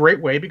that is a great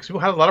way, because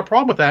people have a lot of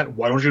problem with that.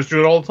 Why don't you just do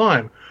it all the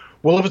time?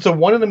 Well, if it's a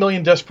 1 in a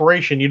million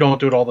desperation, you don't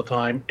do it all the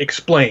time.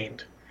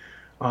 Explained.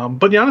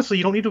 But honestly,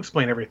 you don't need to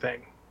explain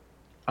everything.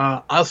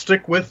 I'll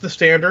stick with the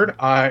standard.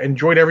 I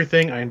enjoyed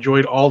everything. I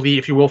enjoyed all the,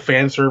 if you will,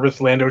 fan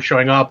service. Lando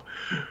showing up,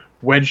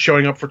 Wedge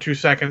showing up for 2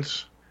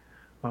 seconds.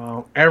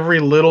 Every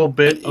little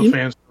bit of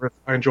fan service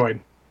I enjoyed.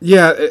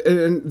 Yeah,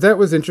 and that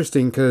was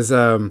interesting because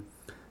one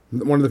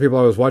of the people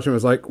I was watching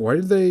was like, why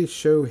did they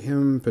show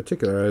him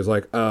particular? I was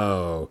like,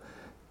 oh,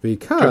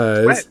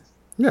 because...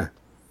 Yeah.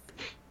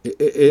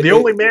 The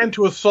only man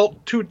to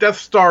assault 2 Death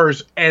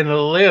Stars and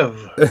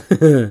live.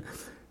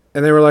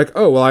 And they were like,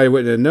 oh, well, I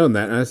wouldn't have known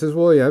that. And I says,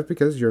 well, yeah,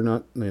 because you're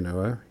not,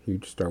 a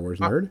huge Star Wars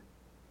nerd.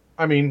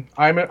 I mean,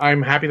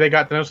 I'm happy they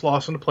got Dennis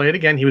Lawson to play it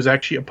again. He was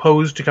actually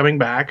opposed to coming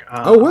back.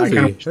 Was he?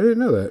 I didn't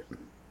know that.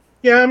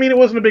 Yeah, I mean, it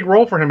wasn't a big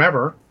role for him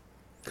ever.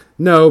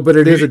 No, but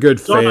it is a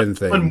good fan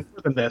thing.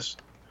 More than this.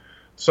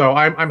 So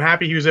I'm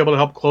happy he was able to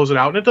help close it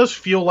out. And it does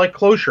feel like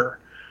closure.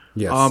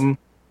 Yes.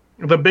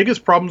 The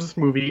biggest problems with this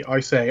movie,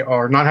 I say,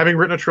 are not having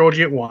written a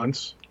trilogy at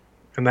once.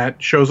 And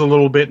that shows a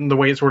little bit in the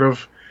way it sort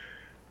of...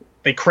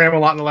 They cram a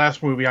lot in the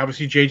last movie.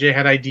 Obviously, JJ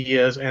had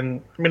ideas,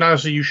 and I mean,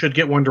 honestly, you should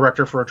get one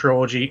director for a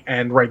trilogy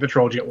and write the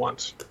trilogy at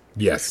once.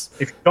 Yes.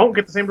 If you don't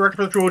get the same director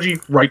for the trilogy,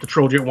 write the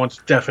trilogy at once,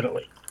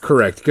 definitely.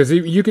 Correct, because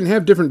you can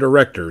have different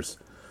directors,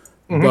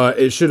 but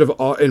it should have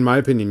all, in my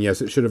opinion,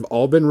 yes, it should have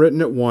all been written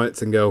at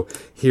once and go,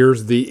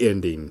 here's the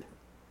ending.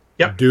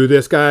 Yep. Do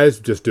this, guys,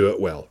 just do it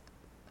well.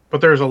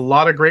 But there's a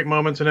lot of great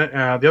moments in it.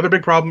 The other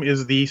big problem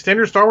is the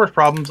standard Star Wars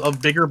problems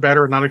of bigger,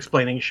 better, not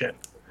explaining shit.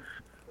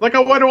 Like,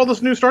 why do all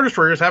those new Star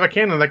Destroyers have a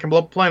cannon that can blow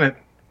up a planet?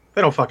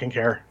 They don't fucking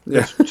care.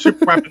 Yeah.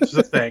 Super weapons is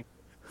a thing.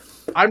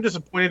 I'm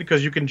disappointed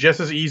because you can just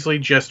as easily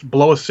just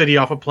blow a city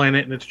off a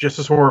planet, and it's just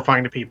as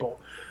horrifying to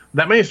people.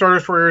 That many Star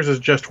Destroyers is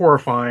just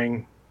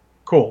horrifying.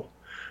 Cool.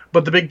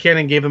 But the big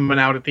cannon gave them an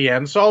out at the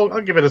end, so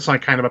I'll give it a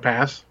kind of a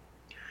pass.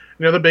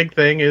 the big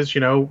thing is,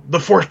 the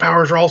force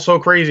powers are all so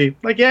crazy.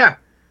 Like, yeah,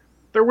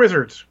 they're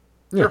wizards.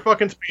 Yeah. They're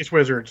fucking space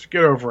wizards.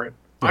 Get over it.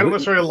 Yeah, I don't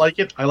necessarily like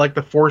it. I like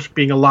the force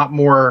being a lot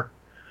more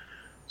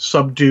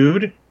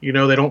subdued. They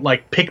don't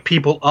like pick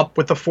people up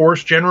with the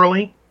force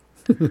generally.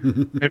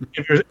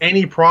 If there's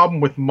any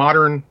problem with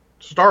modern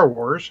Star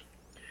Wars,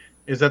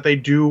 is that they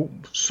do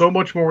so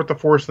much more with the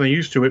force than they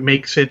used to. It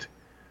makes it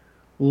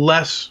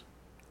less.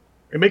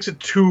 It makes it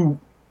too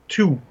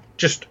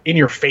just in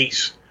your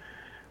face,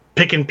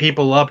 picking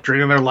people up,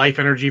 draining their life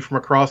energy from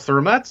across the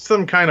room. That's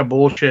some kind of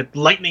bullshit.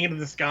 Lightning into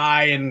the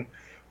sky and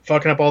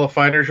fucking up all the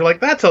fighters. You're like,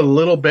 that's a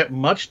little bit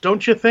much,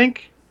 don't you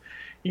think?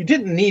 You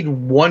didn't need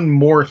one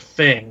more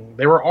thing.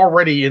 They were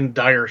already in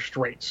dire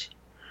straits.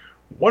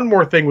 One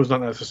more thing was not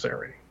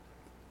necessary.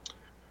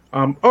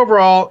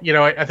 Overall,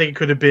 I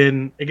think it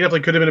definitely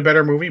could have been a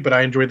better movie, but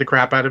I enjoyed the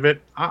crap out of it.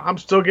 I'm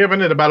still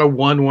giving it about a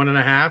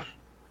 1.5.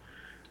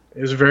 It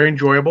was very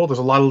enjoyable. There's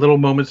a lot of little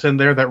moments in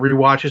there that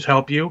rewatches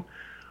help you.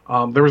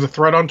 There was a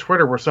thread on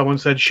Twitter where someone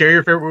said, share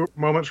your favorite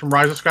moments from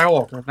Rise of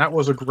Skywalker. And that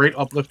was a great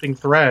uplifting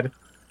thread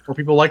where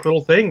people like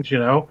little things,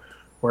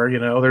 where,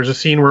 there's a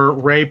scene where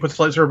Rey puts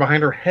the lightsaber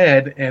behind her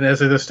head, and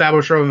as it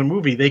established earlier in the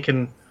movie, they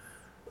can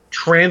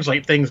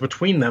translate things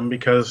between them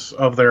because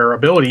of their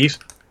abilities.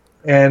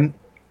 And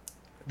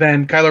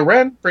then Kylo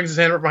Ren brings his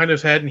hand right behind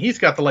his head, and he's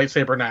got the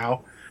lightsaber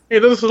now. He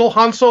does this little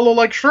Han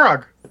Solo-like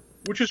shrug,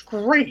 which is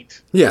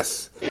great.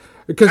 Yes.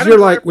 Because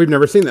we've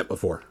never seen that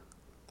before.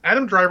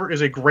 Adam Driver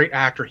is a great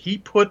actor.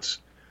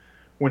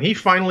 When he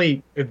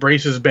finally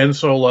embraces Ben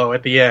Solo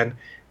at the end,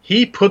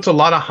 he puts a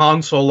lot of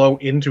Han Solo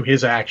into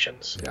his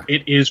actions. Yeah.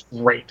 It is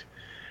great.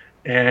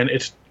 And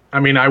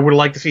I would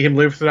like to see him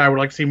live through that. I would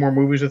like to see more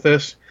movies with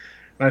this.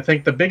 And I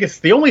think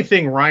the only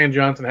thing Rian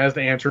Johnson has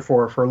to answer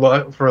for The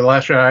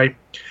Last Jedi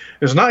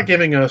is not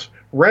giving us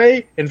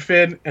Rey and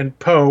Finn and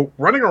Poe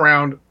running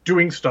around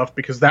doing stuff,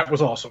 because that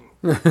was awesome.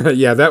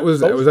 Yeah, that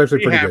was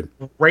actually pretty good.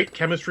 Great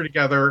chemistry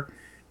together,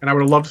 and I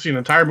would have loved to see an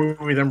entire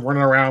movie of them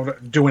running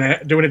around doing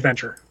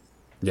adventure.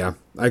 Yeah,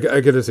 I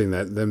could have seen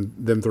that.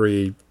 Them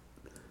three,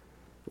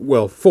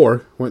 well,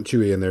 4 went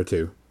Chewie in there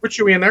too. Put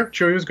Chewie in there.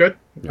 Chewie was good.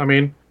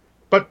 Yeah.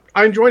 But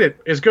I enjoyed it.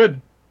 It's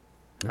good.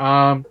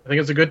 I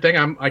think it's a good thing.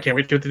 I can't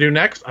wait to what to do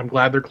next. I'm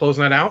glad they're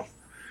closing that out.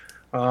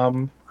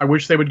 I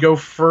wish they would go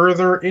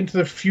further into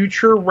the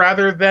future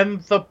rather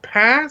than the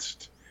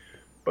past,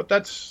 but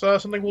that's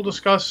something we'll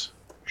discuss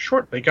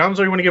shortly. Gonzo,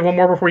 you want to give one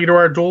more before you do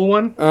our dual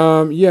one?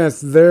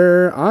 Yes,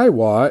 I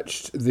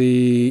watched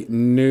the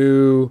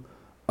new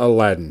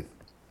Aladdin,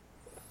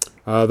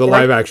 the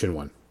live action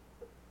one.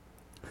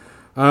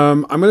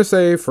 I'm going to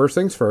say first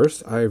things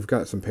first. I've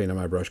got some paint on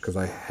my brush because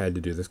I had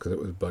to do this because it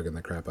was bugging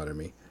the crap out of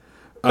me.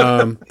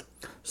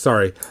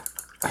 Sorry.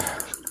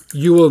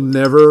 You will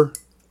never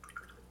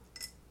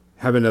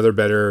have another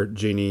better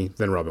genie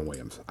than Robin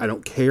Williams. I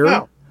don't care.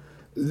 No.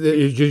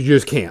 You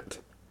just can't.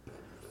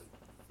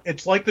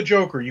 It's like the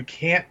Joker. You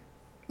can't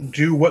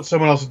do what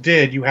someone else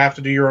did. You have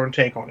to do your own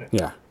take on it.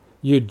 Yeah.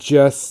 You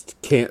just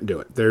can't do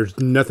it. There's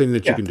nothing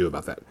that you can do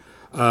about that.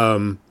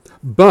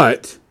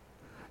 But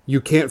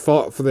you can't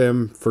fault for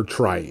them for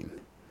trying.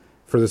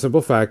 For the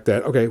simple fact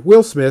that, okay,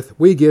 Will Smith,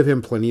 we give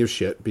him plenty of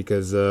shit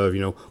because of,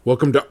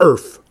 Welcome to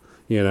Earth,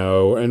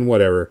 and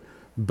whatever.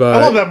 But I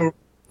love that movie.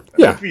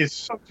 That movie is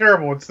so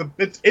terrible.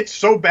 It's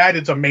so bad,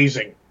 it's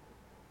amazing.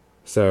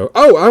 So,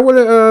 I want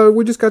to,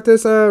 we just got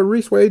this,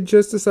 Reese Wade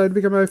just decided to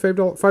become a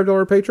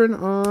 $5 patron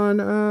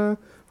on our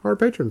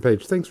Patreon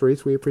page. Thanks,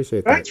 Reese. We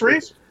appreciate that. Thanks,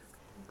 Reese.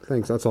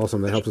 Thanks. That's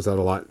awesome. That helps us out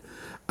a lot.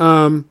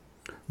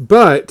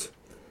 But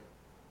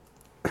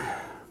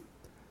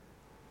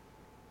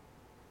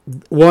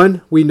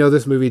one, we know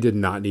this movie did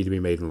not need to be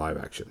made in live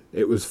action.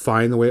 It was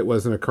fine the way it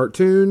was in a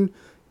cartoon.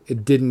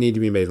 It didn't need to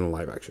be made in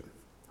live action.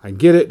 I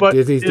get it. But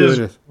Disney's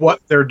doing it.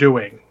 What they're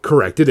doing.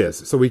 Correct. It is.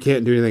 So we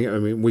can't do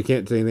anything. We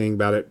can't do anything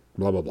about it.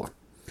 Blah, blah,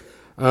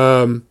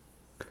 blah.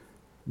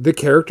 The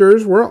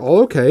characters were all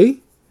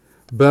okay,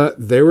 but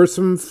there were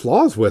some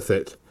flaws with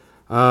it.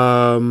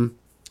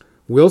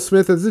 Will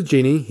Smith as the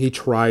genie, he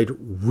tried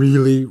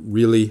really,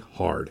 really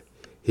hard.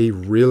 He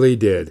really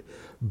did.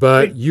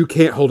 But you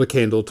can't hold a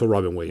candle to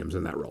Robin Williams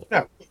in that role.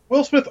 Yeah.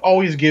 Will Smith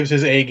always gives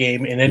his A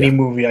game in any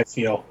movie, I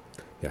feel.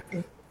 Yeah.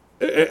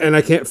 And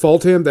I can't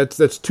fault him.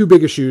 That's too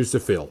big a shoes to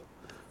fill.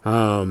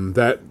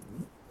 That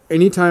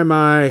anytime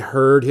I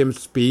heard him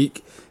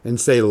speak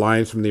and say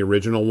lines from the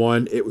original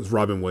one, it was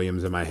Robin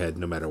Williams in my head,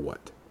 no matter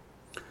what.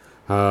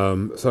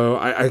 So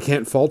I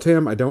can't fault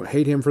him. I don't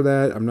hate him for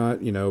that. I'm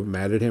not,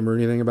 mad at him or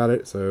anything about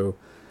it. So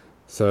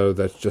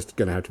that's just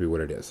going to have to be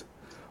what it is.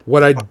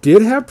 What I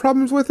did have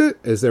problems with it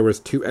is there was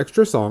 2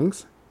 extra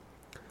songs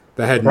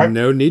that had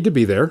no need to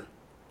be there.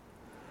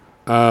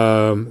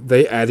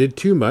 They added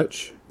too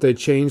much. They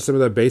changed some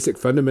of the basic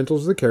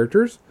fundamentals of the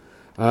characters,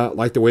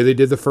 like the way they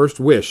did the first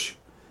wish,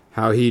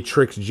 how he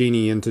tricks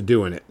Genie into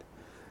doing it.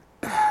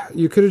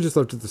 You could have just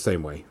left it the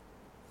same way.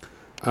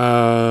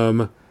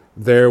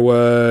 There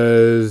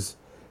was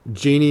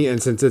Genie,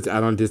 and since it's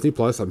out on Disney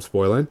Plus, I'm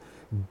spoiling,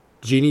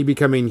 Genie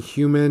becoming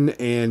human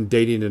and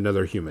dating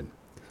another human.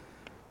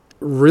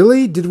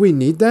 really? Did we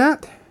need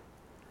that?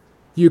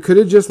 You could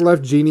have just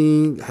left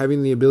Genie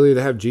having the ability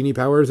to have Genie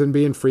powers and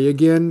being free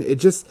again. It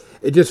just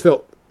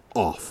felt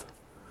off.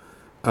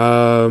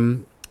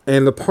 And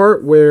the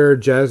part where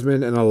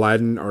Jasmine and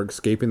Aladdin are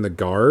escaping the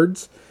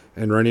guards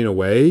and running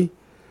away,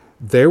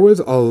 there was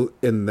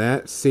in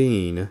that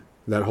scene,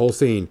 that whole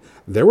scene,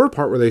 there were a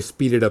part where they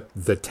speeded up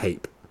the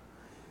tape.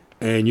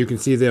 And you can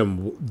see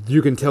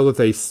you can tell that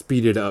they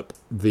speeded up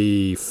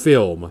the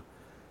film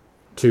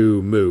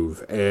to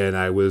move. And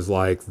I was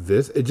like,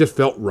 it just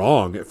felt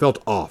wrong. It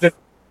felt off. Did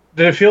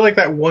it feel like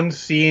that one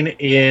scene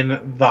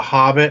in The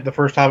Hobbit, the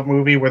first Hobbit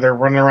movie, where they're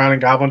running around in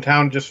Goblin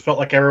Town, just felt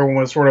like everyone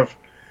was sort of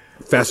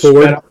fast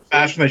forward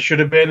faster than they should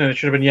have been, and it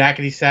should have been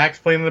yakety sax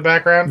playing in the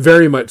background?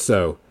 Very much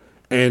so.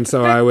 And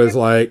so I was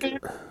like,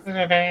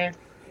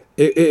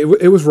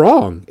 it was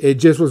wrong. It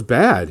just was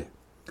bad.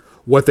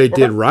 What they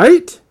did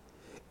right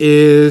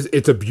is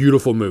it's a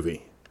beautiful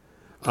movie.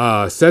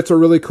 Sets are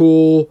really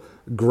cool.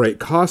 Great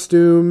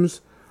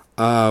costumes.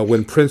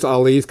 When Prince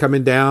Ali's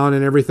coming down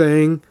and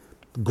everything,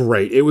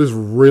 great. It was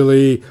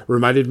really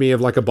reminded me of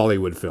like a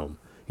Bollywood film.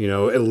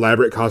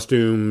 Elaborate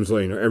costumes,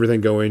 everything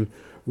going.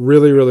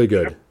 Really, really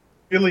good.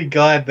 Really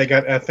glad they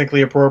got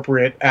ethnically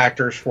appropriate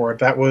actors for it.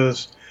 That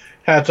was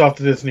hats off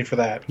to Disney for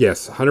that.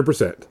 Yes,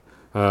 100%.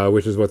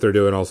 Which is what they're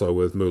doing also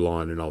with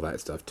Mulan and all that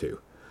stuff too.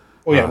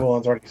 Well, yeah,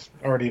 Mulan's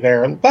already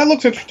there. That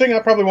looks interesting. I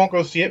probably won't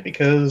go see it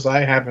because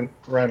I haven't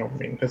read.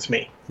 It's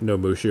me. No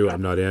Mushu,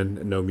 I'm not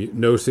in.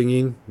 No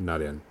singing,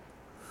 not in.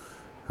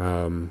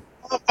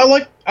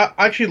 I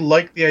actually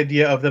like the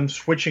idea of them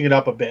switching it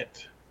up a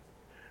bit,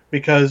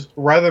 because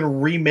rather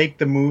than remake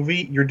the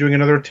movie, you're doing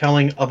another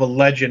telling of a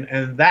legend,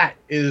 and that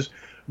is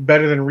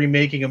better than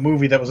remaking a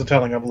movie that was a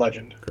telling of a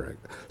legend.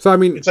 Correct. So I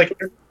mean, it's like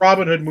a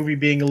Robin Hood movie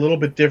being a little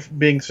bit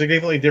being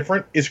significantly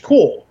different is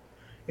cool.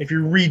 If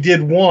you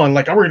redid one,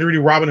 like I'm going to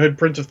redo Robin Hood,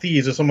 Prince of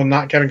Thieves, with someone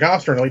not Kevin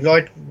Costner, you're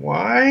like,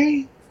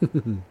 why?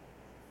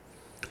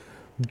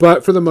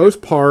 But for the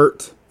most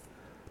part,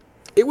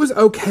 it was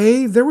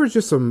okay. There was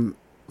just some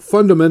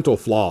fundamental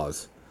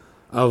flaws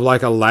of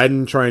like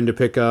Aladdin trying to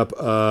pick up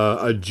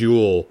a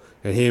jewel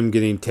and him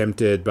getting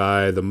tempted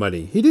by the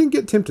money. He didn't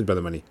get tempted by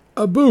the money.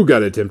 Abu got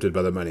tempted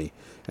by the money.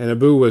 And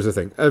Abu was the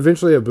thing.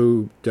 Eventually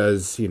Abu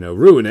does,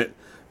 ruin it.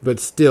 But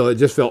still, it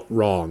just felt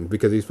wrong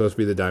because he's supposed to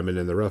be the diamond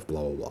in the rough,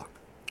 blah, blah, blah.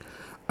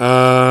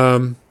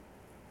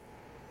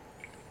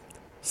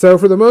 So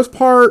for the most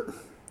part,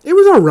 it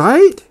was all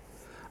right.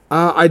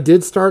 I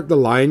did start The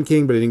Lion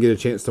King, but I didn't get a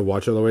chance to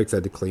watch it all the way because I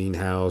had to clean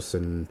house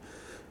and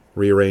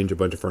rearrange a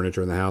bunch of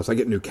furniture in the house. I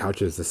get new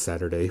couches this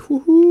Saturday.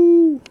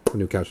 Woohoo!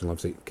 New couch and love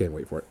seat. Can't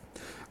wait for it.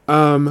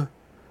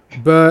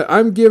 But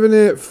I'm giving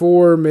it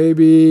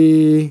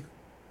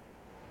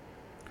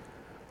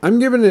I'm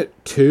giving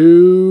it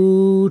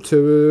 2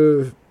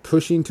 to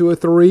pushing to a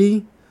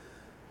 3.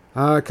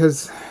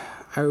 Because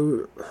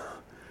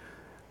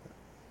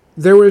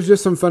there was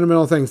just some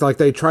fundamental things. Like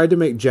they tried to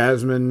make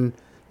Jasmine,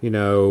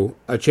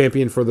 a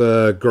champion for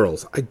the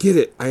girls. I get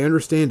it. I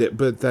understand it.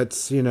 But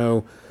that's,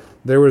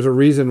 there was a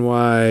reason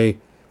why,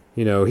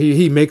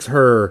 he makes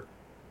her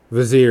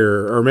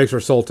vizier or makes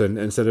her sultan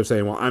instead of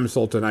saying, well, I'm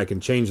sultan, I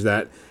can change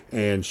that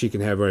and she can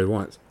have what he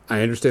wants.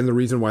 I understand the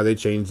reason why they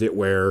changed it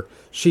where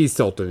she's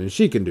sultan and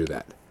she can do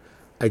that.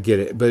 I get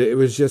it. But it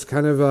was just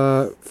kind of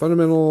a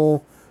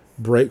fundamental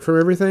break from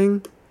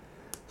everything.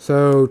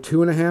 So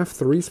 2.5,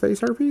 3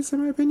 space harpies,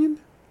 in my opinion.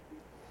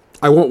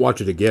 I won't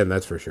watch it again,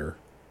 that's for sure.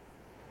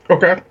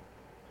 Okay.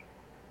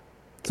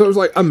 So it was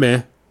like a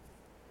meh.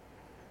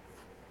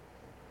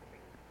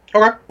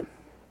 Okay.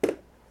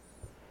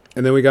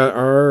 And then we got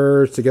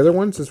our together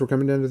one, since we're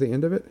coming down to the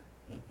end of it.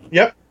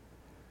 Yep.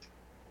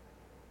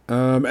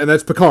 And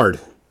that's Picard.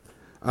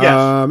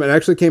 Yes. It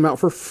actually came out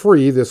for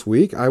free this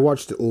week. I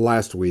watched it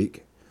last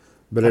week,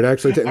 but it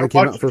actually technically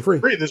came out for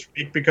free this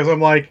week because I'm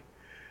like,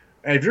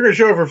 hey, if you're going to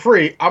show it for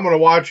free, I'm going to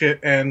watch it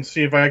and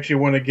see if I actually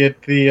want to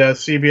get the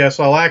CBS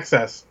All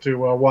Access to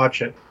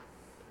watch it.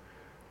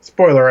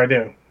 Spoiler, I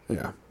do.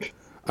 Yeah.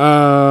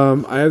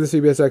 I have the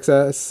CBS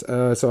Access,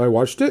 so I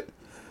watched it.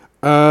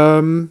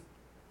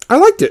 I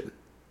liked it.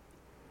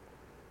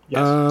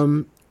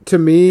 Yes. To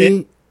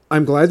me,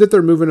 I'm glad that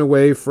they're moving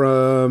away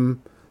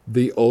from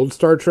the old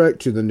Star Trek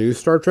to the new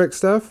Star Trek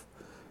stuff,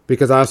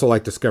 because I also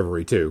like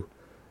Discovery too.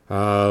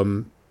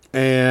 And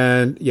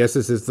yes,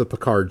 this is the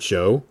Picard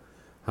show.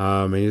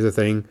 And here's the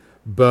thing,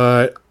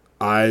 but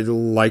I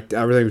liked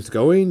everything that's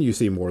going. You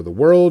see more of the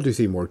world, you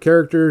see more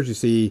characters, you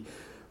see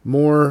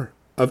more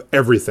of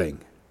everything.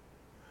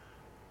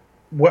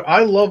 What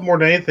I love more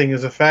than anything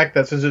is the fact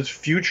that since it's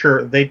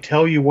future, they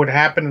tell you what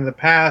happened in the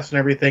past and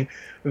everything.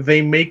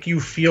 They make you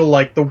feel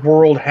like the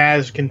world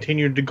has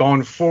continued to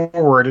gone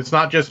forward. It's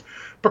not just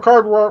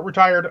Picard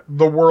retired,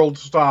 the world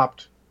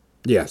stopped.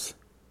 Yes.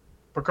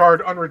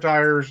 Picard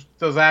unretires,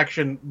 does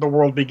action, the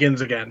world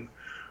begins again.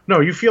 No,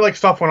 you feel like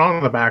stuff went on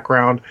in the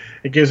background.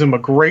 It gives him a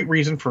great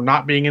reason for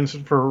not being in,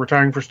 for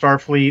retiring for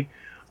Starfleet.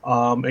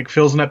 It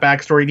fills in that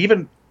backstory. It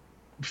even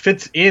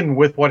fits in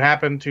with what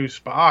happened to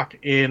Spock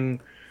in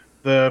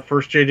the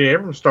first J.J.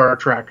 Abrams Star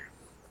Trek.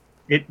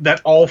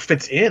 that all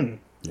fits in.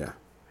 Yeah.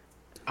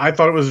 I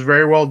thought it was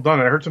very well done.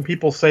 I heard some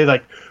people say,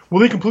 like,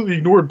 well, they completely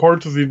ignored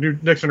parts of the new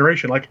Next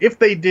Generation. Like, if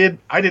they did,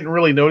 I didn't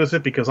really notice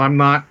it because I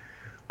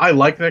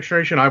like the Next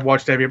Generation. I've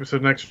watched every episode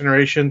of Next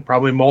Generation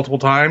probably multiple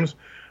times,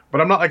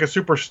 but I'm not like a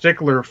super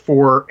stickler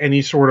for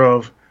any sort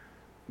of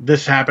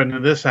this happened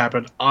and this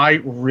happened.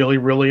 I really,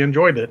 really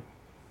enjoyed it.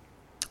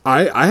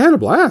 I had a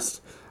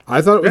blast.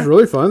 I thought it was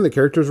really fun. The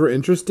characters were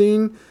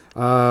interesting.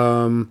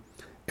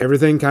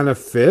 Everything kind of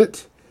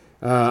fit.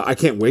 I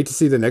can't wait to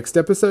see the next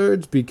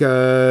episodes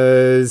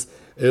because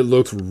it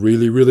looks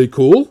really, really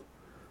cool.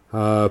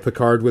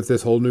 Picard with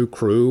this whole new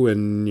crew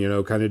and,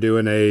 kind of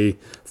doing a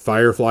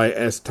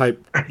Firefly-esque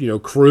type,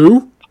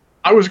 crew.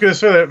 I was going to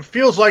say that it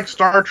feels like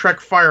Star Trek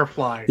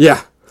Firefly.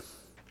 Yeah.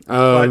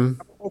 But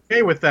I'm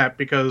okay with that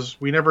because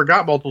we never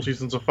got multiple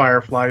seasons of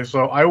Firefly,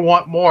 so I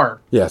want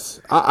more.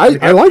 Yes.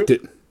 I liked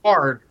it.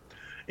 Hard.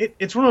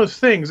 It's one of those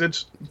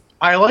things.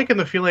 I like, and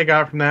the feeling I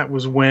got from that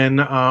was when,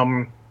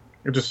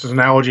 just as an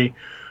analogy,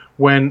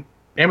 when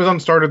Amazon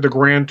started the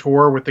Grand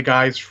Tour with the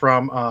guys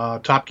from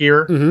Top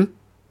Gear,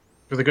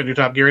 because they couldn't do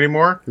Top Gear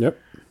anymore. Yep.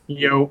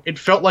 It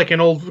felt like a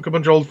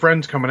bunch of old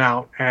friends coming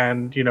out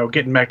and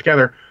getting back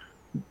together.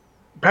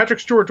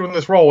 Patrick Stewart doing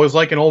this role is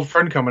like an old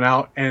friend coming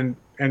out and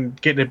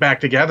getting it back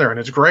together, and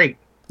it's great.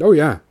 Oh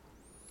yeah,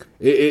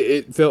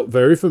 it felt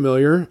very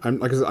familiar. I'm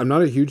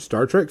not a huge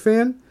Star Trek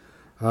fan.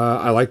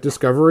 I like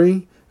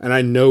Discovery, and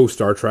I know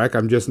Star Trek.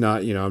 I'm just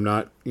not, I'm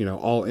not,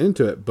 all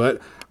into it.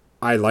 But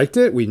I liked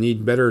it. We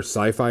need better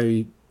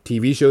sci-fi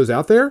TV shows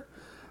out there.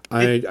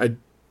 I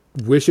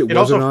wish it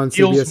wasn't on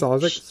CBS All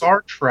Access.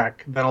 Star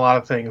Trek than a lot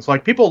of things.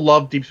 Like, people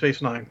love Deep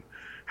Space Nine.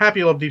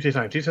 Happy love Deep Space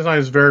Nine. Deep Space Nine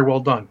is very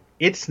well done.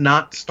 It's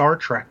not Star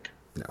Trek.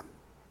 No.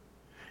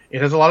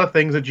 It has a lot of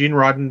things that Gene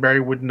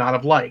Roddenberry would not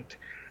have liked.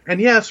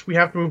 And yes, we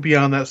have to move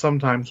beyond that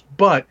sometimes,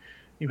 but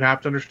you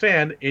have to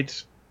understand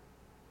it's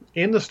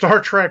in the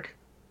Star Trek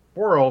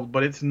world,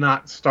 but it's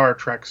not Star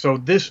Trek. So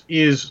this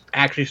is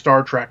actually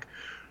Star Trek.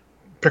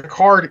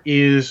 Picard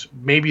is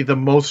maybe the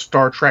most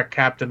Star Trek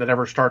captain that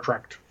ever Star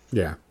Trekked.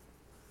 Yeah.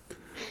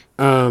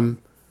 Like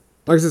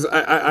I said,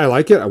 I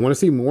like it. I want to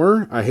see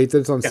more. I hate that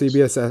it's on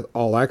CBS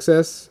All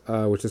Access,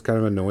 which is kind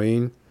of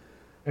annoying.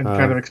 And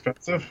kind of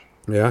expensive.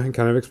 Yeah, and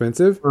kind of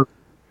expensive. Or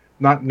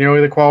not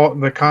nearly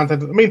the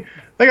content. I mean,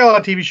 they got a lot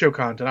of TV show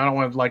content. I don't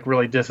want to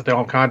really diss that they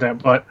don't have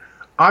content, but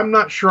I'm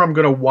not sure I'm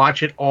going to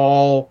watch it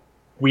all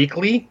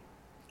weekly.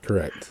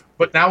 Correct.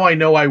 But now I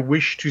know I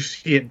wish to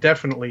see it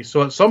definitely.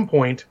 So at some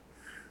point,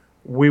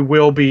 we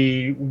will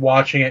be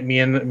watching it. Me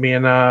and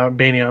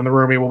Bania on the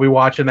Roomie will be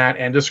watching that,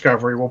 and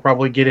Discovery. We'll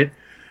probably get it,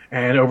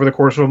 and over the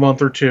course of a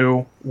month or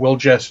two, we'll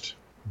just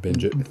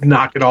binge it,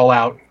 knock it all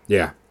out.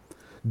 Yeah.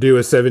 Do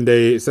a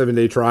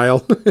 7-day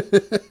trial.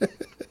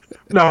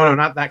 No,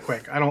 not that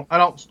quick. I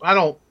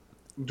don't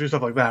do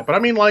stuff like that. But I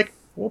mean, like,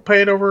 we'll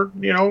pay it over,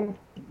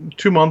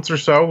 2 months or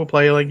so. We'll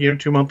pay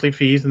 2 monthly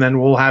fees, and then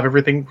we'll have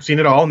everything, seen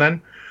it all, and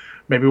then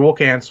maybe we'll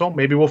cancel.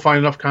 Maybe we'll find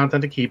enough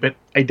content to keep it.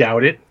 I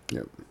doubt it.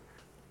 Yep.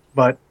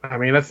 But I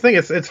mean, that's the thing.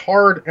 It's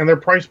hard, and their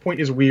price point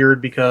is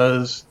weird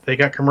because they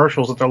got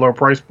commercials at their low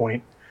price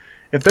point.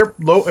 If their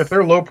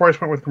low price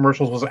point with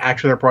commercials was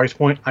actually their price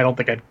point, I don't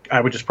think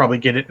I would just probably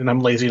get it, and I'm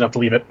lazy enough to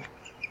leave it.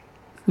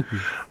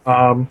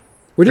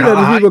 We did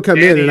have people come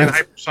in, and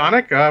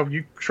Hypersonic,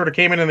 you sort of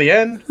came in the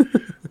end.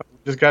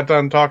 Just got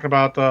done talking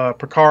about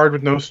Picard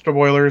with no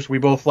spoilers. We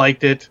both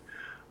liked it.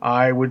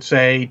 I would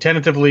say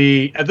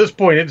tentatively at this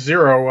point it's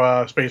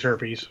zero space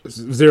herpes.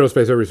 Zero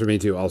space herpes for me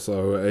too.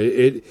 Also,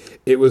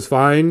 it was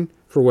fine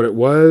for what it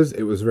was.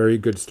 It was very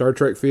good Star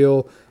Trek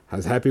feel. I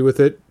was happy with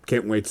it.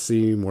 Can't wait to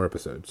see more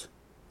episodes.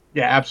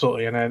 Yeah,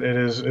 absolutely, and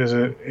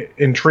it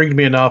intrigued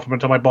me enough. I'm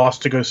gonna tell my boss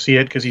to go see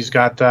it because he's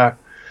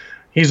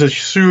a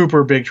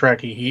super big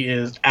Trekkie. He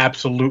is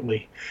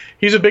absolutely.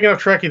 He's a big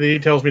enough Trekkie that he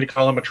tells me to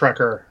call him a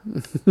Trekker.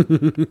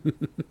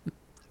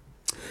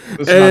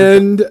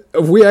 And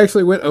we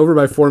actually went over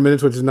by 4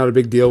 minutes, which is not a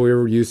big deal. We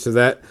were used to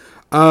that.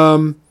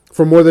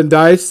 For More Than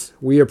Dice,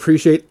 we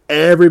appreciate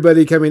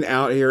everybody coming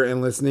out here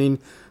and listening.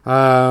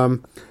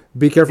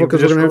 Be careful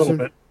because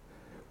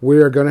we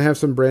are going to have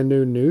some brand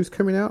new news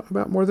coming out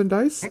about More Than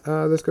Dice.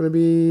 That's going to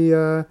be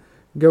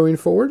going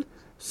forward.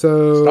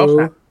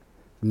 So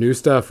new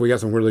stuff. We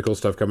got some really cool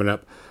stuff coming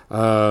up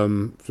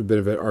for a bit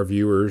of our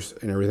viewers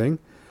and everything.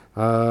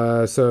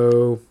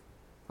 So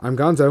I'm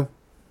Gonzo.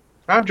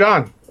 I'm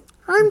John.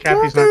 I'm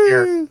Kathy's Kathy. not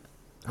here.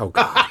 Oh,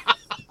 God.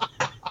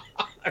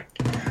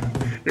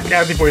 Your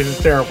Kathy voice is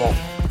terrible.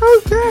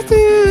 I'm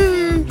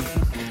Kathy.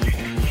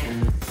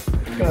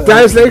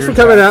 Guys, thanks for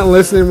coming out and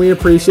listening. We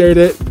appreciate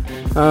it.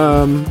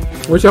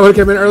 Wish I would have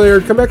come in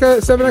earlier. Come back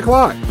at 7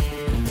 o'clock.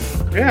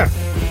 Yeah.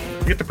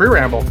 Get the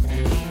pre-ramble.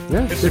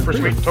 Yeah. It's super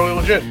sweet. Totally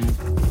legit.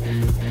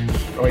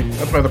 Oh, wait.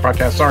 That's my other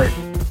podcast. Sorry.